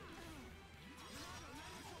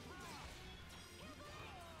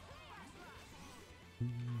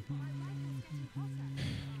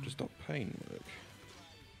 Does Dot Pain work?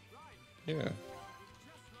 Yeah.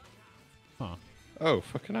 Huh. Oh,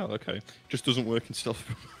 fucking hell, okay. Just doesn't work in stealth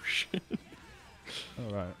promotion. Oh,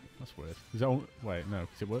 right. That's weird. Is that wait, no,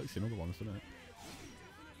 because it works in other ones, doesn't it?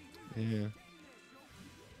 Yeah.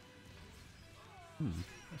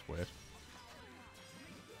 That's weird.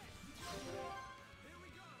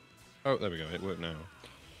 Oh, there we go. It worked now.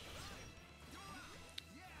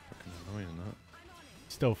 Fucking annoying that.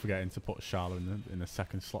 Still forgetting to put Charlotte in the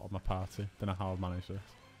second slot of my party. Don't know how I've managed this.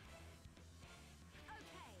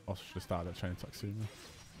 Also should have started at training attack sooner.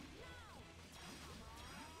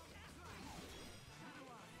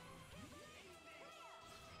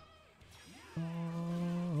 Right,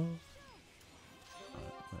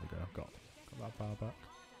 there we go. Got that bar back.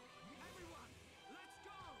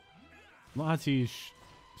 I've not had to use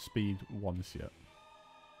speed once yet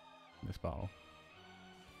in this battle.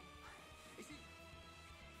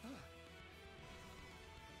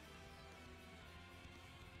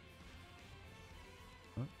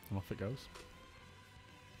 Right, and off it goes.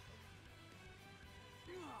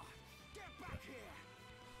 Get back here!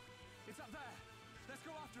 It's up there. Let's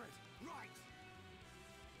go after it. Right.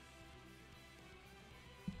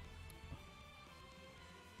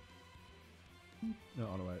 No,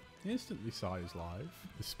 oh, no, wait. Instantly size live.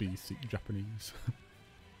 The speed seek Japanese.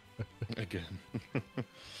 Again.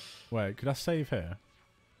 Wait, could I save here?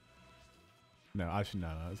 No, actually, no.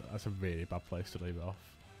 That's a really bad place to leave it off.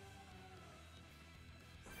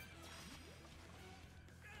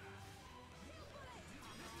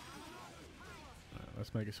 Right,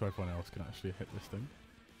 let's make it so everyone else can actually hit this thing.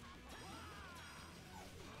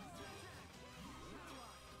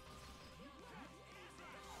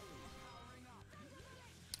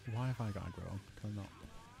 Why have I got aggro on? Can I not?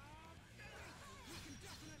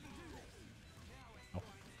 Oh.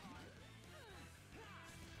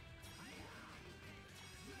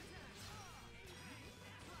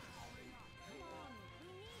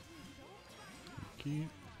 Thank you.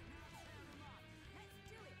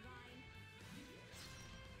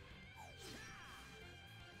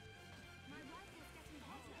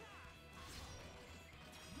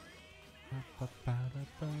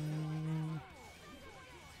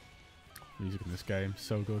 Music in this game,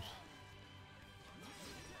 so good.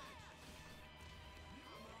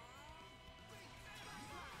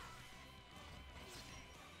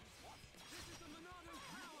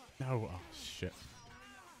 No, oh shit.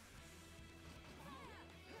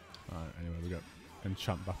 Alright, anyway, we got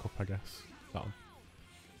enchant back up, I guess. That one.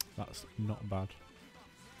 That's not bad.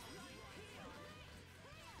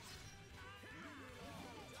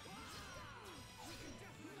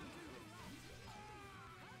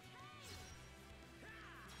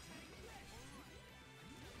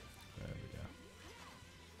 There we go.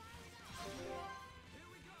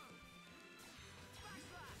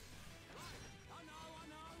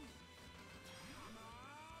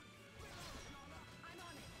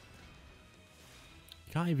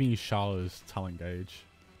 You can't even use Charlotte's talent gauge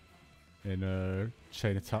in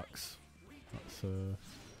chain attacks. That's a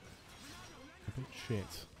bit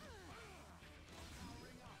shit.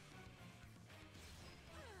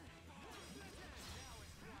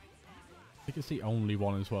 I think it's the only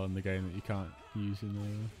one as well in the game that you can't use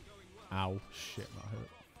in ow, shit, that hurt.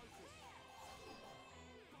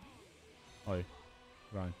 Oi,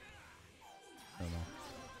 Ryan. Oh no.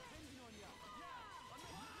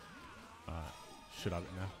 Should have it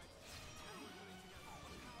now.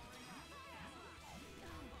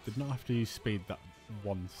 Did not have to use speed that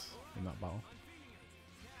once in that battle.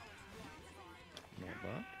 Not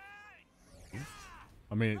bad.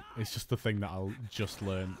 I mean, it's just the thing that I'll just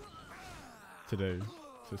learn to do.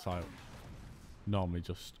 So it's like, normally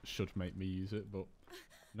just should make me use it, but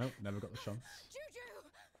nope, never got the chance. Juju,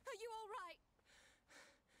 are you all right?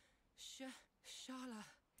 Shala.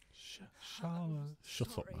 Charlotte.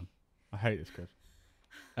 Shut up, man. I hate this kid.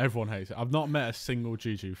 Everyone hates it. I've not met a single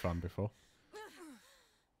Juju fan before.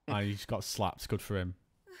 And he just got slapped. Good for him.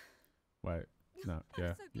 Wait. No.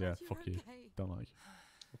 Yeah. so Yeah. glad Fuck you're you. okay. Don't like you.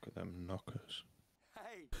 Look at them knockers.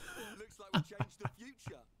 Hey, looks like we changed the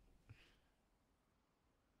future.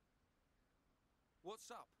 What's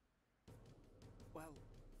up? Well,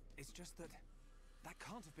 it's just that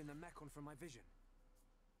can't have been the Mechon from my vision.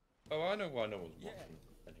 Oh, I know why no one's Yeah. watching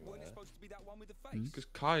Wasn't anywhere. it supposed to be that one with the face? Because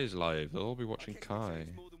Kai is live. They'll all be watching I guess we Kai.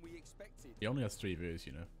 changed more than we expected. He only has 3 views,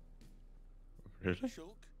 you know. Really?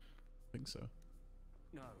 Shulk? I think so.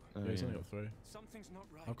 No, Oh, Yeah, he's yeah. only got 3. something's not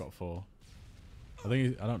right. I've got 4. I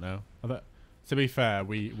think I don't know. To be fair,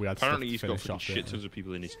 we had Apparently stuff he's to got finish fucking off, shit didn't we? tons of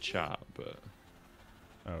people in his chat, but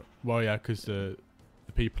Oh, well, yeah, because the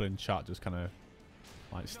people in chat just kind of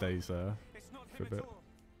like stays there It's not for a him at bit. all.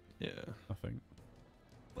 yeah. I think.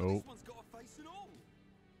 But Oh. this one's got a face and all.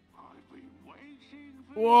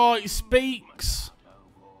 Whoa, he speaks.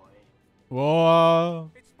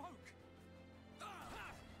 Whoa. It spoke.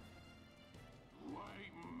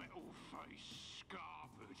 White metal face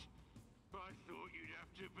scarpered. I thought you'd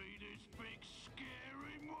have to be this big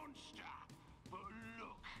scary monster. But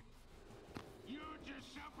look, you're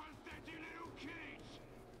just a pathetic little kid.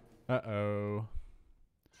 Uh-oh.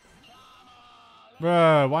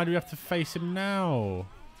 Bruh, why do we have to face him now?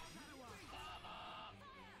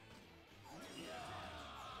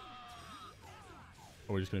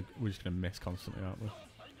 Or we're just gonna miss constantly, aren't we?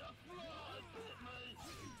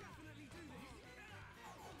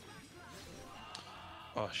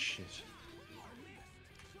 Oh shit.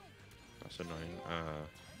 That's annoying.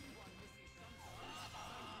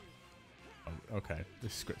 Oh, okay,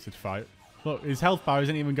 this scripted fight. Look, his health bar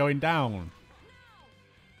isn't even going down.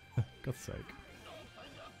 God's sake.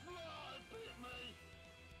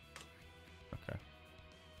 Okay.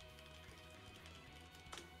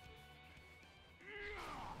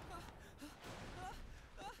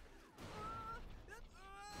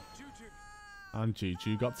 Juju. And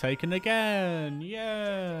Juju got taken again.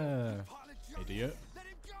 Yeah. Pile of junk. Idiot. Let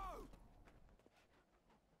him go.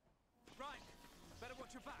 Right, better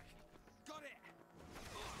watch your back. Got it.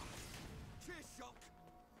 Cheers, Shulk.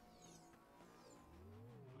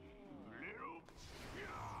 Little.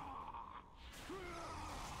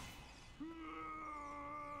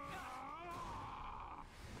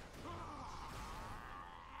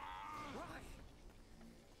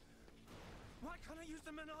 Why can't I use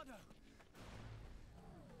the Monado?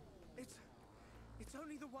 It's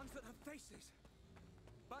only the ones that have faces.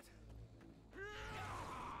 But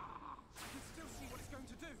I can still see what it's going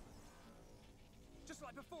to do. Just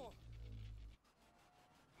like before.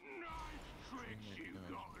 Nice tricks you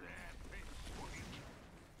got there, Pipsqueak.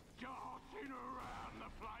 Darting around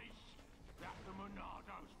the place. That's the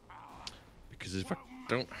Monado's power. because if I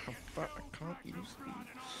don't have that, I can't use the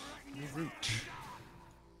route.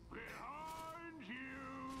 Behind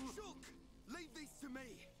you. Shulk, leave these to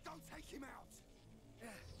me. Don't take him out. Yeah,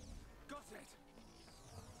 got it.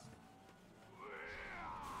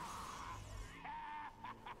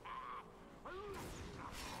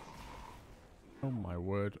 Oh my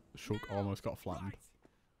word, Shulk almost got flattened.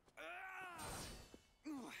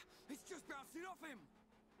 It's just bouncing off him.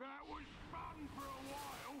 That was fun for a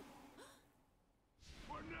while.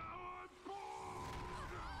 But now I'm bored.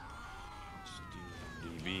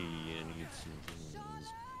 DB and get some things.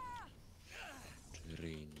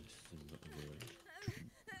 Train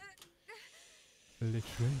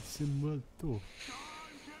Molto.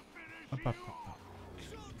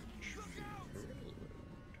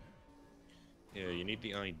 Yeah, you need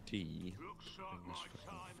the ID. Looks in like this my fucking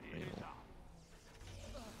time fail. is up.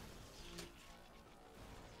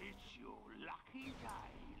 It's your lucky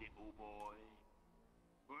day, little boy.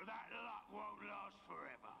 But that luck won't last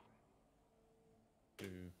forever.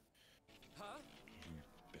 Huh?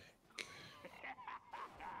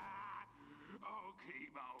 I'll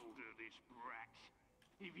keep hold of this brat.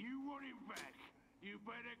 If you want him back, you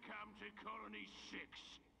better come to Colony 6.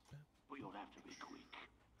 But you'll have to be quick.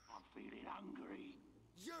 I'm feeling hungry.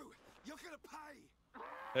 You're gonna pay.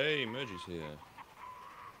 Hey, Mergy's here.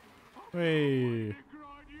 Hey.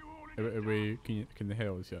 Grind you all into Are we can they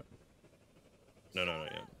heal us yet? No,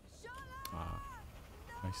 not yet. Ah.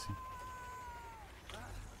 I see.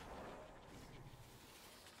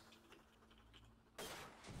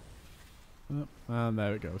 Oh, and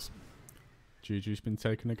there it goes. Juju's been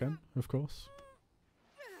taken again, of course.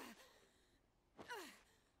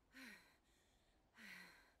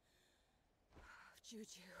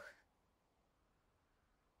 Juju.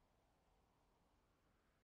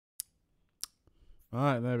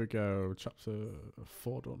 Alright, there we go. Chapter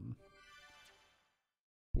 4 done.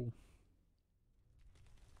 Cool.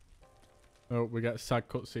 Oh, we get a sad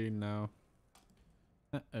cutscene now.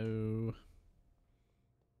 Uh-oh.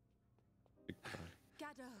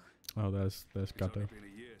 Gado. Oh, there's It's Gado. only been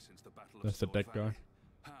a year since the Battle of That's the Sword dead Valley. guy.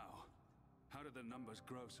 How? How did the numbers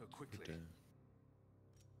grow so quickly?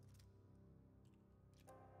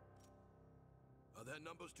 Are their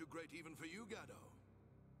numbers too great even for you, Gado?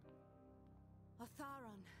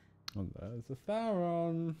 Otharon. And there's the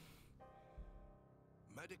Theron.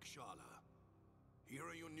 Medic Shala, here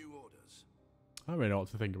are your new orders. I don't really know what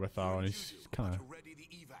to think of Theron. He's kind of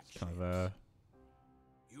a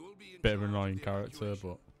bit of an annoying character,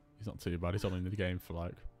 but he's not too bad. He's only in the game for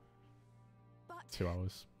like 2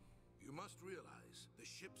 hours. You must realize the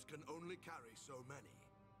ships can only carry so many.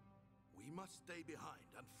 We must stay behind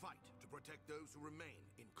and fight to protect those who remain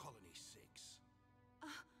in Colony 6.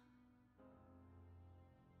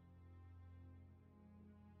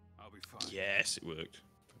 I'll be fine. Yes, it worked.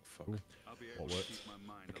 Fuck. I'll be able to keep my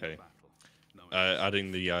mind on Okay. the battle.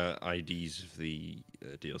 Adding the IDs of the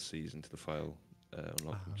DLCs into the file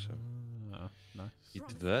unlock them, so nice. it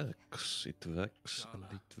works, and it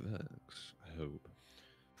works. I hope.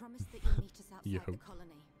 Promise that you'll meet us You outside the hope.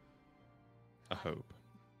 colony. I hope.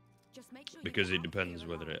 Just make sure you Because get it out of depends here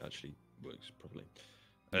whether alive. it actually works properly.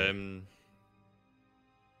 Yeah.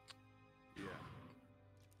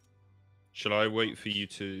 Shall I wait for you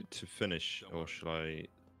to finish, or shall I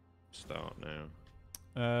start now?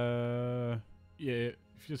 Yeah.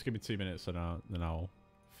 If you just give me 2 minutes, then I'll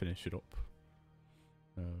finish it up.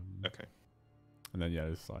 Okay. And then yeah,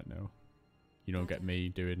 it's like no, you don't get me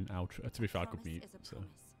doing outro. To be fair, I could mute. So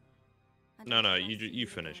No, you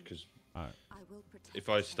finish, because alright. if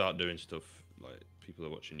I start doing stuff, like people are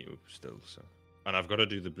watching you still, so. And I've got to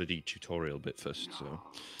do the bloody tutorial bit first, so.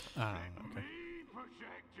 Okay.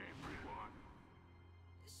 Protect everyone.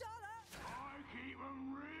 I keep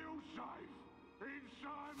them real safe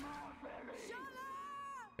inside my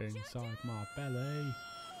belly. Inside my belly.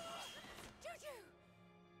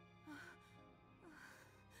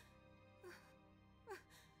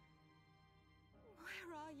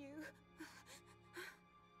 Where are you?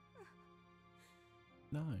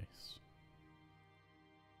 Nice.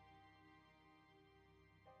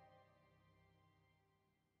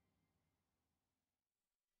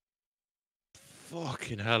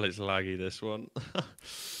 Fucking hell, it's laggy, this one.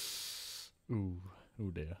 Ooh,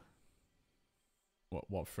 oh dear.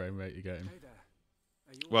 What frame rate you getting? Hey there.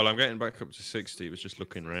 Are you Well, I'm getting back up to 60. It was just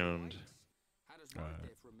looking around. Had us right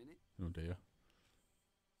there for a minute. Oh dear.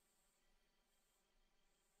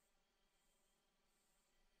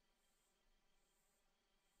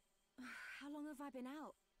 How long have I been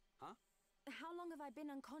out? Huh? How long have I been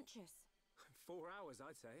unconscious? 4 hours,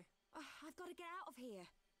 I'd say. I've got to get out of here.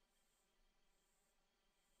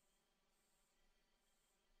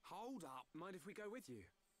 Hold up. Mind if we go with you?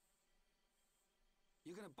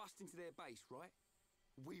 You're gonna bust into their base, right?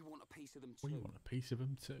 We want a piece of them too. We want a piece of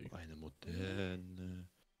him too. Eine moderne,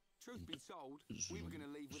 Truth be told, we were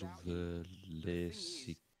gonna leave without you.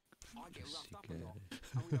 I get roughed up a lot,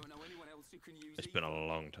 and we don't know anyone else who can use It's it. been a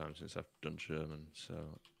long time since I've done German, so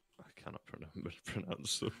I cannot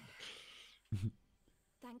pronounce them.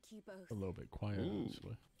 Thank you both. A little bit quiet Ooh.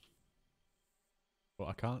 actually. But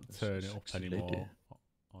I can't That's turn a it up sexy anymore lady.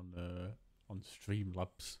 on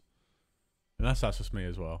Streamlabs. Unless that's just me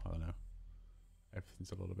as well. I don't know.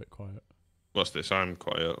 Everything's a little bit quiet. What's this? I'm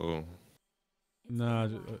quiet, or No,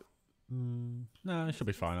 no, it should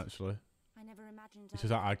be fine actually. I never imagined It's just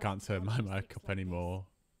that I can't turn my mic up anymore.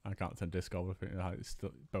 I can't turn Discord up. It's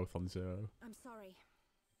still both on 0. I'm sorry.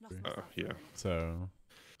 Lost Oh, myself for a yeah. minute. So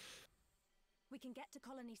We can get to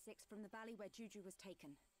Colony 6 from the valley where Juju was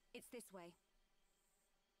taken. It's this way.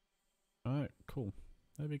 alright, cool.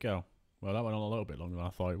 There we go. Well, that went on a little bit longer than I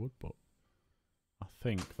thought it would, but I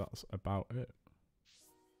think that's about it.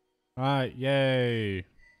 Alright, yay!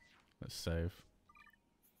 Let's save.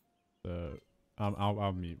 So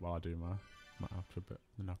I'll mute while I do my outro bit,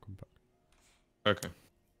 then I'll come back. okay.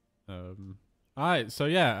 Alright, so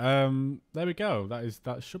yeah, there we go.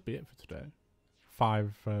 That should be it for today.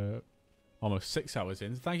 almost 6 hours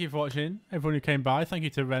in. Thank you for watching, everyone who came by. Thank you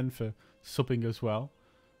to Ren for subbing as well.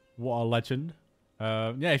 What a legend.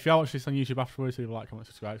 Yeah, if you are watching this on YouTube afterwards, leave a like, comment,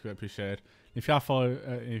 subscribe. It's greatly appreciated. If you are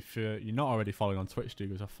if you're not already following on Twitch, do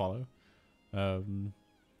give us a follow.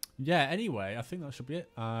 Yeah, anyway, I think that should be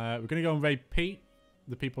it. We're going to go and raid Pete,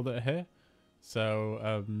 the people that are here.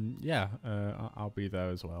 So, yeah, I'll be there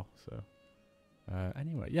as well. So,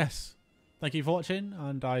 anyway, yes. Thank you for watching,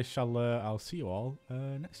 and I'll see you all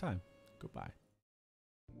next time. Goodbye.